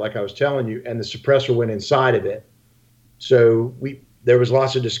round rail, like I was telling you, and the suppressor went inside of it. So there was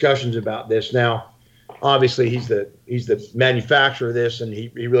lots of discussions about this. Now, obviously, he's the manufacturer of this, and he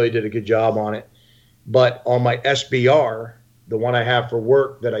really did a good job on it. But on my SBR, the one I have for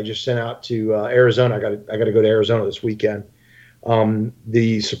work that I just sent out to Arizona, I got to go to Arizona this weekend.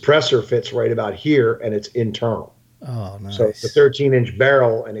 The suppressor fits right about here, and it's internal. Oh, nice. So it's a 13-inch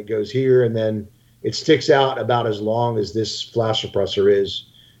barrel, and it goes here, and then it sticks out about as long as this flash suppressor is.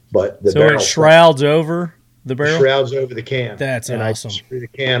 But the barrel it shrouds over the barrel? It shrouds over the can. That's and awesome. I screw the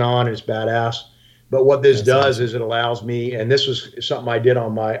can on, and it's badass. But what this does is it allows me, and this was something I did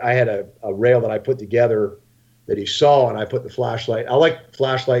I had a rail that I put together that he saw, and I put the flashlight. I like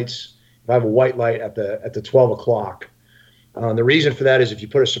flashlights if I have a white light at the 12 o'clock. The reason for that is if you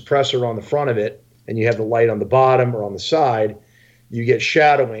put a suppressor on the front of it and you have the light on the bottom or on the side, you get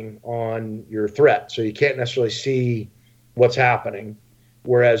shadowing on your threat. So you can't necessarily see what's happening.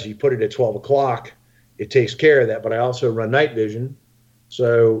 Whereas you put it at 12 o'clock, it takes care of that. But I also run night vision,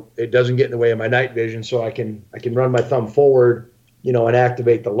 so it doesn't get in the way of my night vision. So I can run my thumb forward, and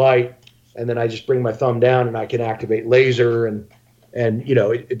activate the light. And then I just bring my thumb down and I can activate laser and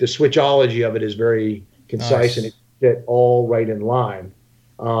the switchology of it is very concise. Nice. And it fit all right in line.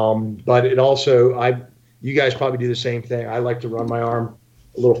 But it also, you guys probably do the same thing. I like to run my arm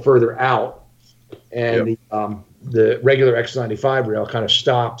a little further out, and the regular X95 rail kind of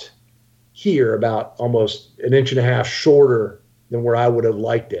stopped here about almost an inch and a half shorter than where I would have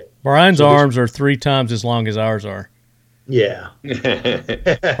liked it. Brian's arms are 3 times as long as ours are. Yeah.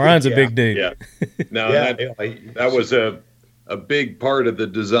 Brian's a big dude. Yeah. No, that was a big part of the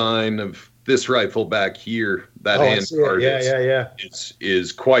design of this rifle back here. That hand part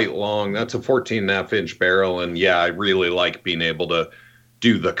is quite long. That's a 14.5-inch barrel, and I really like being able to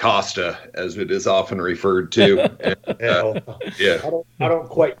do the Costa, as it is often referred to. And, I don't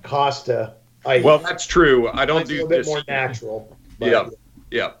quite Costa. Well, that's true. I don't do a bit more natural.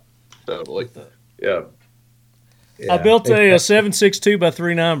 Yeah, totally. Yeah. I built a 7.62 by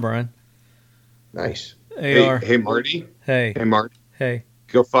 3.9, Brian. Nice. AR. Hey, Marty. Hey. Hey, Marty. Hey.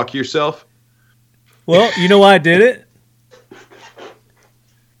 Go fuck yourself. Well, you know why I did it?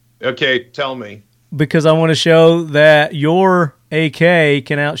 Okay, tell me. Because I want to show that your AK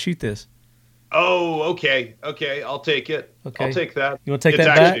can outshoot this. Oh, okay. I'll take it. Okay. I'll take that. You want to take It's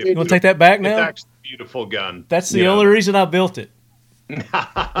that back? actually You want to take that back It's now? actually a beautiful gun. That's the only reason I built it.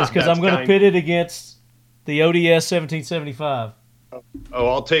 It's because I'm going to pit it against the ODS 1775. Oh,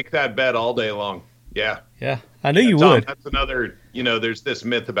 I'll take that bet all day long. Yeah. Yeah, I knew you Tom, would. That's another, there's this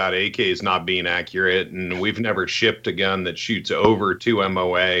myth about AKs not being accurate, and we've never shipped a gun that shoots over 2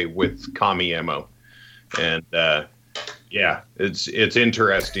 MOA with commie ammo. And yeah, it's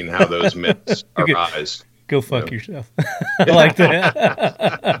interesting how those myths arise. Go fuck yourself. I like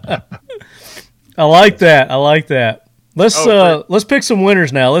that. I like that. Let's pick some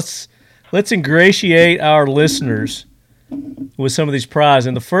winners now. Let's ingratiate our listeners with some of these prizes.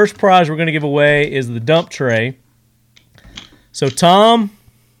 And the first prize we're going to give away is the dump tray. So, Tom.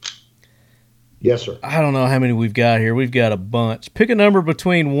 Yes, sir. I don't know how many we've got here. We've got a bunch. Pick a number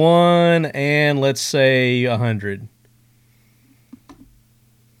between 1 and, let's say, 100.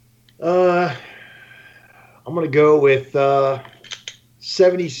 I'm going to go with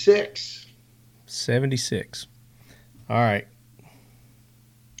 76. 76. All right.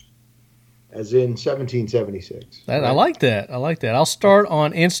 As in 1776. I like that. I'll start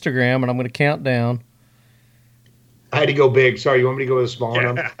on Instagram, and I'm going to count down. I had to go big. Sorry, you want me to go with a smaller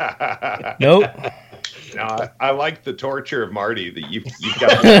number? Nope. No, I like the torture of Marty that you've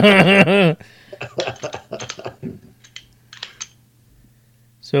got.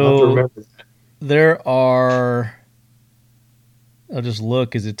 So there are. I'll just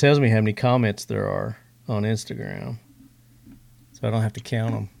look because it tells me how many comments there are on Instagram, so I don't have to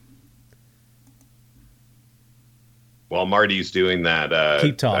count them. While Marty's doing that,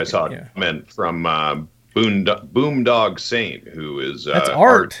 Keep talking, I saw a comment from Boomdog Saint, who is that's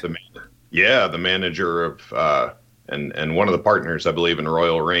Art. The manager of and one of the partners, I believe, in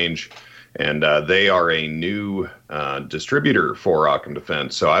Royal Range, and they are a new distributor for Occam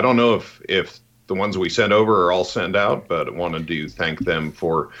Defense. So I don't know if the ones we sent over are all sent out, but I wanted to thank them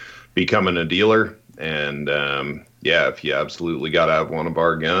for becoming a dealer. And if you absolutely got to have one of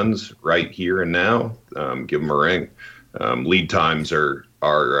our guns right here and now, give them a ring. Lead times are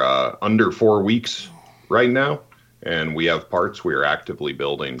under 4 weeks right now, and we have parts we are actively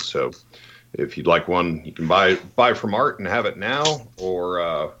building. So if you'd like one, you can buy from Art and have it now,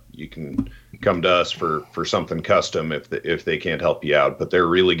 or you can come to us for something custom if they can't help you out. But they're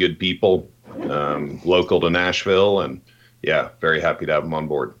really good people, local to Nashville, and very happy to have them on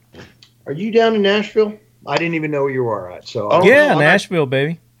board. Are you down in Nashville? I didn't even know where you were at. So Nashville,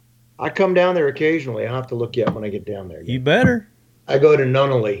 baby. I come down there occasionally. I'll have to look you up when I get down there. You better. I go to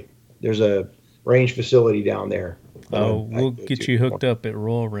Nunnally. There's a range facility down there. We'll get you hooked up at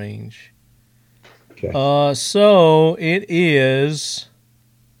Royal Range. Okay. So it is.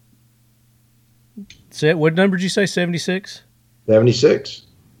 What number did you say? 76? 76.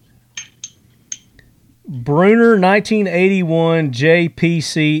 Bruner 1981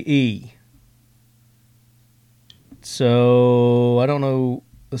 JPCE. So I don't know.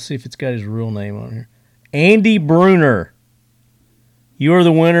 Let's see if it's got his real name on here. Andy Bruner. You are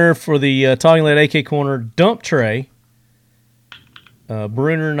the winner for the Talking Lead AK Corner dump tray.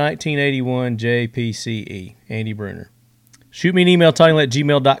 Bruner 1981 JPCE. Andy Bruner. Shoot me an email,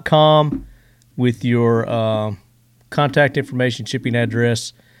 talkinglead@gmail.com, with your contact information, shipping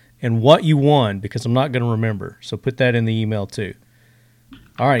address, and what you won, because I'm not going to remember. So put that in the email too.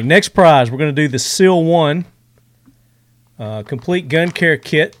 All right, next prize. We're going to do the Seal 1. Complete gun care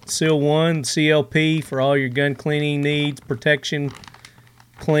kit, Seal 1, CLP for all your gun cleaning needs, protection,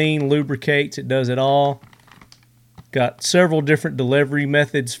 clean, lubricates, it does it all. Got several different delivery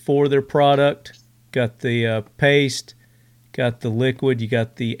methods for their product. Got the paste, got the liquid, you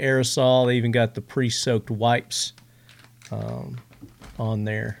got the aerosol, they even got the pre-soaked wipes on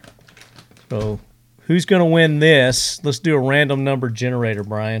there. So who's going to win this? Let's do a random number generator,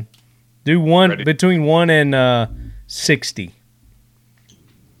 Brian. Do one between 1 and 60.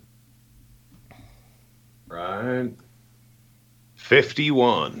 Right.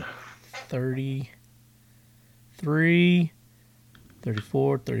 51. 33,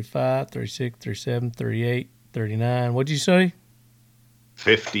 34, 35, 36, 37, 38, 39. What'd you say?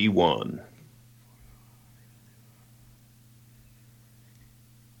 51.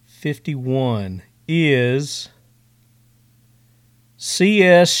 51 is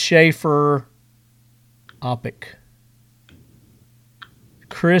C.S. Schaefer Opic.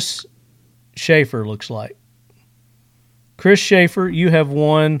 Chris Schaefer looks like. Chris Schaefer, you have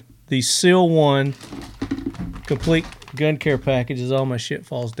won the Seal 1 Complete gun care package as all my shit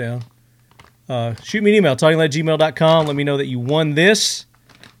falls down. Shoot me an email, talkinglead@gmail.com. Let me know that you won this,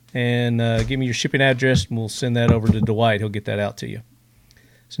 and give me your shipping address, and we'll send that over to Dwight. He'll get that out to you.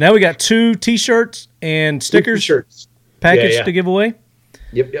 So now we got 2 T-shirts and stickers package to give away.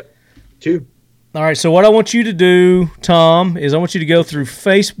 Yep. 2. All right, so what I want you to do, Tom, is I want you to go through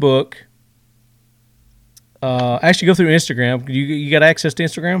Facebook. Actually, go through Instagram. You got access to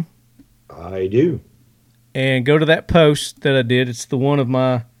Instagram? I do. And go to that post that I did. It's the one of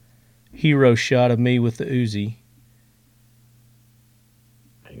my hero shot of me with the Uzi.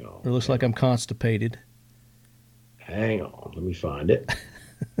 Hang on. It looks like I'm constipated. Hang on. Let me find it.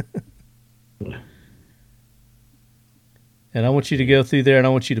 And I want you to go through there, and I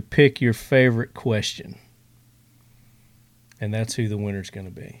want you to pick your favorite question. And that's who the winner's going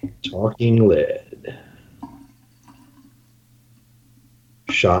to be. Talking lead.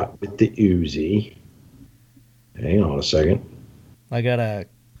 Shot with the Uzi. Hang on a second. I got a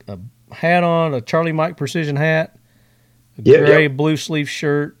hat on, a Charlie Mike Precision hat, a gray blue sleeve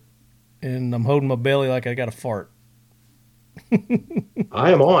shirt, and I'm holding my belly like I got a fart.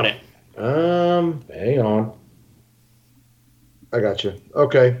 I am on it. Hang on. I got you.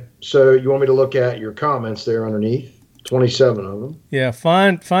 Okay, so you want me to look at your comments there underneath? 27 of them. Yeah,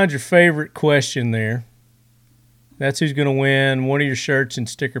 find your favorite question there. That's who's going to win one of your shirts and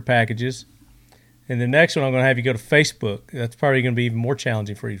sticker packages. And the next one, I'm going to have you go to Facebook. That's probably going to be even more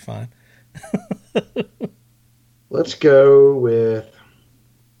challenging for you to find. Let's go with,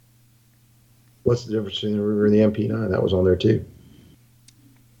 what's the difference between the Ruger and the MP9? That was on there too.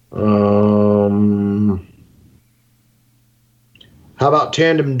 How about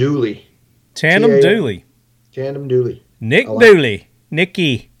Tandem Dooley? Tandem Dooley. Tandem Dooley. Nick Dooley. Nick.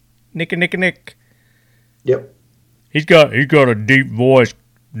 Yep. He's got a deep voice,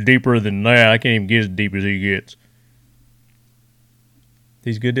 deeper than that. I can't even get as deep as he gets.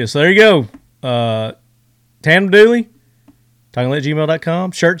 He's good at this. So there you go. Tandem Dooley,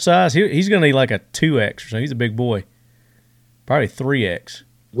 talkinglead@gmail.com. Shirt size. He's going to need like a 2X or something. He's a big boy. Probably 3X.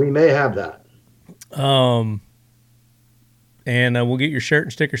 We may have that. And we'll get your shirt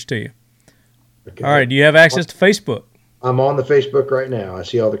and stickers to you. Okay. All right. Do you have access to Facebook? I'm on the Facebook right now. I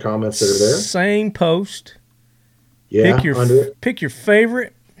see all the comments that are there. Same post. Yeah, pick your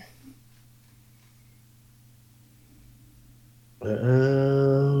favorite.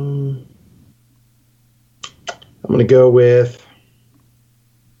 I'm going to go with,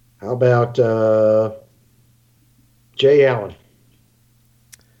 how about Jay Allen?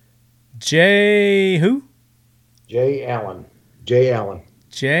 Jay who? Jay Allen. Jay Allen.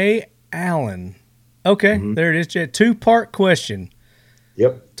 Jay Allen. Okay, There it is, Jay. 2-part question.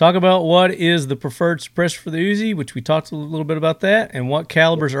 Yep. Talk about what is the preferred suppressor for the Uzi, which we talked a little bit about that, and what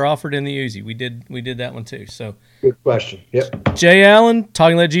calibers are offered in the Uzi. We did that one too. So good question. Yep. Jay Allen,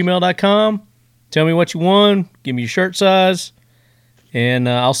 talkinglead@gmail.com. Tell me what you won. Give me your shirt size, and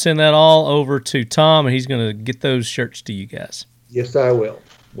I'll send that all over to Tom, and he's going to get those shirts to you guys. Yes, I will.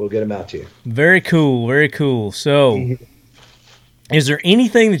 We'll get them out to you. Very cool. Very cool. So, is there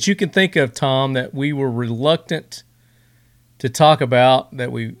anything that you can think of, Tom, that we were reluctant to talk about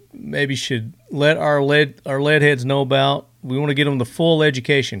that we maybe should let our lead heads know about? We want to get them the full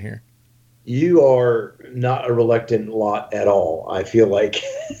education here. You are not a reluctant lot at all. I feel like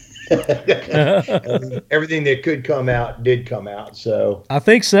everything that could come out did come out. So I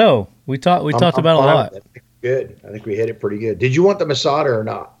think so. We talked about a lot. Good. I think we hit it pretty good. Did you want the Masada or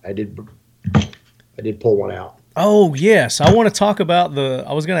not? I did pull one out. Oh yes, I want to talk about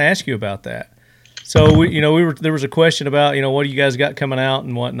I was going to ask you about that. So there was a question about what do you guys got coming out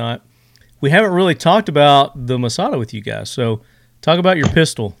and whatnot. We haven't really talked about the Masada with you guys. So talk about your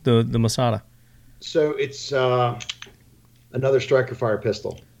pistol, the Masada. So it's another striker fire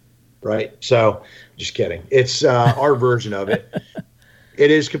pistol, right? So just kidding. It's our version of it.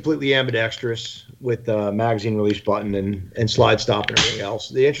 It is completely ambidextrous with the magazine release button and slide stop and everything else.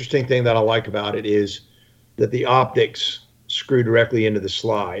 The interesting thing that I like about it is that the optics screw directly into the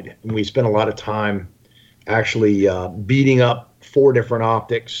slide. And we spent a lot of time actually beating up 4 different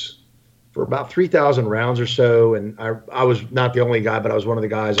optics for about 3,000 rounds or so. And I was not the only guy, but I was one of the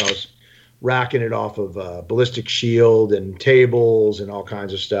guys. I was racking it off of ballistic shield and tables and all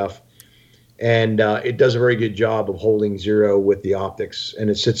kinds of stuff. And it does a very good job of holding zero with the optics, and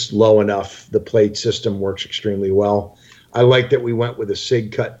it sits low enough. The plate system works extremely well. I like that we went with a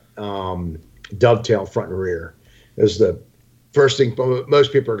SIG cut dovetail front and rear. Is the first thing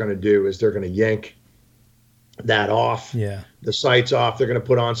most people are going to do is they're going to yank that off. Yeah. The sights off. They're going to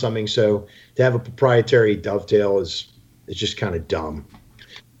put on something. So to have a proprietary dovetail it's just kind of dumb.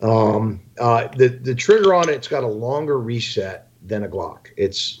 The trigger on it's got a longer reset than a Glock.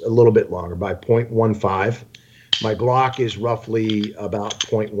 It's a little bit longer by 0.15. My Glock is roughly about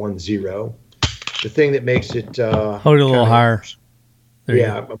 0.10. The thing that makes it hold it a little higher. There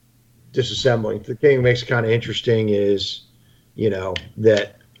yeah, disassembling. The thing that makes it kind of interesting is,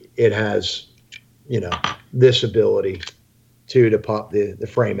 that it has, this ability to pop the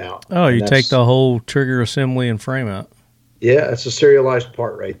frame out. Oh, you take the whole trigger assembly and frame out. Yeah, it's a serialized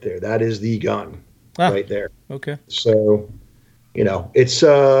part right there. That is the gun right there. Okay. So, it's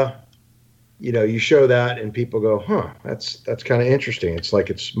you show that and people go, huh, that's kind of interesting. It's like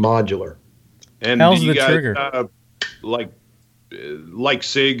it's modular. And how's do you the guys, trigger? Like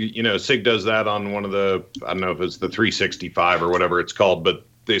SIG, SIG does that on one of the, I don't know if it's the 365 or whatever it's called, but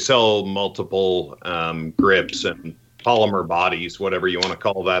they sell multiple grips and polymer bodies, whatever you want to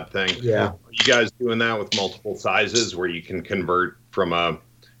call that thing. Yeah. Are you guys doing that with multiple sizes where you can convert from a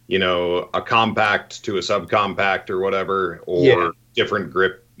compact to a subcompact or whatever, or different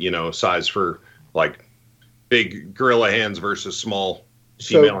grip, size for like big gorilla hands versus small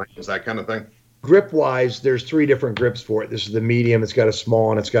female hands, that kind of thing? Grip wise, there's 3 different grips for it. This is the medium, it's got a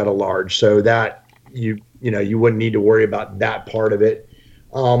small, and it's got a large. So that you wouldn't need to worry about that part of it.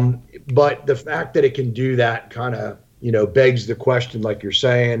 But the fact that it can do that kind of, begs the question, like you're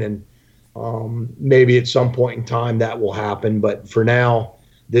saying, and maybe at some point in time that will happen. But for now,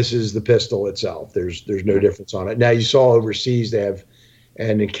 this is the pistol itself. There's no difference on it. Now, you saw overseas they have,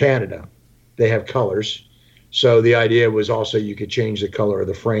 and in Canada, they have colors. So the idea was also you could change the color of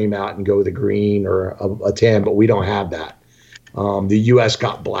the frame out and go with a green or a tan, but we don't have that. The U.S.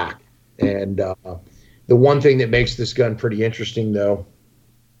 got black. And the one thing that makes this gun pretty interesting, though,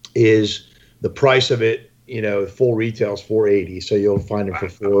 is the price of it. Full retail is $480, so you'll find it for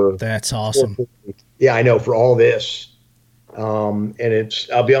 $4. That's awesome. Yeah, I know, for all this. And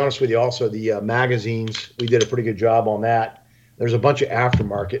I'll be honest with you, also the magazines, we did a pretty good job on that. There's a bunch of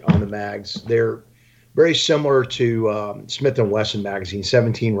aftermarket on the mags. They're very similar to Smith & Wesson magazine,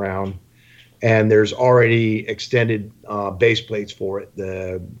 17 round, and there's already extended base plates for it.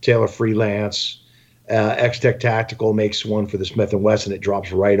 The Taylor Freelance, X-Tech Tactical makes one for the Smith & Wesson. It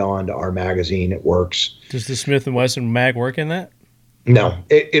drops right onto our magazine. It works. Does the Smith & Wesson mag work in that? No,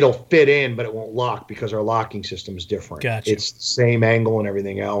 it'll fit in, but it won't lock because our locking system is different. Gotcha. It's the same angle and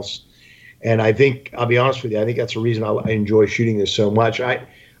everything else. And I think, I'll be honest with you, I think that's the reason I enjoy shooting this so much. I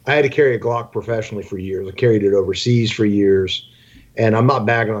had to carry a Glock professionally for years. I carried it overseas for years, and I'm not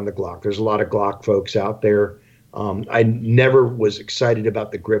bagging on the Glock. There's a lot of Glock folks out there. I never was excited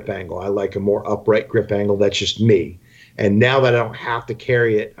about the grip angle. I like a more upright grip angle. That's just me. And now that I don't have to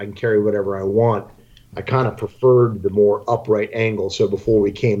carry it, I can carry whatever I want. I kind of preferred the more upright angle. So before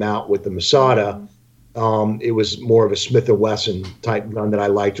we came out with the Masada, it was more of a Smith & Wesson type gun that I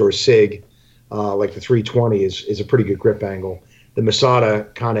liked, or a SIG. Like the 320 is a pretty good grip angle. The Masada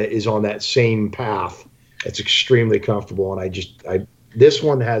kind of is on that same path. It's extremely comfortable, and this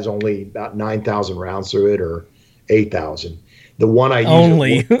one has only about 9,000 rounds through it, or 8,000. The one I use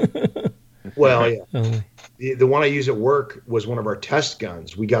only. Well, yeah. The one I use at work was one of our test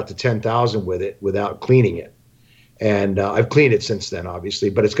guns. We got to 10,000 with it without cleaning it, and I've cleaned it since then, obviously.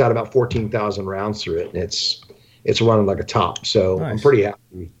 But it's got about 14,000 rounds through it, and it's running like a top. So nice. I'm pretty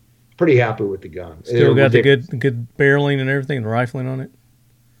happy. Pretty happy with the gun. Still got the good barreling and everything, the rifling on it.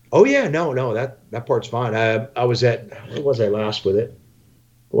 Oh yeah, no, that part's fine. I was at, where was I last with it?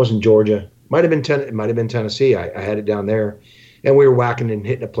 It wasn't Georgia. Might have been Tennessee. I had it down there, and we were whacking and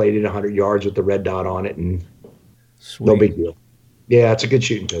hitting a plate at 100 yards with the red dot on it, and sweet. No big deal. Yeah, it's a good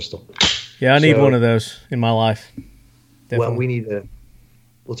shooting pistol. Yeah, I need one of those in my life. Definitely. Well,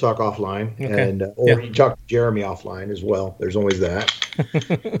 we'll talk offline, okay. And you can talk to Jeremy offline as well. There's always that.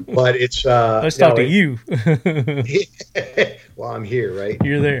 But it's let's talk to you. Well, I'm here, right?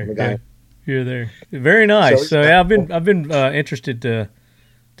 You're there. Yeah. You're there. Very nice. So yeah, I've been interested to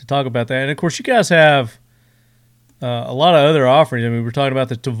talk about that. And of course, you guys have a lot of other offerings. I mean, we're talking about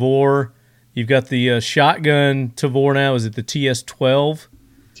the Tavor. You've got the shotgun Tavor now. Is it the TS12?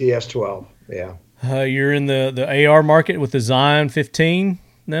 TS12. Yeah. You're in the AR market with the Zion 15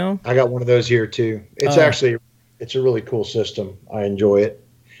 now. I got one of those here too. It's actually. It's a really cool system. I enjoy it.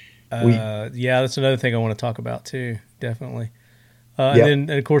 Yeah, that's another thing I want to talk about too. Definitely. And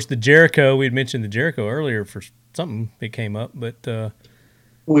then, of course, the Jericho. We had mentioned the Jericho earlier for something that came up, but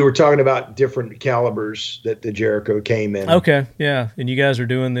we were talking about different calibers that the Jericho came in. Okay, yeah, and you guys are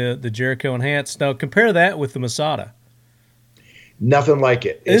doing the Jericho Enhanced. Now, compare that with the Masada. Nothing like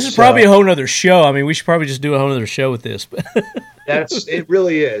it. This is probably a whole nother show. I mean, we should probably just do a whole other show with this. It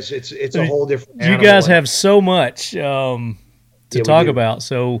really is. It's a whole different animal. You guys have so much to talk about.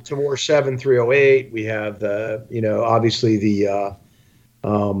 So some more 7308. We have the, obviously the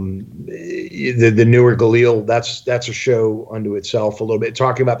newer Galil. That's a show unto itself a little bit,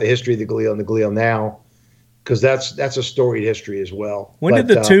 talking about the history of the Galil and the Galil now, because that's a storied history as well. When did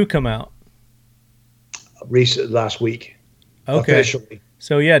the 2 come out? Last week. Okay. Officially.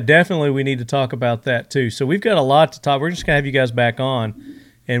 So yeah, definitely we need to talk about that too. So we've got a lot to talk. We're just gonna have you guys back on,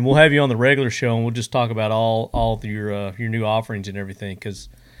 and we'll have you on the regular show, and we'll just talk about all of your new offerings and everything. Because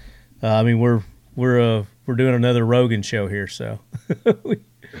we're doing another Rogan show here, so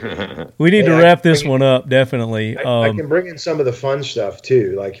we need to wrap this one up definitely. I can bring in some of the fun stuff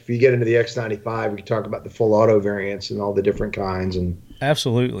too. Like if you get into the X95, we can talk about the full auto variants and all the different kinds. And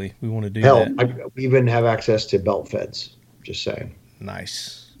absolutely, we want to do that. We even have access to belt feds. Just saying.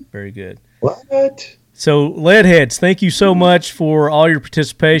 Nice. Very good. What? So, Leadheads, thank you so much for all your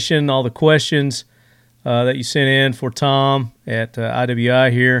participation, all the questions that you sent in for Tom at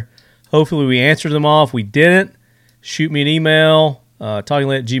IWI here. Hopefully, we answered them all. If we didn't, shoot me an email,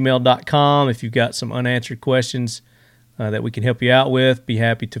 talkinglead@gmail.com. If you've got some unanswered questions that we can help you out with, be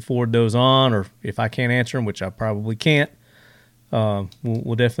happy to forward those on. Or if I can't answer them, which I probably can't,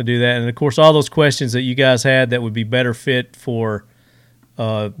 we'll definitely do that. And, of course, all those questions that you guys had that would be better fit for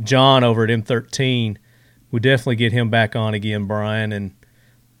John over at M13, we'll definitely get him back on again, Brian, and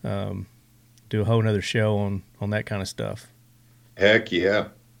do a whole nother show on that kind of stuff. Heck yeah.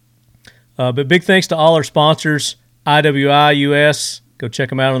 But big thanks to all our sponsors, IWI US. Go check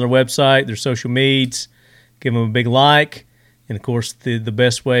them out on their website, their social medias. Give them a big like. And, of course, the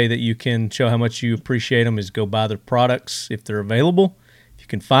best way that you can show how much you appreciate them is go buy their products if they're available, if you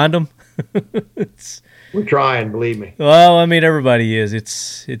can find them. We're trying, believe me. Well, I mean, everybody is.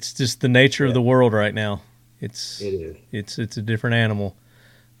 It's just the nature of the world right now. It is. It's a different animal.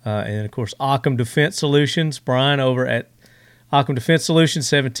 And, of course, Occam Defense Solutions. Brian over at Occam Defense Solutions,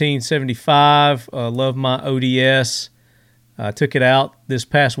 1775. Love my ODS. Took it out this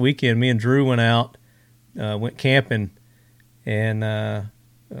past weekend. Me and Drew went out, went camping, and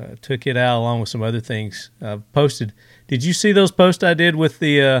took it out along with some other things. Posted. Did you see those posts I did with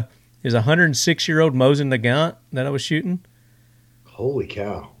the is a 106-year-old Mosin Nagant that I was shooting? Holy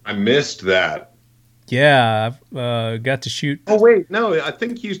cow! I missed that. Yeah, I've got to shoot. Oh wait, no, I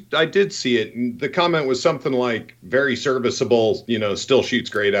think I did see it. The comment was something like "very serviceable," still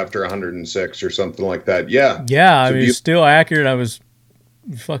shoots great after 106 or something like that. Yeah. Yeah, I mean, it's still accurate. I was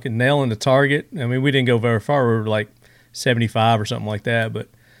fucking nailing the target. I mean, we didn't go very far. We were like 75 or something like that. But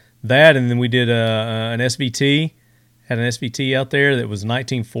that, and then we did an SVT. Had an SVT out there that was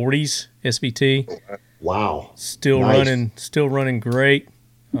 1940s SVT. Wow. Still running great.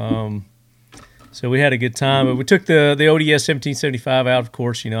 So we had a good time. But we took the ODS 1775 out, of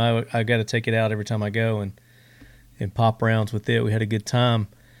course. I got to take it out every time I go and pop rounds with it. We had a good time.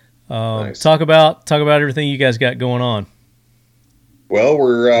 Nice. Talk about everything you guys got going on. Well,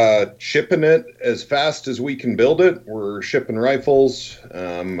 we're shipping it as fast as we can build it. We're shipping rifles,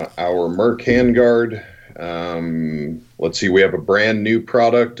 our Merc handguard. Let's see, we have a brand new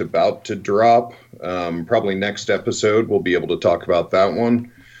product about to drop. Probably next episode we'll be able to talk about that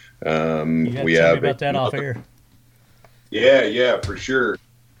one. We have about that off air. Yeah, for sure.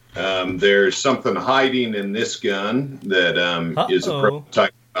 There's something hiding in this gun that is a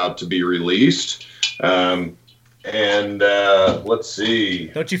prototype about to be released. And let's see.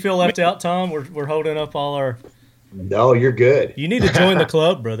 Don't you feel left out, Tom? We're holding up all our. No, you're good. You need to join the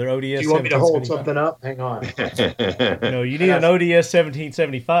club, brother. ODS. Do you want me to hold something up? Hang on. No, you need an ODS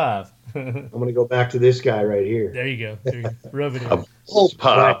 1775. I'm going to go back to this guy right here. There you go. Rub it in. A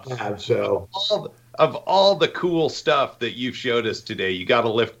bullpup. So of all the cool stuff that you've showed us today, you got to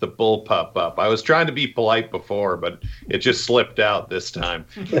lift the bullpup up. I was trying to be polite before, but it just slipped out this time.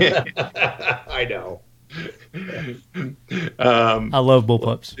 I know. I love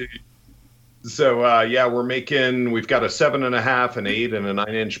bullpups. So, we've got a 7.5, an 8, and a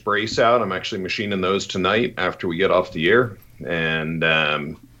 9-inch brace out. I'm actually machining those tonight after we get off the air.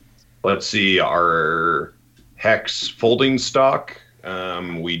 And let's see, our Hex folding stock.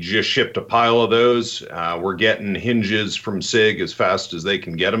 We just shipped a pile of those. We're getting hinges from SIG as fast as they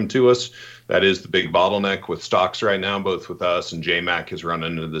can get them to us. That is the big bottleneck with stocks right now, both with us and JMac is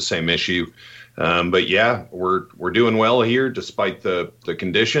running into the same issue. But yeah, we're doing well here despite the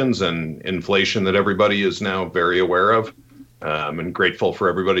conditions and inflation that everybody is now very aware of, and grateful for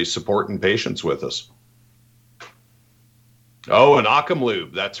everybody's support and patience with us. Oh, and Occam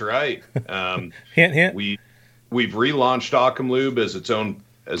Lube, that's right. Hint, hint. We've relaunched Occam Lube as its own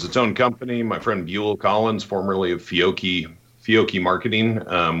company. My friend Buell Collins, formerly of Fiocchi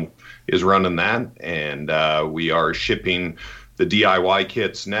Marketing, is running that, and we are shipping the DIY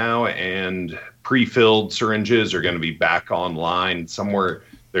kits now, and pre-filled syringes are going to be back online somewhere.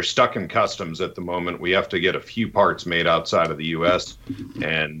 They're stuck in customs at the moment. We have to get a few parts made outside of the U.S.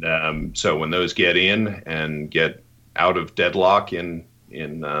 And so when those get in and get out of deadlock in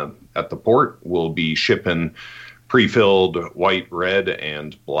at the port, we'll be shipping pre-filled white, red,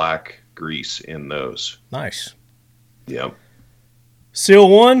 and black grease in those. Nice. Yep. Seal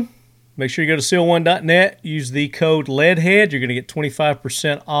One. Make sure you go to seal1.net. Use the code LEADHEAD. You're going to get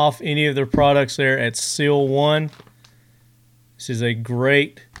 25% off any of their products there at Seal One. This is a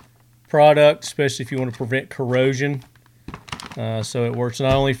great product, especially if you want to prevent corrosion. So it works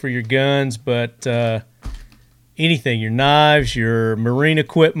not only for your guns, but anything, your knives, your marine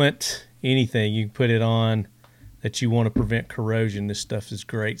equipment, anything you can put it on that you want to prevent corrosion. This stuff is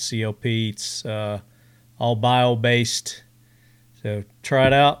great. CLP, it's all bio-based. So try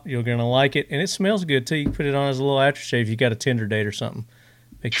it out. You're going to like it. And it smells good, too. You can put it on as a little aftershave if you got a Tinder date or something.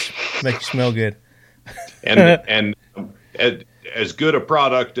 Make you smell good. And as good a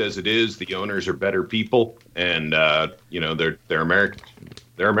product as it is, the owners are better people. And, they're American.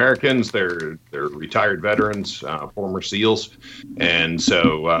 They're Americans. They're retired veterans, former SEALs. And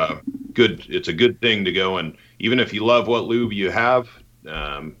so good. It's a good thing to go. And even if you love what lube you have,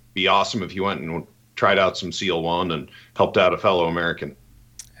 be awesome if you went and tried out some Seal One and helped out a fellow American.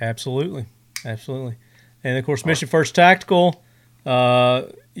 Absolutely. And of course, Mission First Tactical,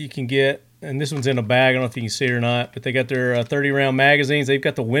 you can get, and this one's in a bag. I don't know if you can see it or not, but they got their 30-round magazines. They've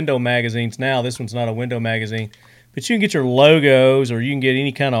got the window magazines now. This one's not a window magazine, but you can get your logos, or you can get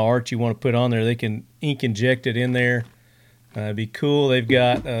any kind of art you want to put on there. They can ink inject it in there. It'd be cool. They've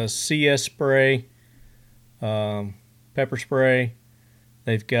got CS spray, pepper spray.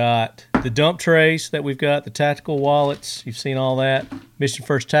 They've got the dump trays that we've got, the tactical wallets. You've seen all that. Mission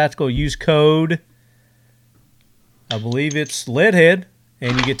First Tactical. Use code, I believe it's LEADHEAD,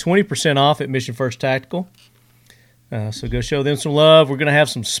 and you get 20% off at Mission First Tactical. So go show them some love. We're going to have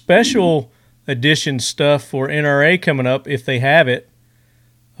some special edition stuff for NRA coming up if they have it.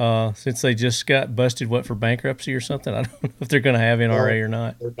 Since they just got busted, for bankruptcy or something? I don't know if they're going to have NRA or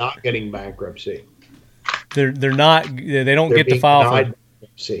not. They're not getting bankruptcy. They're not. They don't get to file for bankruptcy.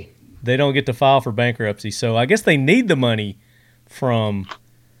 They don't get to file for bankruptcy. So I guess they need the money from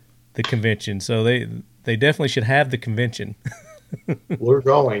the convention. So they definitely should have the convention. We're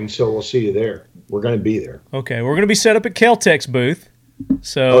going, so we'll see you there. We're going to be there. Okay, we're going to be set up at Kel-Tec's booth.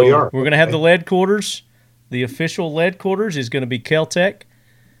 So you are? We're going to have the lead quarters. The official lead quarters is going to be Kel-Tec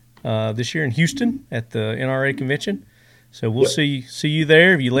this year in Houston at the NRA convention. So we'll see you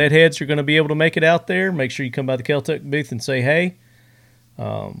there. If you lead heads are going to be able to make it out there, make sure you come by the Kel-Tec booth and say hey.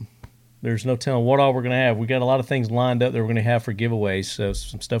 There's no telling what all we're going to have. We got a lot of things lined up that we're going to have for giveaways. So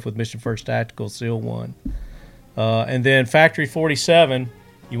some stuff with Mission First Tactical, Seal One. And then Factory 47,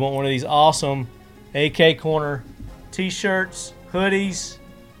 you want one of these awesome AK Corner t-shirts, hoodies,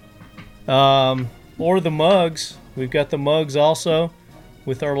 or the mugs. We've got the mugs also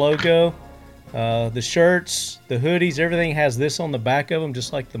with our logo. The shirts, the hoodies, everything has this on the back of them,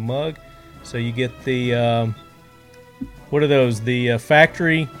 just like the mug. So you get the, what are those? The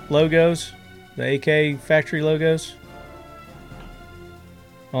factory logos, the AK factory logos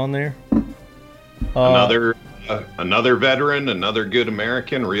on there. Another veteran, another good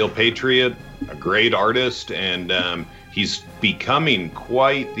American, real patriot, a great artist, and he's becoming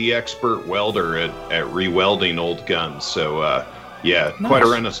quite the expert welder at re-welding old guns. So, nice. Quite a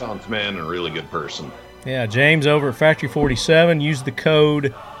Renaissance man and a really good person. Yeah, James over at Factory 47. Use the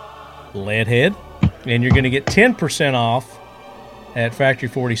code LEADHEAD, and you're going to get 10% off at Factory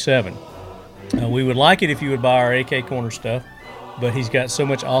 47. We would like it if you would buy our AK Corner stuff, but he's got so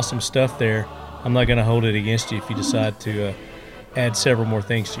much awesome stuff there. I'm not going to hold it against you if you decide to add several more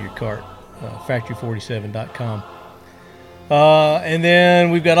things to your cart. Factory47.com. And then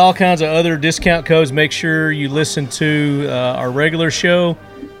we've got all kinds of other discount codes. Make sure you listen to our regular show,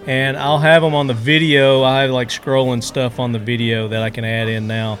 and I'll have them on the video. I have like scrolling stuff on the video that I can add in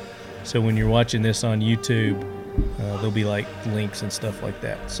now. So when you're watching this on YouTube, there'll be like links and stuff like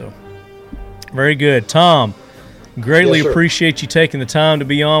that. So very good. Tom, greatly appreciate you taking the time to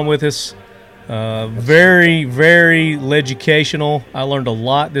be on with us. Very, very educational. I learned a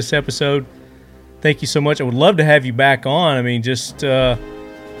lot this episode. Thank you so much. I would love to have you back on. I mean, just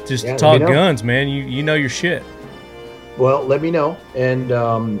talk guns, man. You know your shit. Well, let me know. And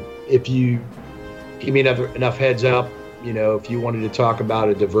if you give me enough heads up, if you wanted to talk about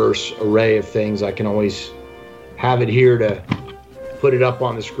a diverse array of things, I can always have it here to put it up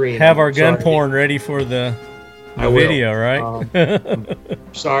on the screen. Have our gun porn ready for the I will. video, right?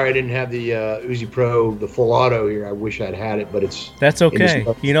 I'm sorry I didn't have the Uzi Pro, the full auto here. I wish I'd had it, but That's okay.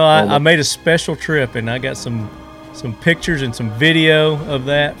 You know, I made a special trip, and I got some pictures and some video of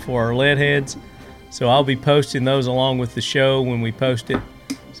that for our lead heads. So I'll be posting those along with the show when we post it.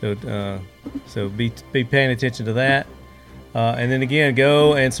 So be paying attention to that. And then again,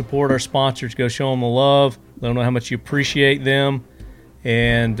 go and support our sponsors. Go show them the love. Let them know how much you appreciate them.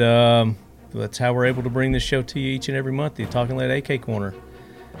 And that's how we're able to bring this show to you each and every month, the Talking Lead AK Corner.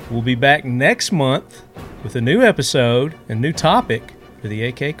 We'll be back next month with a new episode, a new topic for the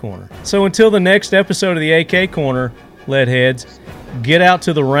AK Corner. So until the next episode of the AK Corner, lead heads, get out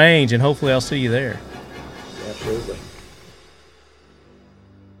to the range, and hopefully I'll see you there. Absolutely.